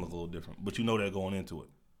season's gonna look a little different. But they're going into it.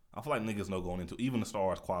 I feel like niggas know going into it. Even the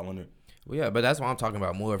stars, Kawhi Leonard. Well, yeah, but that's what I'm talking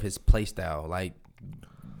about. More of his play style, like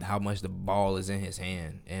how much the ball is in his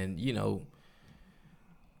hand, and I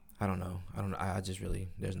don't know. I just really,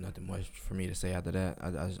 there's nothing much for me to say after that.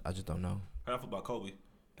 I just don't know. I feel about Kobe,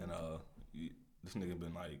 and this nigga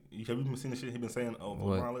been like, have you been seeing the shit he been saying over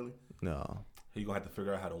LeBron lately? No. He gonna have to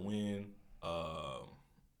figure out how to win.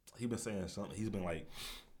 He been saying something. He's been like,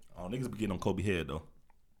 niggas be getting on Kobe head though.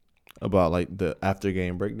 About like the after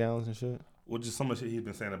game breakdowns and shit? Well, just some of the shit he's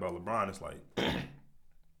been saying about LeBron. It's like,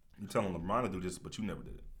 you telling LeBron to do this, but you never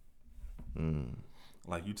did it.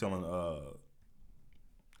 Like, you telling, I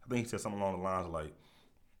think he said something along the lines of like,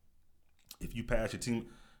 if you pass your team,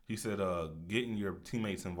 he said, getting your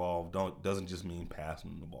teammates involved doesn't just mean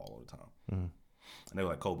passing the ball all the time. And they were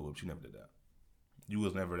like, Kobe, but you never did that. You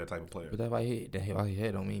was never that type of player. But that's why he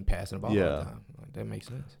don't mean passing the ball all the time. Like, that makes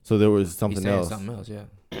sense. So there was something else. Something else, yeah.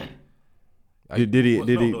 Did he? No,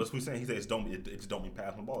 that's what he's saying. He said it just don't mean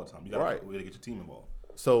passing the ball all the time. You gotta get your team involved.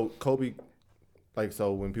 So Kobe,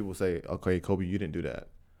 so when people say, okay, Kobe, you didn't do that,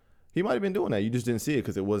 he might have been doing that. You just didn't see it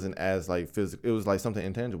because it wasn't as like physical. It was like something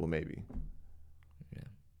intangible, maybe. Yeah.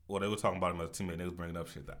 Well, they were talking about him as a teammate. They was bringing up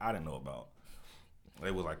shit that I didn't know about.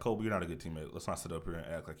 They was like, Kobe, you're not a good teammate. Let's not sit up here and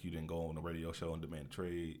act like you didn't go on the radio show and demand a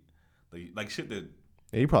trade. Like shit that.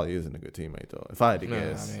 Yeah, he probably isn't a good teammate though. If I had to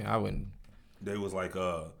guess, I mean, I wouldn't. They was like,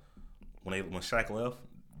 when Shaq left,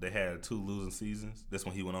 they had 2 losing seasons. That's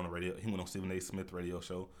when he went on the radio. He went on Stephen A. Smith radio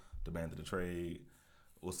show, demanded a trade.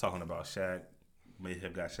 Was talking about Shaq, may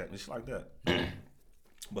have got Shaq and shit like that.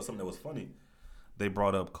 But something that was funny, they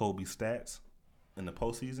brought up Kobe's stats in the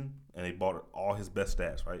postseason, and they brought all his best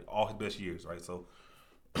stats, right? All his best years, right? So,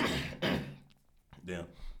 so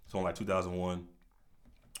in like 2001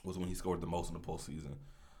 was when he scored the most in the postseason.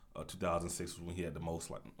 2006 was when he had the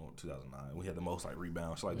most, like, 2009 when he had the most like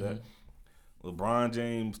rebounds, shit like that. LeBron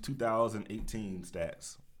James 2018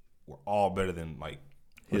 stats were all better than like.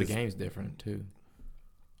 The game's different too.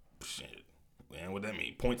 Shit, man, what that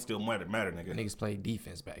mean? Points still matter, nigga. Niggas played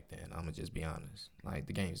defense back then. I'm gonna just be honest. Like,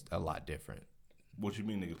 the game's a lot different. What you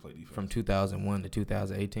mean, niggas play defense? From 2001 to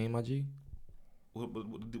 2018, my G. What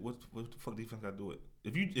the fuck defense got to do with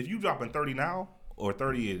it? If you dropping 30 now or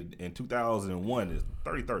 30 in 2001 is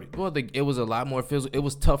 30-30. Well, it was a lot more physical. It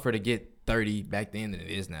was tougher to get 30 back then than it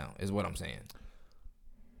is now. Is what I'm saying.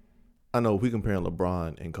 I know we comparing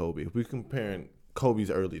LeBron and Kobe. We comparing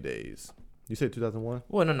Kobe's early days. You say 2001?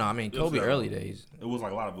 Well, no. I mean, Kobe early days. It was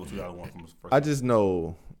like a lot of it was 2001 from his first. I just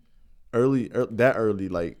know that early,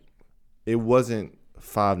 like it wasn't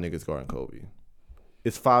 5 niggas guarding Kobe.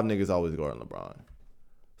 It's 5 niggas always guarding LeBron.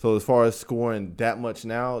 So as far as scoring that much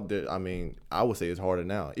now, I mean, I would say it's harder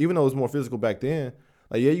now. Even though it was more physical back then.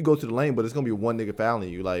 Like, yeah, you go to the lane, but it's gonna be one nigga fouling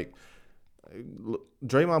you. Like,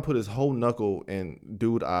 Draymond put his whole knuckle in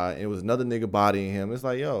dude eye, and it was another nigga bodying him. It's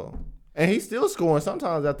like, yo. And he's still scoring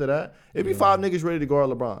sometimes after that. It'd be 5 niggas ready to guard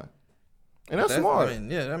LeBron. And that's smart. I mean,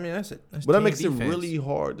 that's it. But that makes it really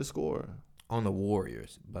hard to score. On the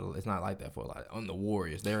Warriors. But it's not like that for a lot. On the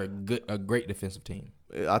Warriors, they're a great defensive team.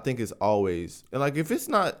 I think it's always, and like if it's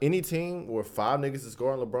not any team where 5 niggas is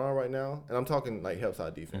scoring LeBron right now, and I'm talking like help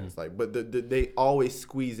side defense, like, but they always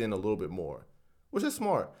squeeze in a little bit more, which is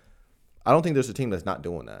smart. I don't think there's a team that's not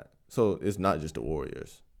doing that. So it's not just the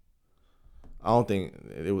Warriors. I don't think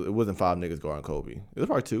it wasn't 5 niggas guarding Kobe. It was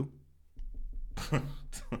probably 2.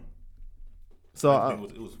 So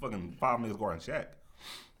it was fucking 5 niggas guarding Shaq.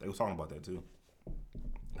 They was talking about that too.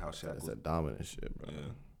 How Shaq that's that dominant shit, bro. Yeah.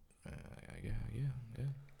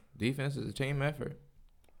 Defense is a team effort.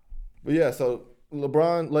 But yeah, so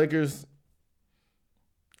LeBron, Lakers,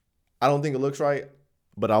 I don't think it looks right,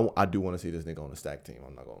 but I do want to see this nigga on a stack team.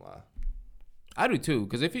 I'm not going to lie. I do too,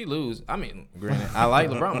 because if he lose, I mean, granted, I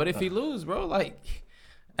like LeBron, but if he lose, bro, like,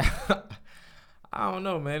 I don't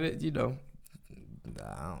know, man.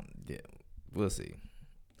 We'll see.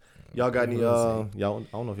 Y'all got any, y'all, I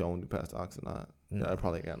don't know if y'all want to do past the ox or not. No. I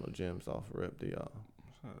probably got no gyms off rip, do y'all?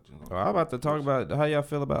 I'm about to talk about how y'all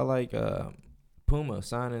feel about like Puma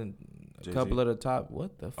signing a Jay-Z. couple of the top.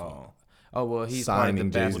 What the fuck? Oh well, he's signing part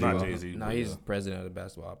of the basketball. Not Jay-Z, No, he's president of the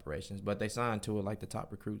basketball operations. But they signed to it like the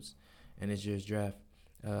top recruits in this year's draft,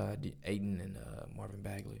 Aiden and Marvin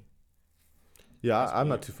Bagley. Yeah, I'm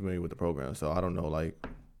not too familiar with the program, so I don't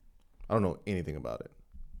know anything about it.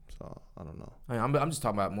 So I don't know. I mean, I'm just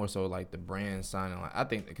talking about more so like the brand signing. Like, I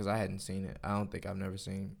think because I hadn't seen it, I don't think I've never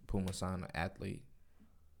seen Puma sign an athlete.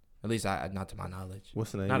 At least not to my knowledge.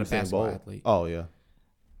 What's the name? Not a basketball athlete. Oh yeah,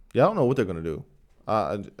 yeah. I don't know what they're gonna do.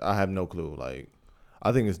 I have no clue. Like,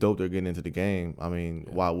 I think it's dope they're getting into the game. I mean,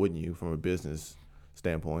 why wouldn't you from a business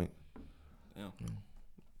standpoint? Yeah.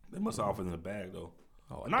 They must have offered in the bag though.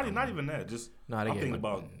 Oh, not even that. Just I'm thinking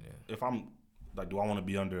about if I'm like, do I want to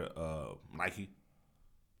be under Nike?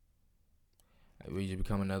 We just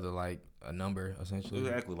become another like a number essentially.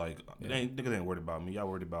 Exactly. Like niggas ain't worried about me. Y'all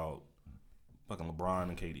worried about fucking LeBron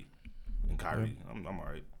and KD and Kyrie. I'm all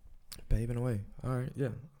right. Paving away. All right. Yeah.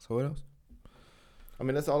 So what else? I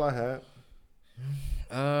mean, that's all I had.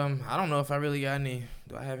 I don't know if I really got any.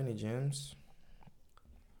 Do I have any gems?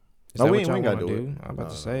 No, we ain't got to do it. I'm about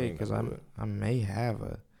to say because I may have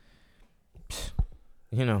a.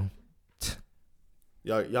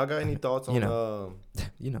 Y'all got any thoughts on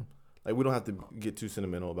like we don't have to get too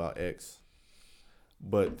sentimental about X,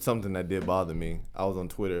 but something that did bother me. I was on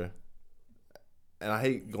Twitter, and I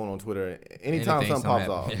hate going on Twitter anytime something pops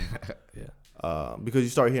off. Yeah. Because you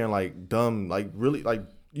start hearing like dumb, like really, like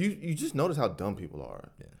you just notice how dumb people are.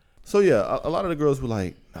 Yeah. So yeah, a lot of the girls were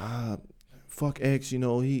like, fuck X,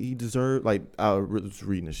 he deserved, like, I was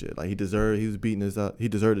reading the shit. Like, he deserved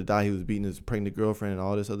to die. He was beating his pregnant girlfriend and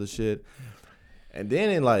all this other shit. And then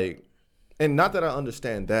and not that I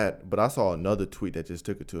understand that, but I saw another tweet that just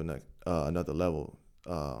took it to another level.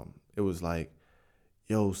 It was like,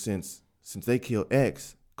 yo, since they killed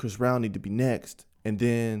X, Chris Brown need to be next. And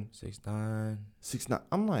then 6ix9ine.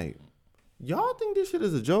 I'm like, y'all think this shit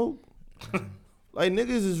is a joke? Like, niggas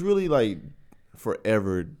is really like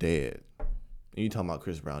forever dead. And you talking about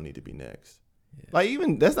Chris Brown need to be next. Yeah. Like,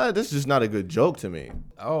 even that's just not a good joke to me.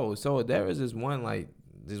 Oh, so there was this one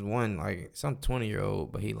some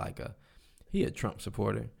 20-year-old, but he a Trump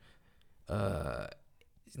supporter.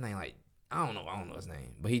 His name I don't know his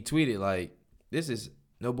name, but he tweeted like, this is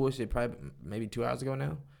no bullshit, probably maybe 2 hours ago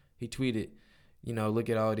now. He tweeted, look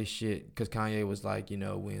at all this shit, because Kanye was like,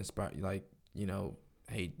 we inspired, like,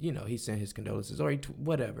 hey, he sent his condolences or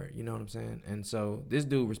whatever, you know what I'm saying? And so this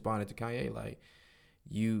dude responded to Kanye like,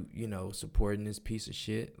 you supporting this piece of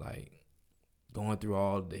shit, like going through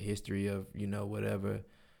all the history of, whatever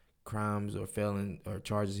crimes or felon or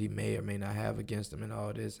charges he may or may not have against him and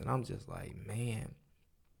all this. And I'm just like, man,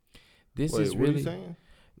 this is really. What are you saying?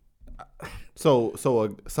 So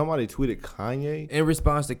somebody tweeted Kanye in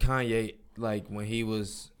response to Kanye, like when he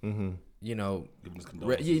was, rest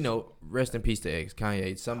in peace to X,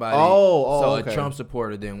 Kanye. Somebody a Trump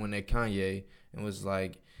supporter then went at Kanye and was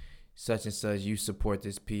like, such and such, you support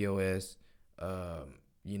this POS,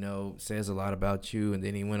 you know, says a lot about you. And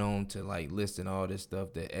then he went on to like listing all this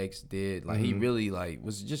stuff that X did. Like he really like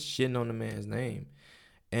was just shitting on the man's name.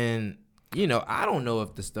 And you know, I don't know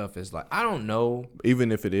if the stuff is like, I don't know.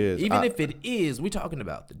 Even if it is, we're talking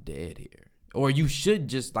about the dead here. Or you should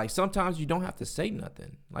just like, sometimes you don't have to say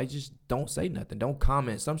nothing. Like just don't say nothing. Don't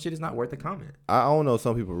comment. Some shit is not worth a comment. I don't know.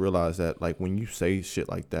 Some people realize that like when you say shit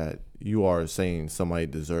like that, you are saying somebody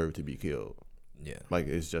deserved to be killed. Yeah. Like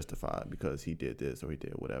it's justified because he did this or he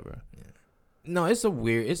did whatever. Yeah. No, it's a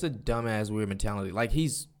dumbass weird mentality. Like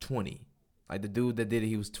he's 20. Like the dude that did it,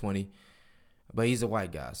 he was 20. But he's a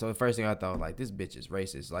white guy. So the first thing I thought, like, this bitch is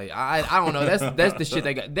racist. Like, I don't know. That's the shit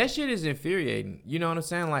they got. That shit is infuriating. You know what I'm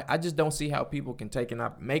saying? Like, I just don't see how people can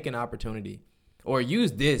make an opportunity or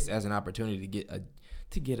use this as an opportunity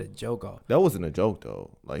to get a joke off. That wasn't a joke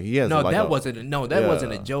though. Like he has wasn't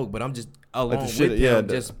a joke. But I'm just along with him.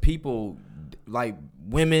 Just people like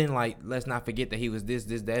women. Like, let's not forget that he was this,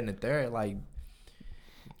 that, and the third. Like,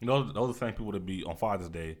 you know, those are the same people that be on Father's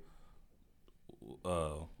Day.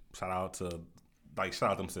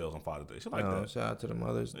 Shout out themselves on Father's Day. Shit like that. Shout out to the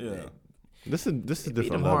mothers. Yeah. This is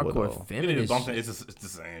different level though. Feminist. It's the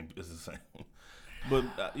same. It's the same. But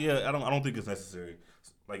yeah, I don't think it's necessary.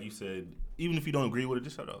 Like you said, even if you don't agree with it,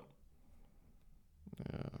 just shut up.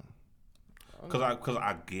 Yeah. Cause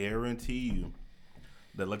I guarantee you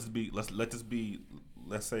that let's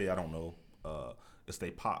say I don't know, it's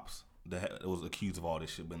they pops that was accused of all this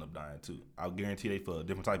shit, but ended up dying too. I guarantee they for a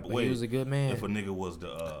different type of way. He was a good man. If a nigga was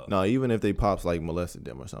the no, even if they pops like molested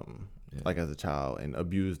them or something, like as a child and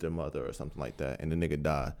abused their mother or something like that, and the nigga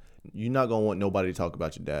died, you're not gonna want nobody to talk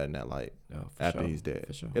about your dad in that light after he's dead.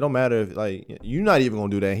 For sure. It don't matter if like you're not even gonna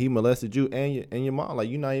do that. He molested you and your mom. Like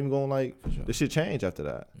you're not even gonna like the shit change after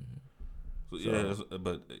that.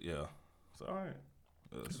 So all right.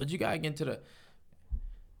 But you gotta get into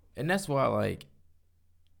and that's why like.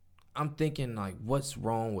 I'm thinking like, what's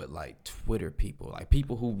wrong with like Twitter people, like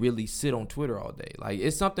people who really sit on Twitter all day? Like,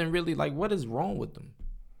 it's something really like, what is wrong with them?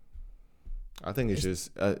 I think it's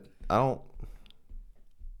just I don't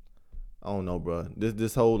know, bro.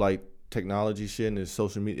 This whole like technology shit and this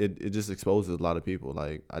social media, it just exposes a lot of people.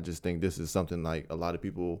 Like, I just think this is something like a lot of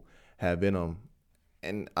people have in them,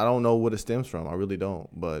 and I don't know what it stems from. I really don't,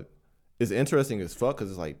 but it's interesting as fuck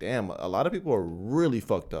because it's like, damn, a lot of people are really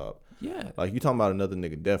fucked up. Yeah. Like, you talking about another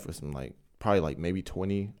nigga death for some, like, probably, like, maybe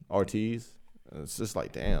 20 RTs. It's just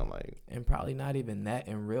like, damn, like. And probably not even that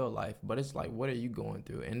in real life. But it's like, what are you going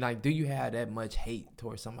through? And, like, do you have that much hate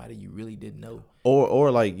towards somebody you really didn't know? Or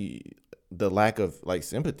like, the lack of, like,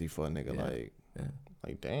 sympathy for a nigga. Yeah.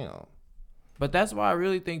 Like, damn. But that's why I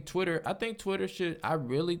really think Twitter, I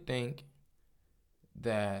really think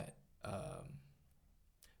that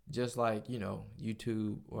just like, you know,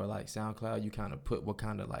 YouTube or, like, SoundCloud, you kind of put what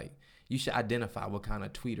kind of, like, you should identify what kind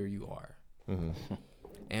of tweeter you are. Mm-hmm.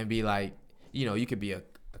 And be like, you know, you could be a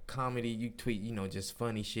comedy, you tweet, you know, just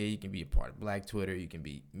funny shit. You can be a part of Black Twitter. You can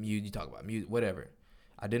be music, you talk about music, whatever.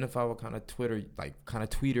 Identify what kind of Twitter, like, kind of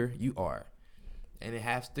tweeter you are. And it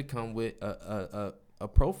has to come with a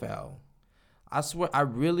profile. I swear, I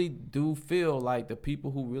really do feel like the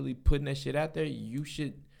people who really putting that shit out there,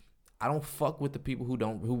 I don't fuck with the people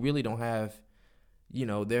who really don't have, you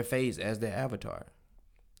know, their face as their avatar.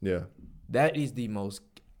 Yeah. That is the most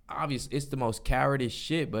obvious. It's the most cowardice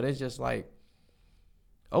shit, but it's just like,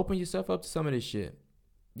 open yourself up to some of this shit.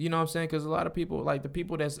 You know what I'm saying? Because a lot of people, like the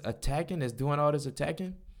people that's doing all this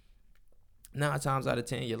attacking, 9 times out of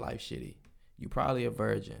 10, your life shitty. You probably a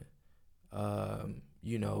virgin.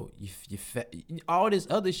 You know, all this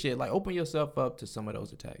other shit. Like, open yourself up to some of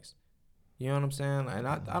those attacks. You know what I'm saying? And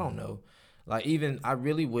I don't know. Like, I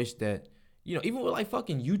really wish that, you know, even with like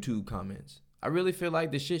fucking YouTube comments, I really feel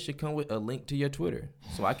like the shit should come with a link to your Twitter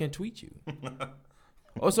so I can tweet you.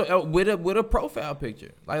 Also, with a profile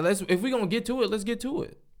picture. Like, if we're gonna get to it, let's get to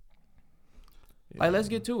it. Yeah. Like, let's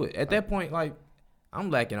get to it. At that point, like, I'm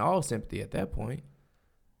lacking all sympathy at that point.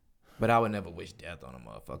 But I would never wish death on a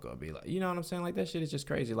motherfucker or be like, you know what I'm saying? Like, that shit is just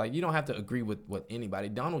crazy. Like, you don't have to agree with what anybody.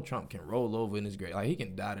 Donald Trump can roll over in his grave. Like, he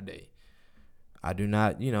can die today. I do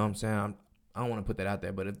not, you know what I'm saying? I don't want to put that out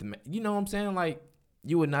there, but you know what I'm saying? Like,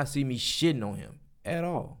 you would not see me shitting on him at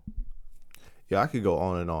all. Yeah, I could go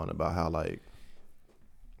on and on about how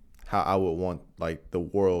I would want, like, the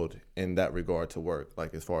world in that regard to work.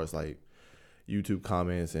 Like, as far as, like, YouTube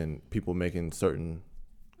comments and people making certain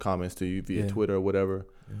comments to you via Twitter or whatever.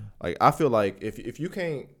 Yeah. Like, I feel like if you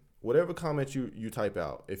can't, whatever comment you type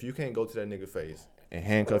out, if you can't go to that nigga face and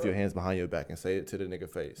handcuff your hands behind your back and say it to the nigga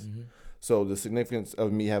face. Mm-hmm. So the significance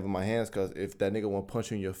of me having my hands, because if that nigga want to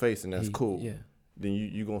punch you in your face and that's cool, then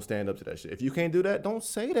you gonna stand up to that shit. If you can't do that, don't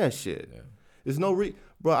say that shit. Yeah. There's no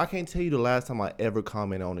bro, I can't tell you the last time I ever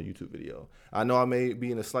commented on a YouTube video. I know I may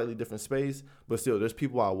be in a slightly different space, but still, there's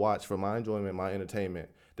people I watch for my enjoyment, my entertainment,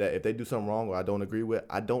 that if they do something wrong or I don't agree with,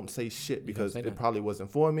 I don't say shit because it probably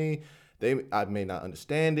wasn't for me. I may not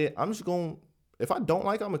understand it. I'm just going, if I don't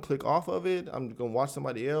like it, I'm going to click off of it. I'm going to watch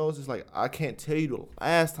somebody else. It's like, I can't tell you the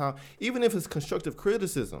last time, even if it's constructive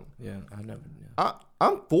criticism. Yeah, I never. Yeah.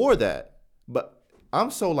 I'm for that, but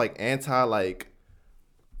I'm so like anti, like,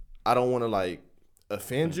 I don't want to like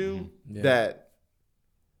offend you that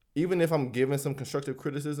even if I'm giving some constructive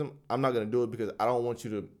criticism, I'm not going to do it because I don't want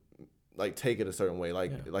you to like take it a certain way,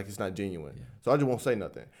 like it's not genuine. Yeah. So I just won't say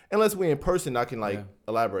nothing unless we're in person. I can like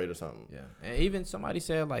elaborate or something. Yeah, and even somebody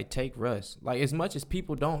said like take Russ. Like as much as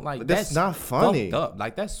people don't like, that's not funny. Fucked up.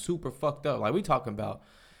 Like that's super fucked up. Like we talking about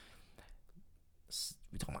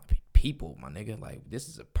people, my nigga. Like this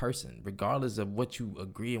is a person, regardless of what you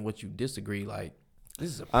agree and what you disagree. Like this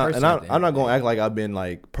is a person. I'm not gonna act like I've been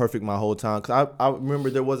like perfect my whole time. Cause I remember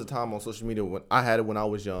there was a time on social media when I had it when I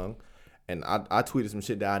was young. And I tweeted some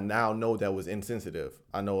shit that I now know that was insensitive.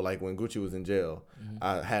 I know, like, when Gucci was in jail,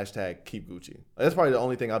 I hashtag keep Gucci. That's probably the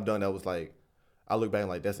only thing I've done that was, like, I look back and,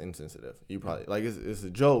 like, that's insensitive. You probably, like, it's a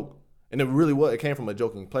joke. And it really was. It came from a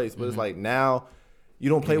joking place. But it's, like, now you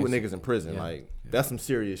don't play with niggas in prison. Yeah. Like, that's some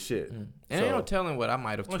serious shit. And ain't no telling what I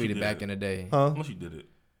might have tweeted back in the day. Unless you did it.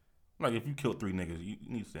 Like, if you killed 3 niggas, you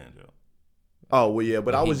need to stay in jail. Oh, well, yeah.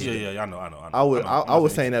 But I was... Yeah, I know. I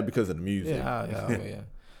was saying that because of the music. Yeah.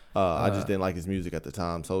 I just didn't like his music at the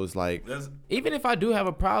time, so it's like even if I do have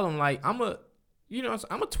a problem, like I'm a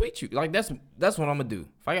tweet you. Like that's what I'm gonna do.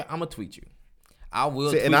 If I'm gonna tweet you, I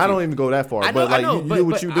will. See, and I don't even go that far, but like you do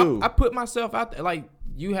what you do. I put myself out there. Like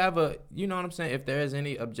you have you know what I'm saying. If there is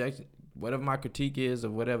any objection, whatever my critique is or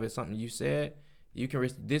whatever something you said, you can.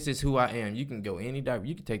 This is who I am. You can go any direction.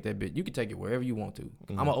 You can take that bit. You can take it wherever you want to.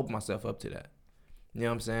 I'm gonna open myself up to that. You know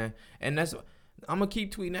what I'm saying? And I'm gonna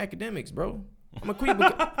keep tweeting academics, bro. I'm a queen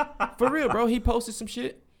for real, bro. He posted some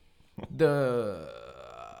shit on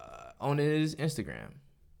his Instagram,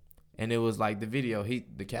 and it was like the video.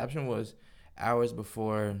 The caption was hours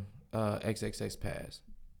before XXX passed.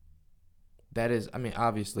 That is, I mean,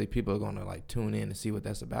 obviously people are gonna like tune in to see what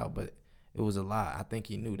that's about, but it was a lie. I think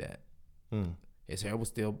he knew that. His hair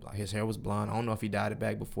was blonde. I don't know if he dyed it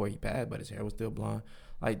back before he passed, but his hair was still blonde.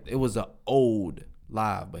 Like it was an old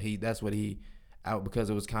live, but that's what he. Out because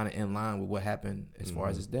it was kind of in line with what happened as far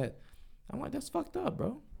as his death. I'm like, that's fucked up,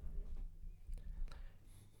 bro.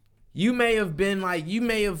 You may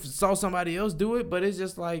have saw somebody else do it, but it's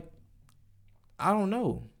just like, I don't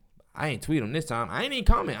know. I ain't tweet him this time. I ain't even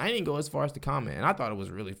comment. I ain't even go as far as to comment. And I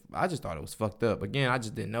just thought it was fucked up. Again, I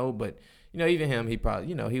just didn't know. But, you know, even him, he probably,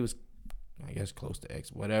 you know, he was, I guess, close to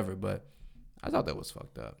X, whatever. But I thought that was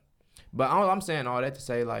fucked up. But I'm saying all that to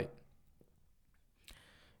say, like,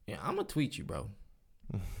 yeah, I'm gonna tweet you, bro.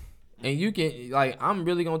 And you can I'm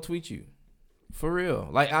really gonna tweet you, for real.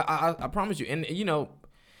 Like I promise you. And you know,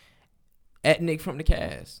 at Nick from the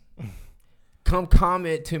cast, come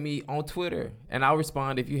comment to me on Twitter, and I'll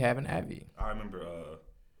respond if you have an Abby. I remember.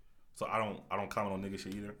 So I don't comment on nigga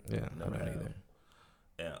shit either. Yeah, never either.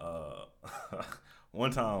 And one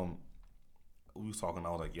time we was talking, I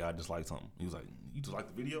was like, yeah, I dislike something. He was like, you just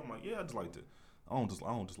like the video? I'm like, yeah, I disliked it. I don't just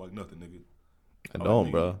like nothing, nigga. I don't,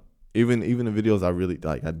 bro. Even the videos I really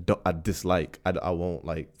like, I dislike. I won't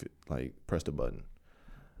like press the button.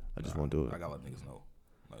 I just won't do it. I gotta let niggas know.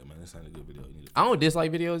 Like, man, this ain't a good video. I don't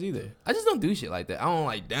dislike videos either. I just don't do shit like that. I don't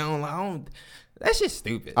like down. I don't. That shit's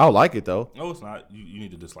stupid. I don't like it though. No, it's not. You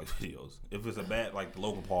need to dislike videos. If it's a bad, like the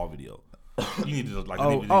Logan Paul video, you need to just like.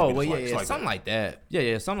 Something like that.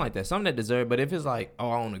 Yeah, something like that. Something that deserve. But if it's like, I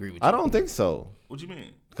don't agree with you. I don't think so. What you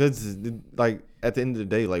mean? Because like at the end of the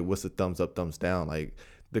day, like what's the thumbs up, thumbs down? Like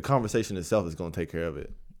the conversation itself is gonna take care of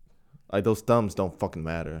it. Like those thumbs don't fucking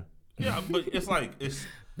matter. Yeah, but it's like it's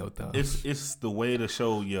no thumbs. It's the way to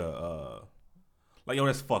show your like yo,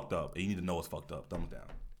 that's fucked up, and you need to know it's fucked up. Thumbs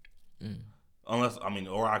down. Unless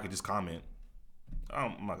or I could just comment.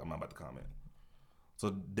 I'm not about to comment.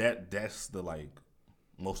 So that's the like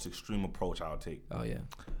most extreme approach I'll take. Oh yeah,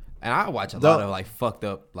 and I watch a lot of like fucked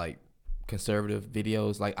up like conservative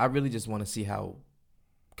videos. Like I really just want to see how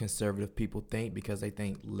conservative people think, because they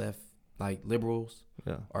think left, like liberals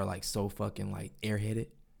are like so fucking like airheaded.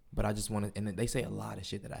 But I just want to, and they say a lot of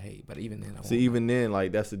shit that I hate. But even then, then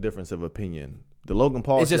like that's the difference of opinion. The Logan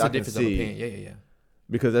Paul, it's just a difference of opinion. Yeah.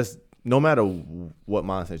 Because that's no matter what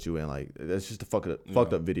mindset you in, like that's just a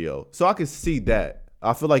fucked up video. So I can see that.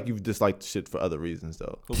 I feel like you've disliked shit for other reasons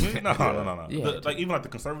though. No. Yeah, like even like the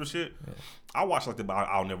conservative shit, I watch like that, but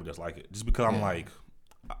I'll never dislike it just because I'm like,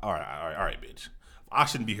 all right, bitch. I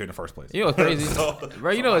shouldn't be here in the first place. You know what's crazy?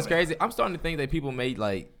 Bro, you know what's crazy? I'm starting to think that people made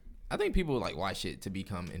like, I think people like watch shit to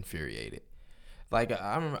become infuriated. Like,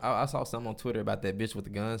 I remember I saw something on Twitter about that bitch with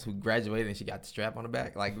the guns who graduated and she got the strap on the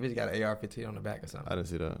back. Like, bitch got an AR-15 on the back or something. I didn't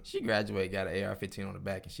see that. She graduated, got an AR-15 on the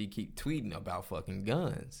back, and she keep tweeting about fucking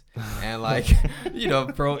guns. And, like, you know,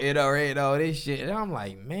 pro NRA and all this shit. And I'm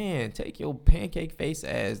like, man, take your pancake face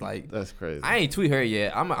ass. Like, that's crazy. I ain't tweet her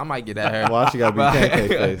yet. I might get at her. Why she gotta be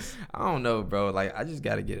pancake face? I don't know, bro. Like, I just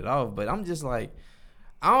got to get it off. But I'm just like,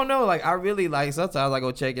 I don't know. Like, I really, like, sometimes I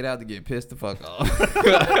go check it out to get pissed the fuck off.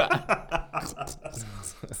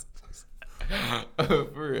 For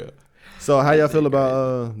real. So how y'all feel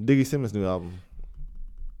about Diggy Simmons' new album?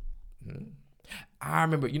 I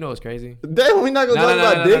remember, you know what's crazy? Damn, we not gonna talk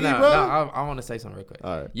about Diggy, bro. No, I want to say something real quick.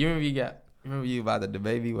 All right. You remember you about the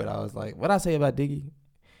debate what I was like, what I say about Diggy?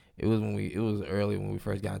 It was early when we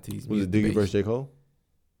first got into these. Was it Diggy debates. versus J. Cole?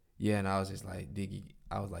 Yeah, and I was just like, Diggy.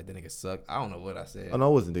 I was like, that nigga suck. I don't know what I said. Oh no,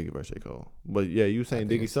 it wasn't Diggy versus J. Cole. But yeah, you saying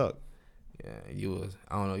Diggy suck? Yeah, you was.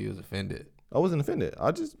 I don't know. You was offended. I wasn't offended.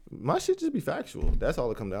 My shit just be factual. That's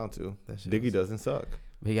all it come down to. Diggy doesn't suck.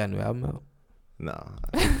 He got a new album out. Nah,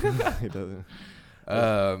 he doesn't.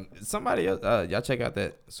 Somebody else, y'all check out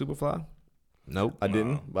that Superfly? Nope. I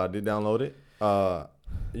didn't, but I did download it.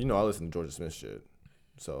 You know, I listen to Georgia Smith shit,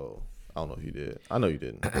 so I don't know if you did. I know you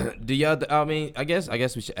didn't. Do y'all? I mean, I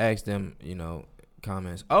guess we should ask them. You know,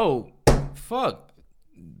 comments. Oh, fuck.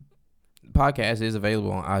 Podcast is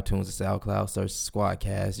available on iTunes and SoundCloud. Search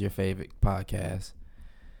SquadCast, your favorite podcast.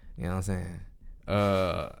 You know what I'm saying?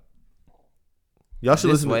 Y'all should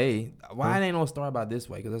This listen. Way. Why it ain't no story about This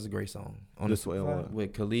Way? Because that's a great song. On This Way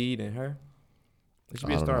with Khalid and her. There should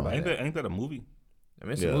be a I don't story know. about that. Ain't that a movie? I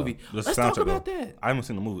mean, it's a movie. The Let's talk soundtrack, about though. that. I haven't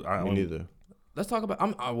seen the movie. Me neither. Let's talk about.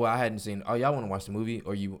 Well, I hadn't seen. Oh, y'all want to watch the movie,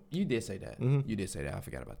 or you did say that? Mm-hmm. You did say that. I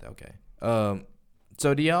forgot about that. Okay.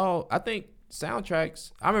 So do y'all? I think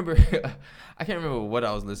soundtracks. I remember. I can't remember what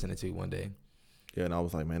I was listening to one day. Yeah, and I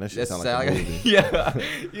was like, man, that shit sound sound like a movie. Yeah,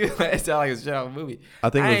 it sound like a shit out of a movie. I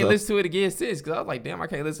ain't listened to it again since because I was like, damn, I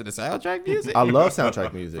can't listen to soundtrack music. I love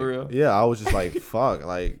soundtrack music. For real? Yeah, I was just like, fuck,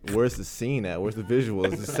 like, where's the scene at? Where's the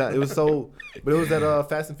visuals? It was so, but it was that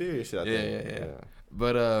Fast and Furious shit. I think. Yeah.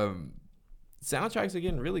 But soundtracks are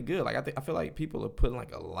getting really good. Like I feel like people are putting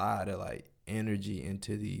like a lot of like energy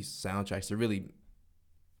into these soundtracks to really,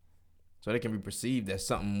 so they can be perceived as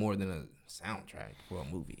something more than a soundtrack for a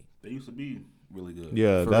movie. They used to be really good.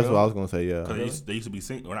 Yeah, For that's real? what I was gonna say. Yeah, Because they used to be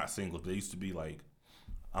not singles, but they used to be like,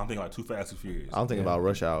 I'm thinking like Too Fast and Furious. I'm thinking about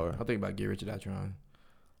Rush Hour. I'm thinking about Get Rich or Die Trying.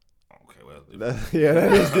 Okay, well. That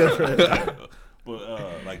is different.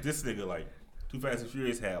 But like this nigga, like Too Fast and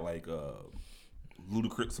Furious had like some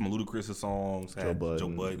Ludacris songs, had Joe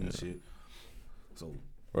Budden and shit. So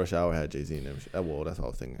Rush Hour had Jay-Z and everything. Well, that's all I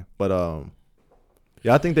was thinking. But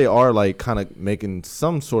yeah, I think they are like kind of making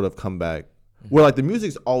some sort of comeback. Where like the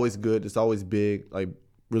music's always good, it's always big, like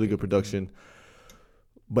really good production.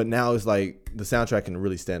 But now it's like the soundtrack can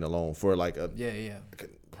really stand alone for like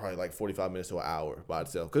probably like 45 minutes to an hour by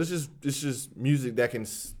itself. Because it's just music that can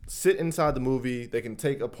sit inside the movie. They can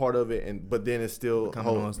take a part of it, but then it's still Come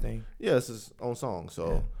on thing. Yeah, it's his own song.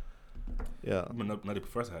 So yeah. I mean, Nutty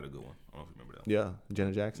Professor had a good one. I don't know if you remember that. Yeah,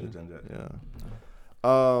 Janet Jackson. Yeah, Janet Jackson.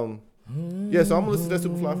 Yeah. Yeah, so I'm gonna listen to that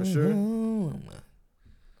Superfly for sure.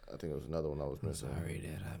 I think it was another one I was missing. Sorry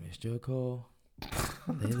that I missed your call.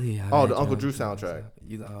 Lately, Oh, the Uncle Drew soundtrack.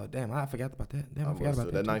 Damn, I forgot about that. Damn, I I forgot about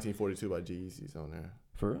that. that. 1942 by G-Eazy's on there.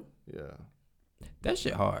 For real? Yeah. That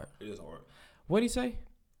shit hard. It is hard. What'd he say?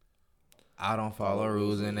 I don't follow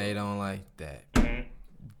rules and they don't like that.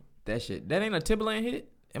 That shit. That ain't a Timberland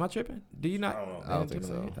hit? Am I tripping? Do you not? I don't know. I don't think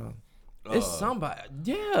so. It's somebody.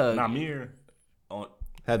 Yeah. Namir on.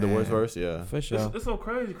 Had the worst verse, yeah. For sure. It's so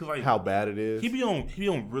crazy because like How bad it is. he be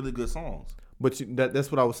on really good songs. But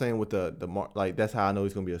that's what I was saying with the like that's how I know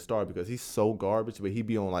he's gonna be a star because he's so garbage, but he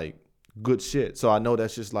be on like good shit. So I know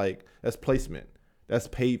that's just like that's placement. That's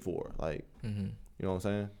paid for. Like you know what I'm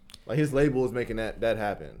saying? Like his label is making that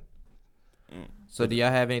happen. So do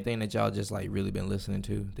y'all have anything that y'all just like really been listening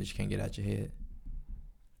to that you can't get out your head?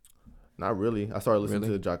 Not really. I started listening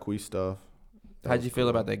to the Jacquees stuff. How'd you feel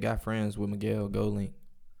about that Got Friends with Miguel Goldlink?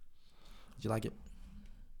 Did you like it?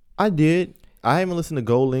 I did. I haven't listened to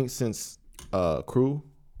Gold Link since Crew,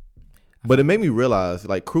 but it made me realize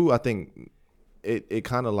like Crew. I think it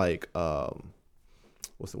kind of like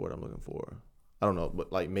what's the word I'm looking for? I don't know,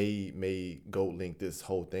 but like made Gold Link this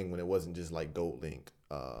whole thing when it wasn't just like Gold Link.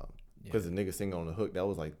 Because the nigga singing on the hook, that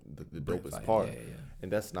was like the dopest part. Yeah.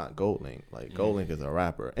 And that's not Gold Link. Like Gold Link is a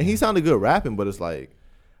rapper, and he sounded good rapping, but it's like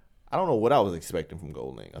I don't know what I was expecting from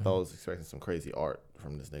Gold Link. I thought I was expecting some crazy art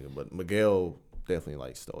from this nigga, but Miguel definitely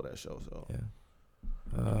like stole that show. So yeah.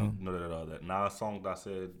 That Nas song that I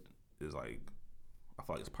said is like, I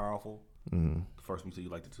feel like it's powerful. The first one you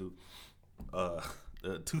liked it too.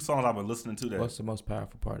 The 2 songs I've been listening to. What's the most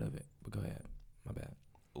powerful part of it? But go ahead. My bad.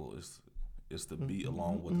 Well, it's the beat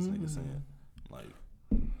along with this nigga saying like,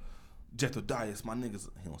 Jethro Dias, my niggas.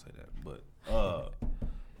 He don't say that, but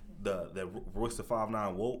the Royce the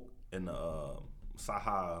 5'9" Woke and the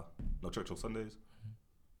Saha No Church on Sundays.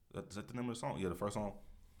 Is that the name of the song? Yeah, the first song.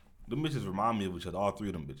 Them bitches remind me of each other. All 3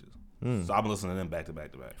 of them bitches. So I've been listening to them back to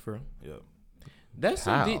back to back. For real? Yeah. That's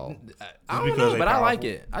so deep. I don't because know, they but I powerful. like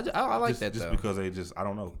it. I like that just though. because they just, I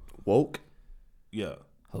don't know. Woke. Yeah.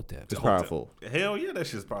 Hotep. It's powerful. Hell yeah, that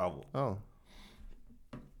shit's powerful. Oh.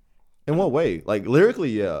 In what way? Like lyrically,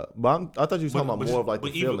 yeah. But I thought you were talking about more of like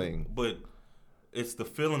the feeling. But it's the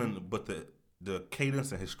feeling, but the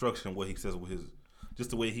cadence and his structure and what he says with his, just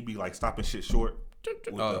the way he be like stopping shit short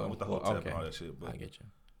with the whole tap and all that shit. But I get you.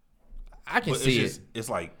 I can see it. It's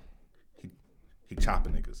like he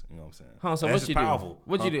chopping niggas. You know what I'm saying? Huh, so what you powerful. do?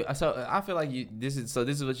 What you do? So I feel like this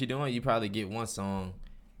is what you're doing. You probably get one song,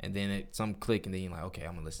 and then some click, and then you're like, okay,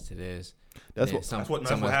 I'm gonna listen to this. That's what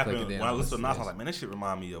happened when I listened to Nas. I was like, man, this shit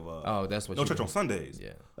remind me of that's what No Church on Sundays.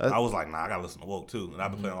 Yeah, I was like, nah, I gotta listen to Woke too, and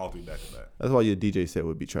I've been playing all 3 back to back. That's why your DJ set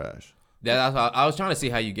would be trash. That's how, I was trying to see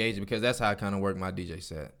how you gauge it because that's how I kind of work my DJ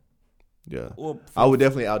set. Yeah, I would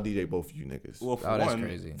definitely out DJ both of you niggas. Well, that's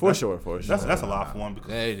crazy. For sure. That's a lot for one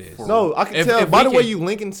because it is. No, I can tell by the way you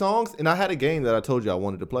linking songs. And I had a game that I told you I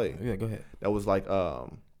wanted to play. Yeah, go ahead. That was like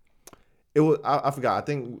it was I forgot. I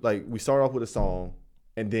think like we started off with a song,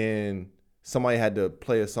 and then somebody had to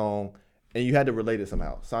play a song, and you had to relate it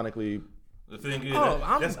somehow sonically. The thing is,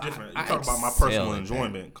 that's different. You talk about my personal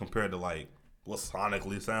enjoyment compared to like what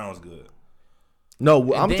sonically sounds good.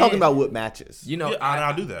 No, I'm talking about what matches. You know,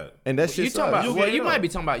 I'll do that. And that shit. You might be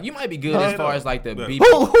talking about. You might be good as far as like the beat.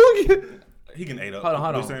 He can 8 up.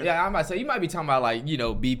 Hold on. Yeah, I'm about to say you might be talking about like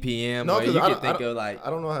BPM. No, or you can think of like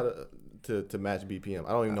I don't know how to match BPM.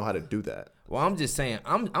 I don't even know how to do that. Well, I'm just saying.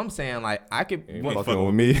 I'm saying like I could. Fucking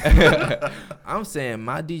with me. I'm saying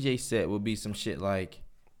my DJ set would be some shit like,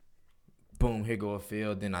 boom, here go a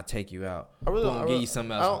field, then I take you out. Boom, give you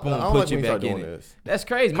something else. Boom, put you back in it. That's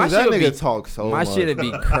crazy. My shit would nigga talk so much. My shit would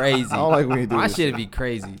be crazy. I don't like when you do my this. shit would be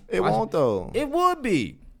crazy. It won't though. It would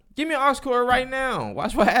be. Give me an aux cord right now.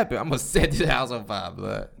 Watch what happens. I'm gonna set this house on fire,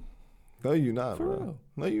 blood. No, you not, For bro. real.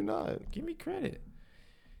 No, you not. Give me credit.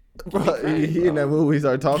 Bro, he in that movie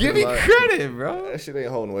started talking. Give me credit, bro. That shit ain't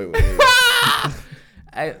holding weight with me.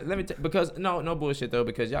 Hey, let me because no bullshit though,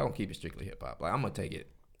 because y'all gonna keep it strictly hip hop. Like I'm gonna take it.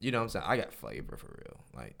 You know what I'm saying? I got flavor for real.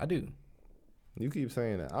 Like I do. You keep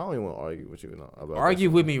saying that. I don't even want to argue with you about argue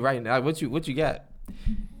with me right now. What you got?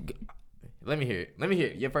 Let me hear it. Let me hear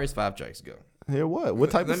it. Your first 5 tracks. Go. Hear what? What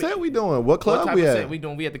type of set we doing? What club we at? We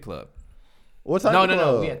doing? We at the club. What type of club?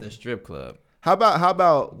 No. We at the strip club. How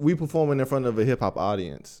about we performing in front of a hip hop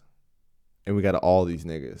audience, and we got all these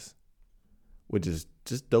niggas, which is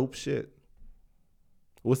just dope shit.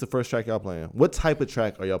 What's the first track y'all playing? What type of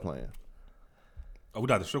track are y'all playing? Oh, we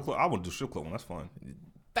got the strip club. I want to do strip club one. That's fun.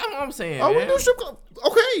 That's what I'm saying. Oh, man. we do strip club.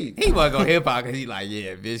 Okay. He want to go hip hop because he like,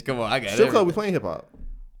 yeah, bitch, come on, I got strip club. everything. We playing hip hop.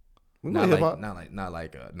 We not hip hop. Not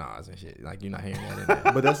like Nas and shit. Like you're not hearing that in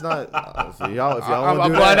there. But that's not. So y'all, if y'all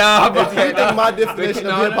want to do that, if you think my definition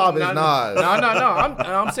of hip hop is Nas.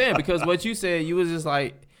 No. I'm saying because what you said, you was just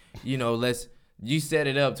like, you set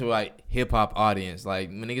it up to like hip hop audience. Like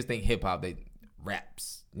when niggas think hip hop, they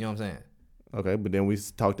raps. You know what I'm saying? Okay, but then we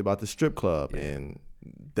talked about the strip club, and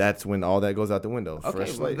that's when all that goes out the window. Okay,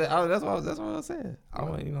 that's what I was saying. You know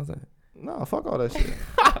what I'm saying? No, fuck all that shit.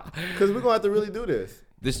 Because we're gonna have to really do this.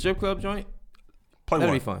 The strip club joint.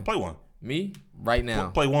 That'd be fun. Play one. Me right now.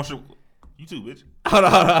 Play one strip. You too, bitch. Hold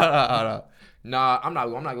on. Nah, I'm not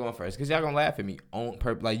going first because y'all gonna laugh at me on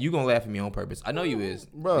purpose. Like you gonna laugh at me on purpose. I know you is.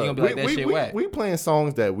 Bro, you gonna be like that shit whack. We playing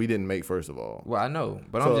songs that we didn't make first of all. Well, I know,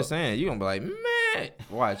 but I'm just saying you gonna be like, man,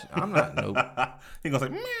 watch. I'm not. Nope. He gonna say,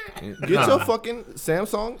 man. Get your fucking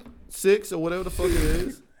Samsung 6 or whatever the fuck it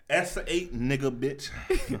is. S8 nigga bitch.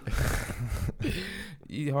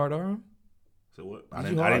 You hard arm? So what? I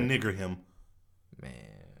didn't nigger him. Man,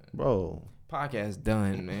 bro. Podcast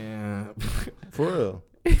done, man. For real.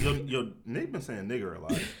 Yo, Nick been saying nigger a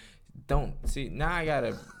lot. Don't see now. I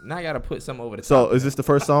gotta put something over the top. So is this the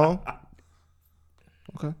first song?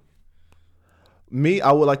 Okay. Me,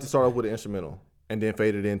 I would like to start off with an instrumental and then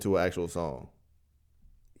fade it into an actual song.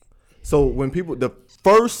 So when the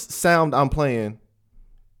first sound I'm playing,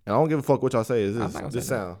 and I don't give a fuck what y'all say, is this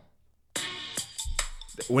sound.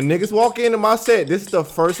 When niggas walk into my set, this is the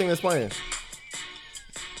first thing that's playing.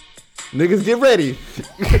 Niggas, get ready.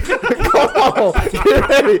 Come on, get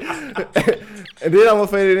ready. And then I'm gonna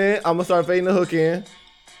fade it in. I'm gonna start fading the hook in.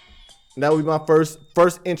 And that would be my first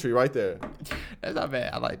entry right there. That's not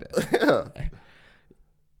bad. I like that.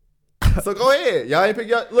 So go ahead. Y'all ain't pick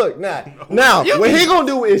y'all. Look, now, what he gonna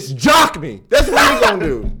do is jock me. That's what he gonna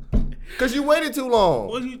do. Cause you waited too long.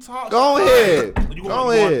 What are you talking? Go ahead.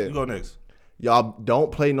 Go ahead. You go next. Y'all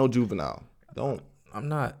don't play no juvenile. Don't. I'm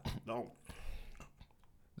not. Don't.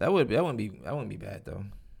 That wouldn't be bad though.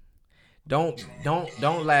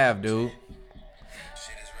 Don't laugh, dude.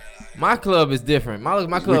 My club is different. My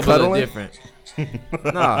club is a little different.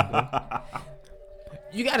 Nah.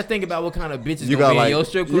 You got to think about what kind of bitches you gonna got be in your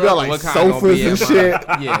strip club. You got like sofas and shit.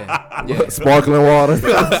 Yeah. Sparkling water.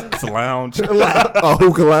 It's a lounge. A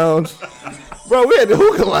hookah lounge. Bro, we had the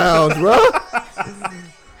hookah lounge, bro.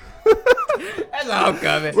 That's all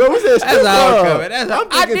coming. Bro, we said that's all coming. I'm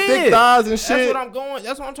thinking thick thighs and shit. That's what I'm going.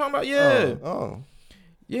 That's what I'm talking about. Yeah. Oh.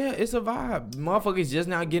 Yeah, it's a vibe. Motherfuckers just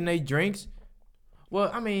now getting their drinks. Well,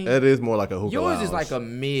 I mean, that is more like a hookah yours lounge. is like a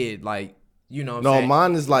mid, like, you know what I'm I'm no, saying?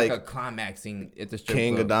 mine is like a climaxing at the strip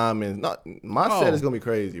King club. of Diamonds. Not my set is gonna be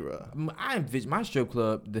crazy, bro. I envision my strip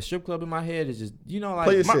club. The strip club in my head is just, you know, like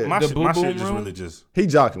Play your shit. My the shit, boom my boom shit just room. really just. He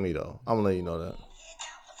jocked me though. I'm gonna let you know that.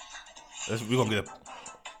 We gonna get.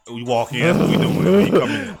 We walk in. What we doing? You come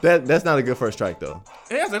in. That's not a good first track though.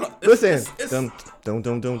 Yeah, Listen, don't.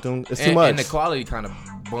 It's too much. And the quality kind of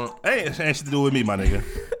bump. Ain't shit to do with me, my nigga.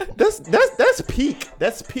 That's peak.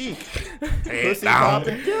 That's peak. Pussy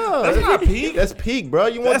popping. Yeah, That's not peak. That's peak, bro.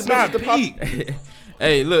 You want That's not to peak.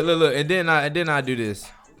 Hey, look, and then I do this.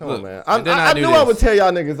 Come look, on, man. and then I do knew this. I would tear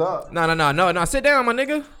y'all niggas up. No. Sit down, my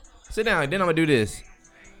nigga. Sit down. Then I'm gonna do this.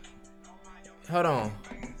 Hold on.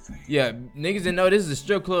 Yeah, niggas didn't know this is a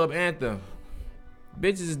strip club anthem.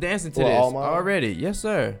 Bitches is dancing to this already. Yes,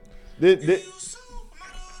 sir. This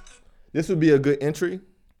would be a good entry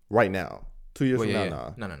right now. 2 years from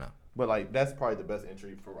now, No. But like that's probably the best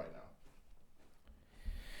entry for right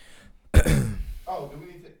now. Oh, do we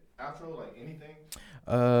need to outro like anything?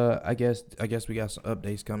 I guess we got some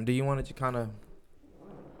updates coming. Do you want it to kind of,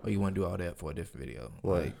 or you want to do all that for a different video?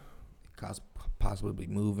 What? Like, possibly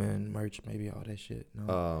moving merch, maybe all that shit.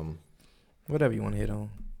 No. Whatever you want to hit on.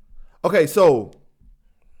 Okay, so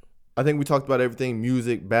I think we talked about everything: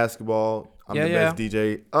 music, basketball. I'm the best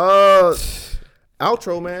DJ.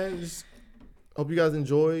 Outro, man. Just hope you guys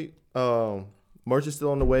enjoy. Merch is still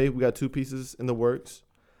on the way. We got 2 pieces in the works.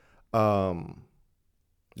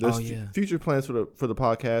 There's future plans for the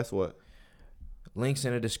podcast. What? Links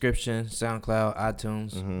in the description. SoundCloud,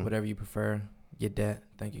 iTunes, whatever you prefer. Get that.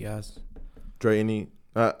 Thank you guys. Dre,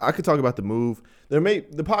 I could talk about the move. The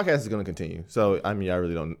podcast is going to continue. So I mean, I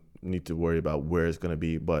really don't need to worry about where it's going to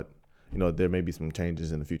be, but you know, there may be some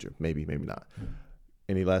changes in the future. Maybe not.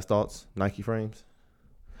 Any last thoughts? Nike frames?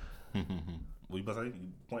 What you about to say?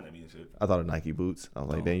 You point at me and shit. I thought of Nike boots. I was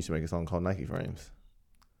like, dang, you should make a song called Nike frames.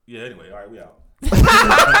 Yeah. Anyway, all right, we out.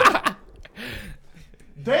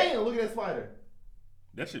 Dang, look at that spider.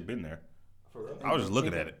 That shit been there. For real? I was just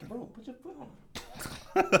looking at it. Bro, put your foot on.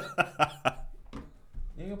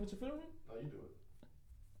 You ain't gonna put your foot on? No, you do it.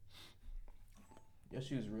 Your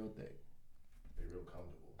shoes real thick. They're real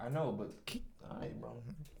comfortable. I know, but all right, bro.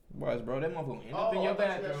 Bro, that motherfucker end up in your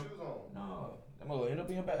bathroom. No, that motherfucker end up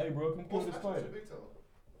in your bathroom. Hey, bro, come kill this spider.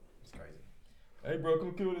 It's crazy. Hey, bro,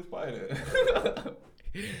 come kill this spider.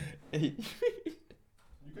 You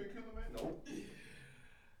couldn't kill him, man? No.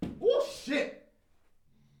 Oh shit!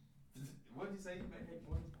 What did you say? You might hate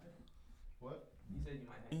one spider? What? You said you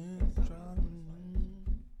might hate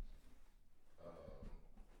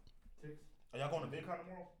Are y'all going to VidCon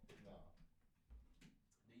tomorrow?